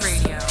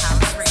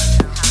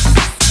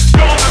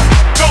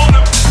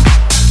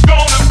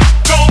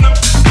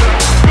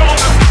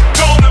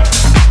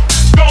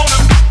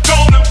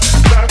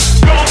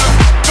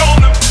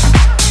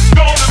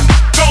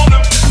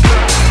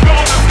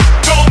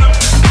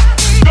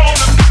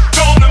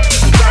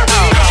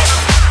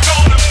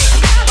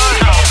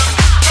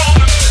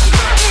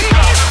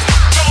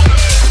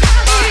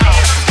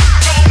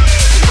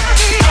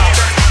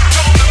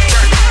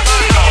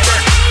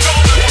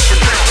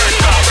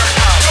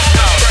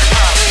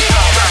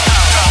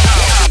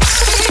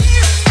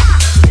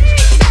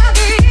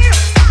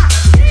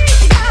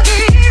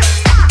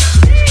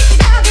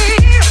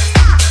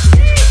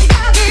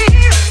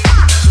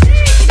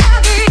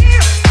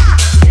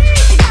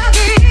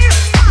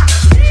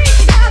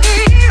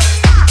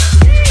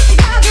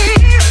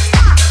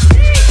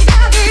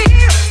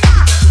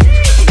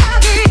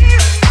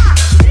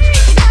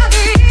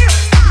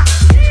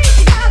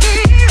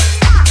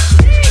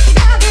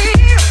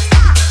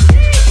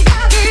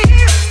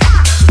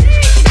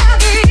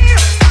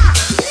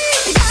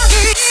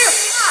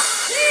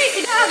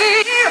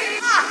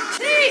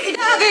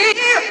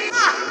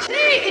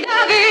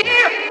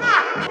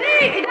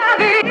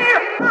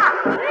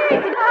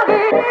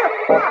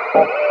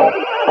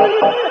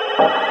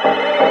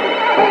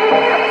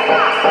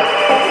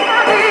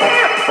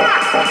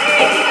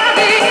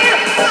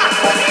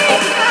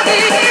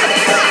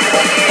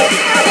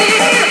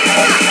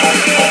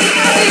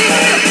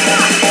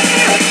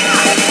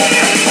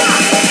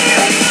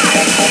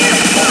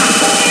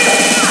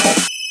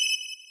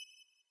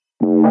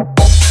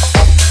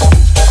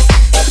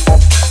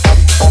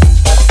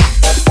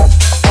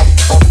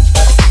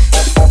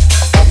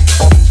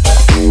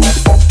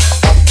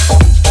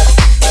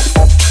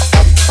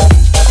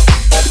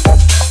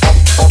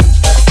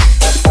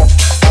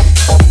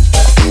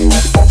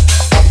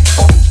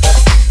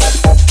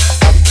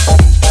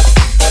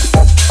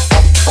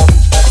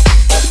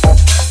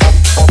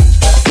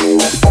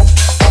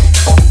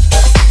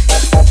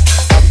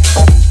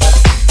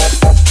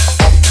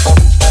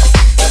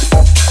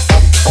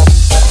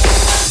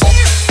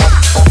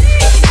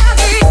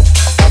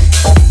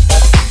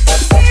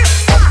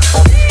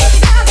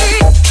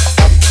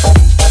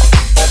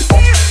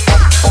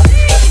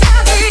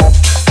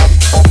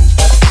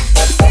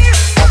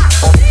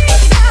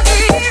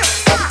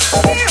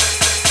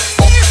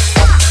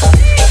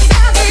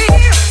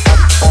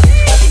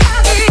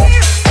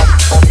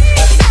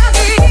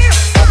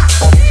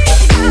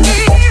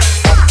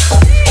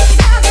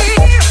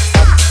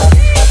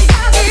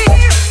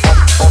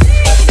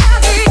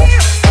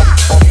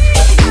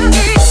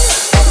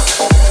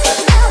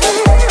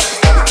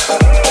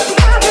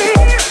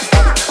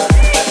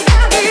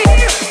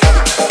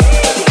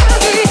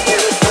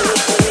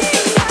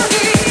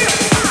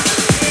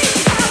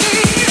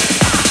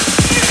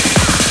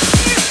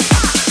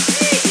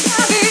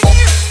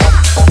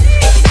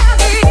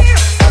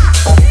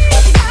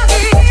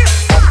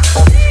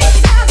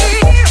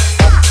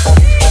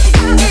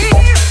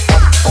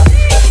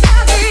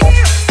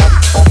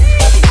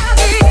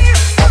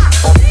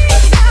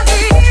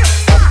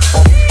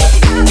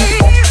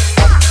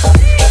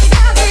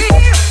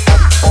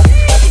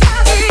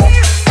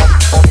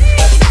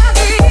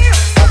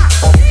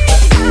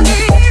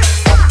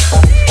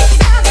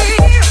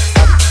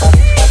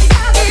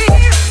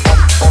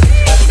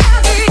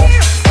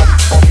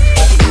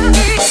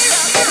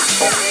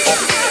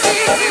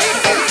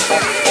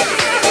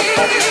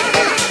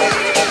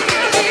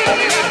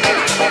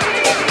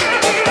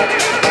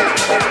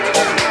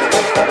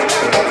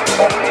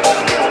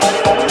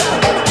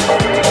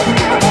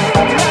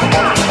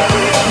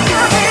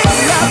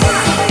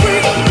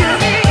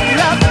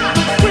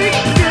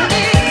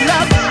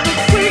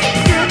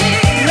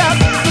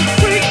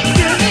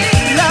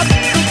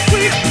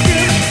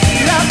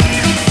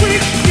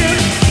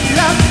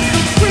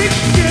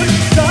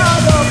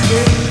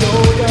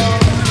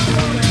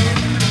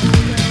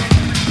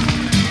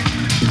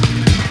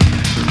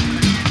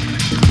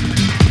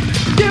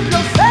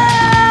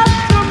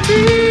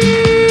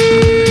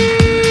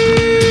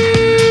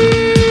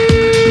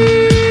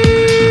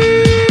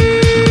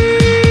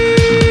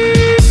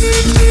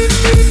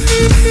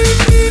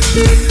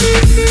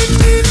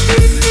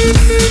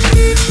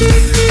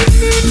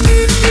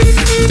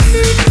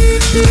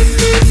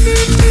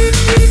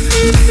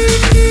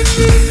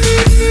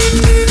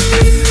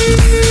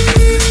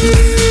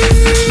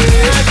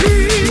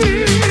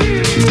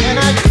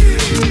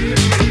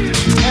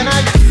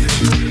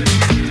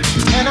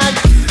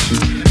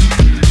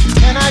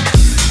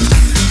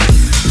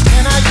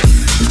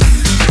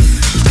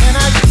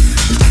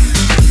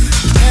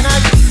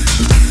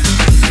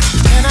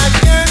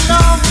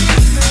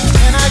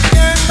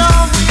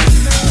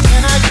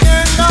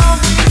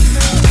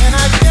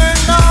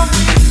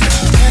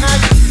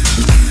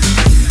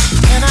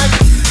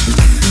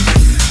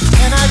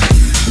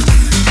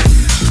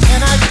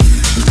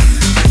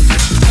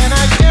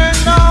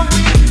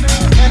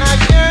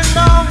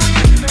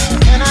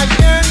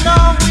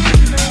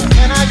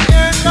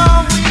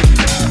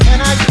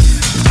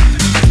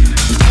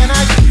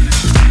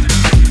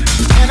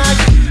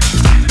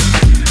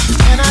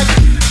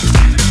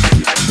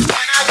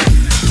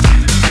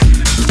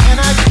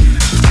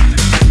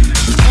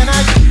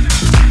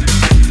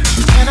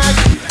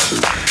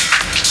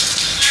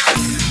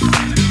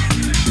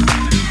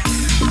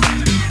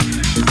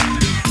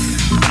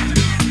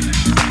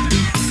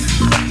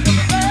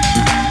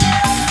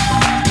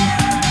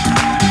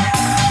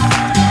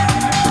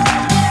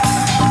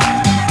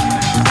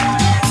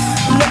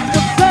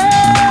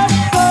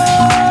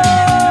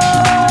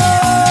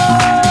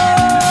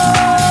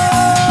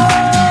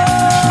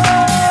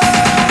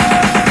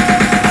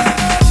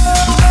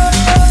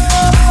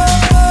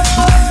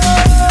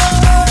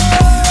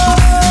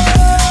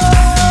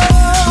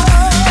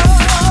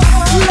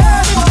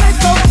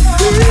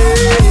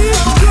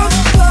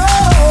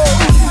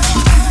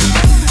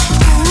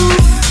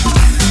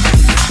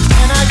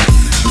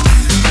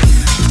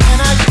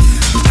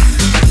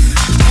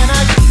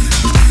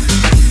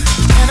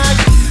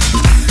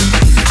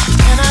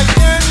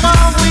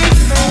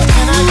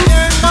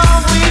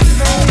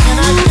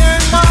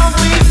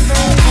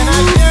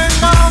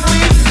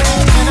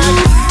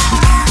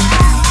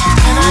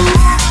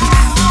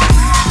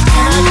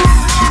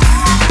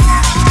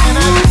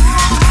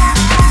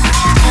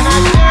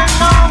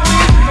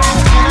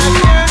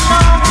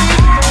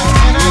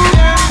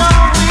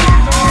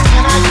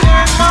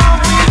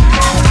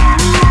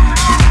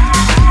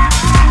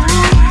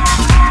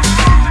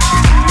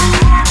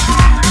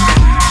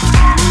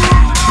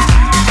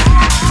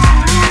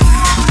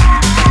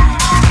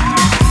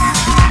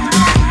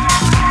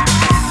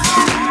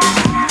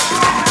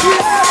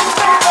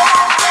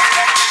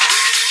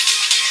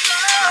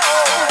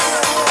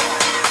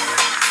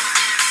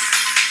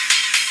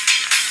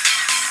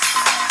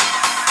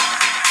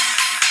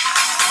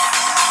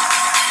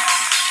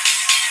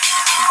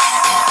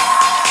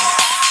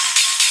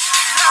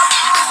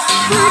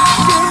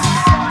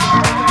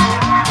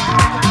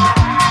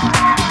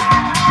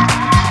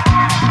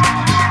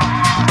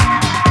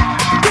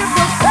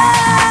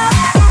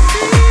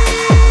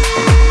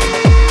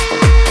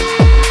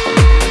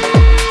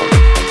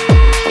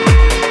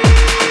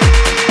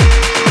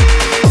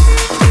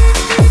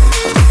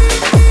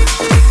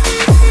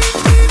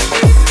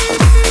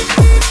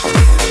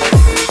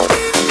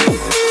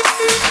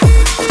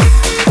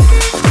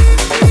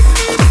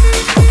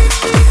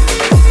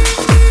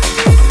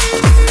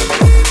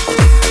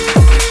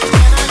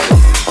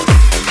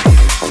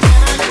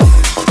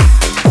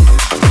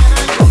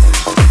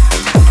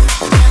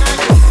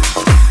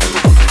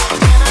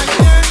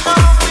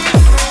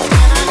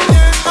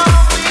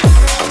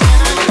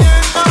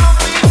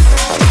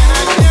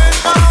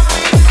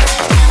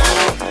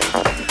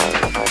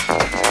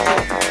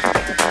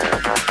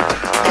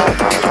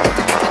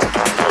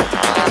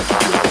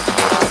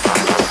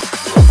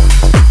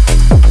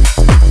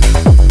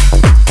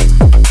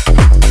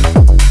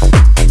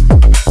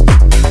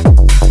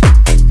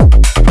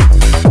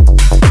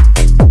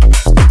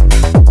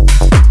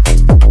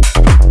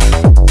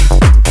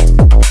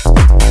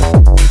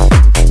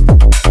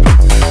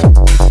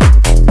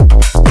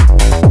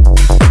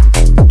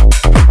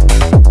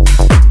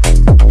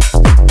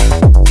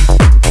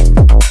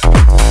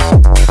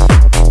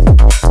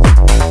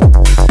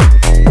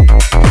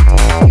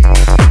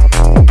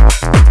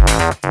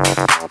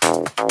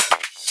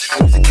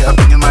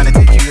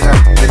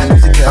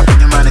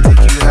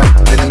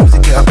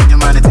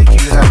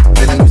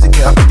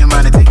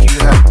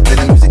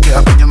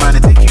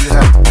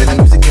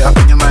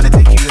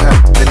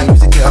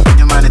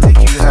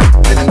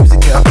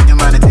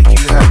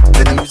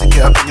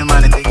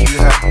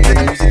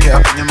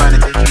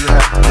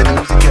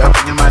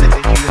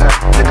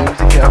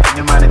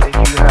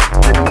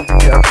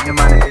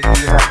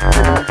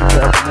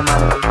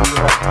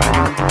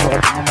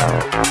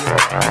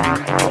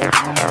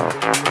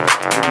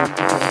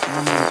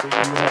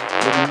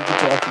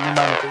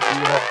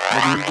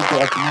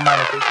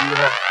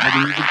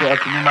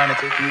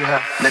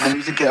 Let the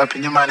music get up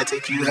in your mind and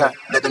take you high.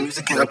 Let the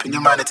music get up in your mind and take you high. Let the music get up in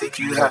your mind and take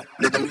you high.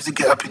 Let the music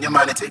get up in your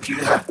mind and take you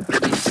high. Take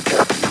you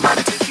high.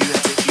 Take you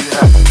high. Take you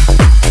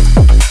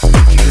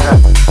high. Take you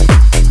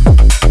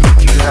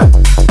high.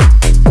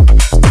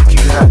 Take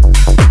you high.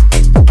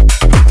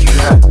 Take you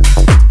high.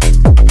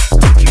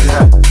 Take you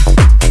high.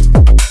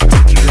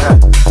 Take you high.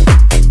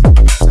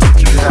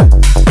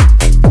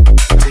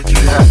 Take you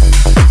high.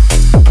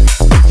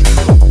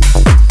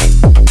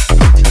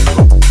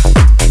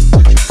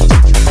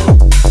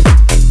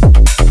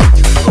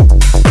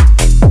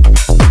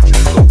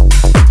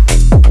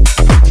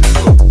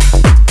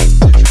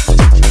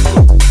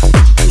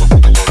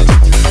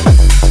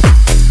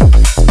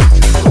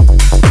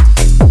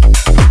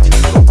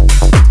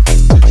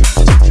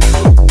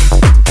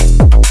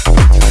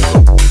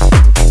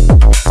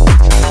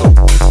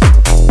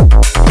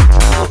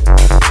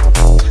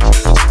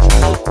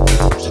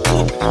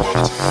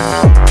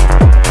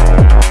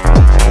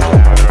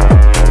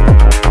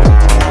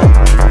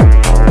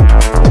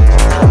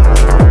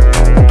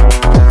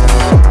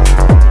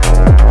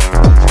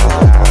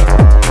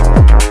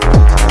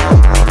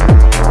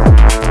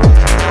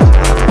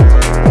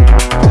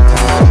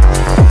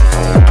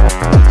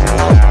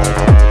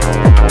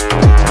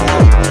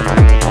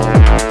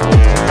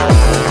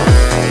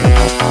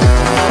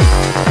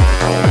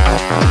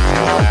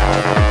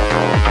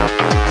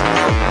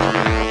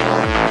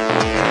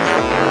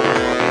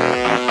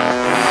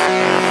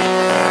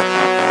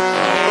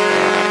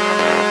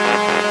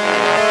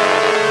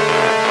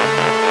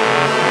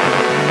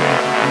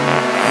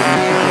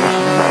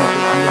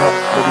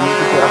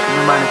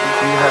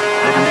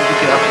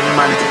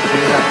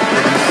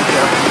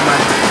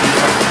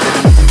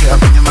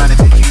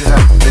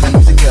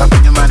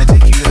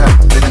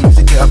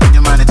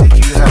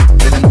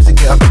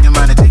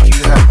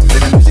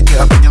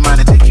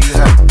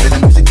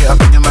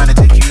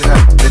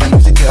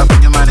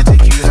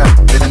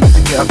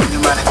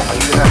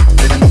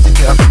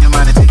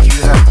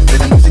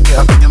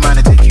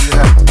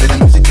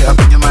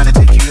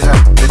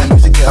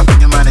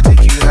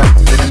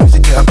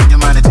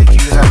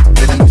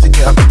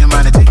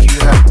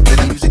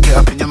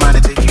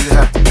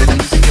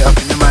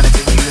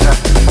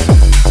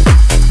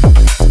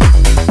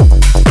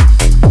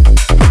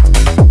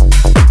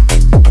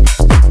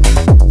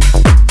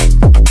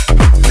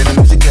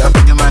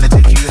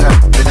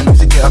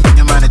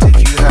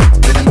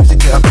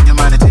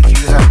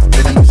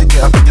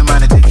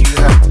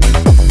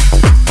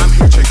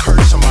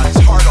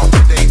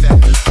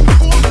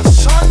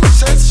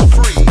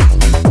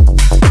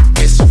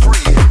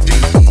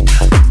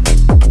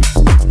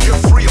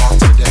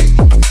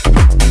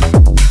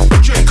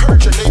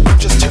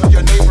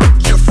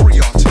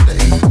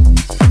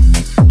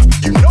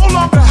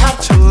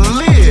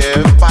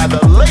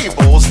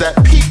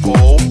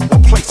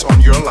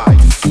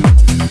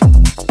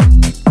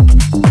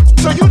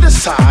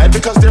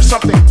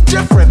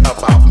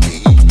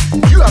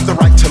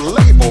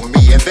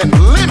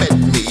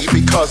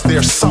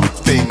 There's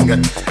something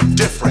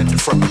different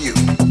different from you.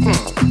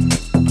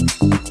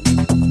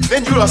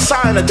 Then you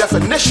assign a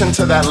definition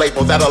to that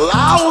label that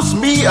allows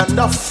me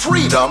enough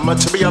freedom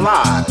to be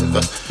alive,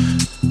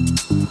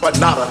 but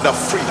not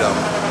enough freedom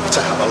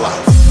to have a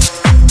life.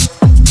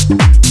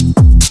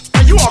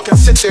 Now you all can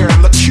sit there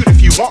and look cute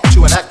if you want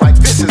to and act like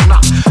this is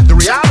not the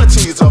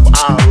realities of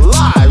our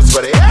lives,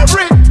 but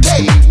every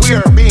day we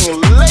are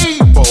being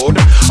labeled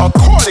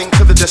according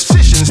to the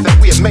decisions that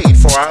we have made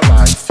for our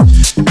life.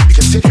 You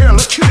can sit here and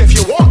look cute if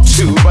you want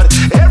to, but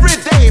every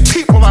day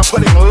people are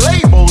putting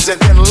labels and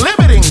then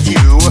limiting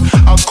you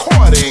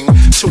according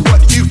to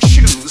what you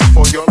choose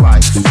for your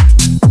life.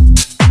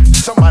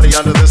 Somebody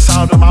under the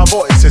sound of my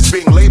voice is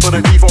being labeled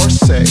a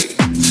divorcee,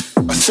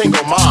 a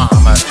single mom,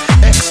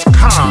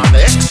 ex-con,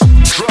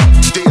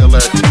 ex-drug dealer,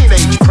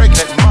 teenage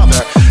pregnant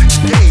mother,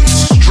 gay,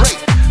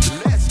 straight.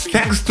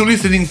 Thanks to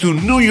listening to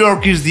New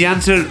York is the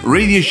Answer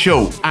radio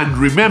show, and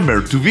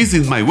remember to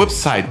visit my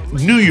website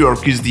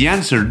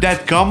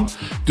newyorkistheanswer.com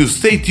to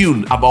stay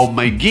tuned about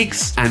my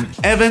gigs and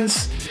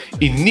events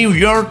in New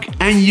York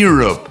and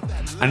Europe.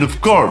 And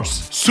of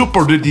course,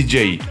 support the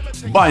DJ,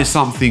 buy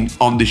something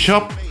on the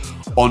shop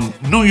on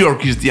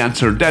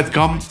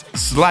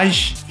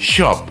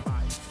newyorkistheanswer.com/shop.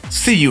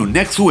 See you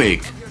next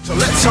week. So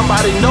let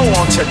somebody know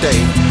on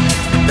today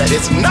that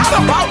it's not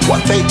about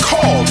what they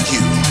call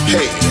you.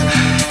 Hey,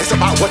 it's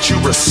about what you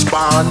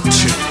respond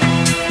to.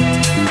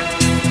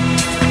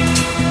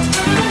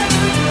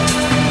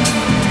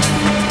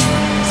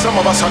 Some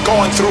of us are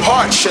going through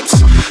hardships.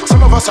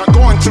 Some of us are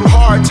going through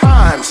hard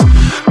times.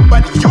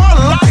 But your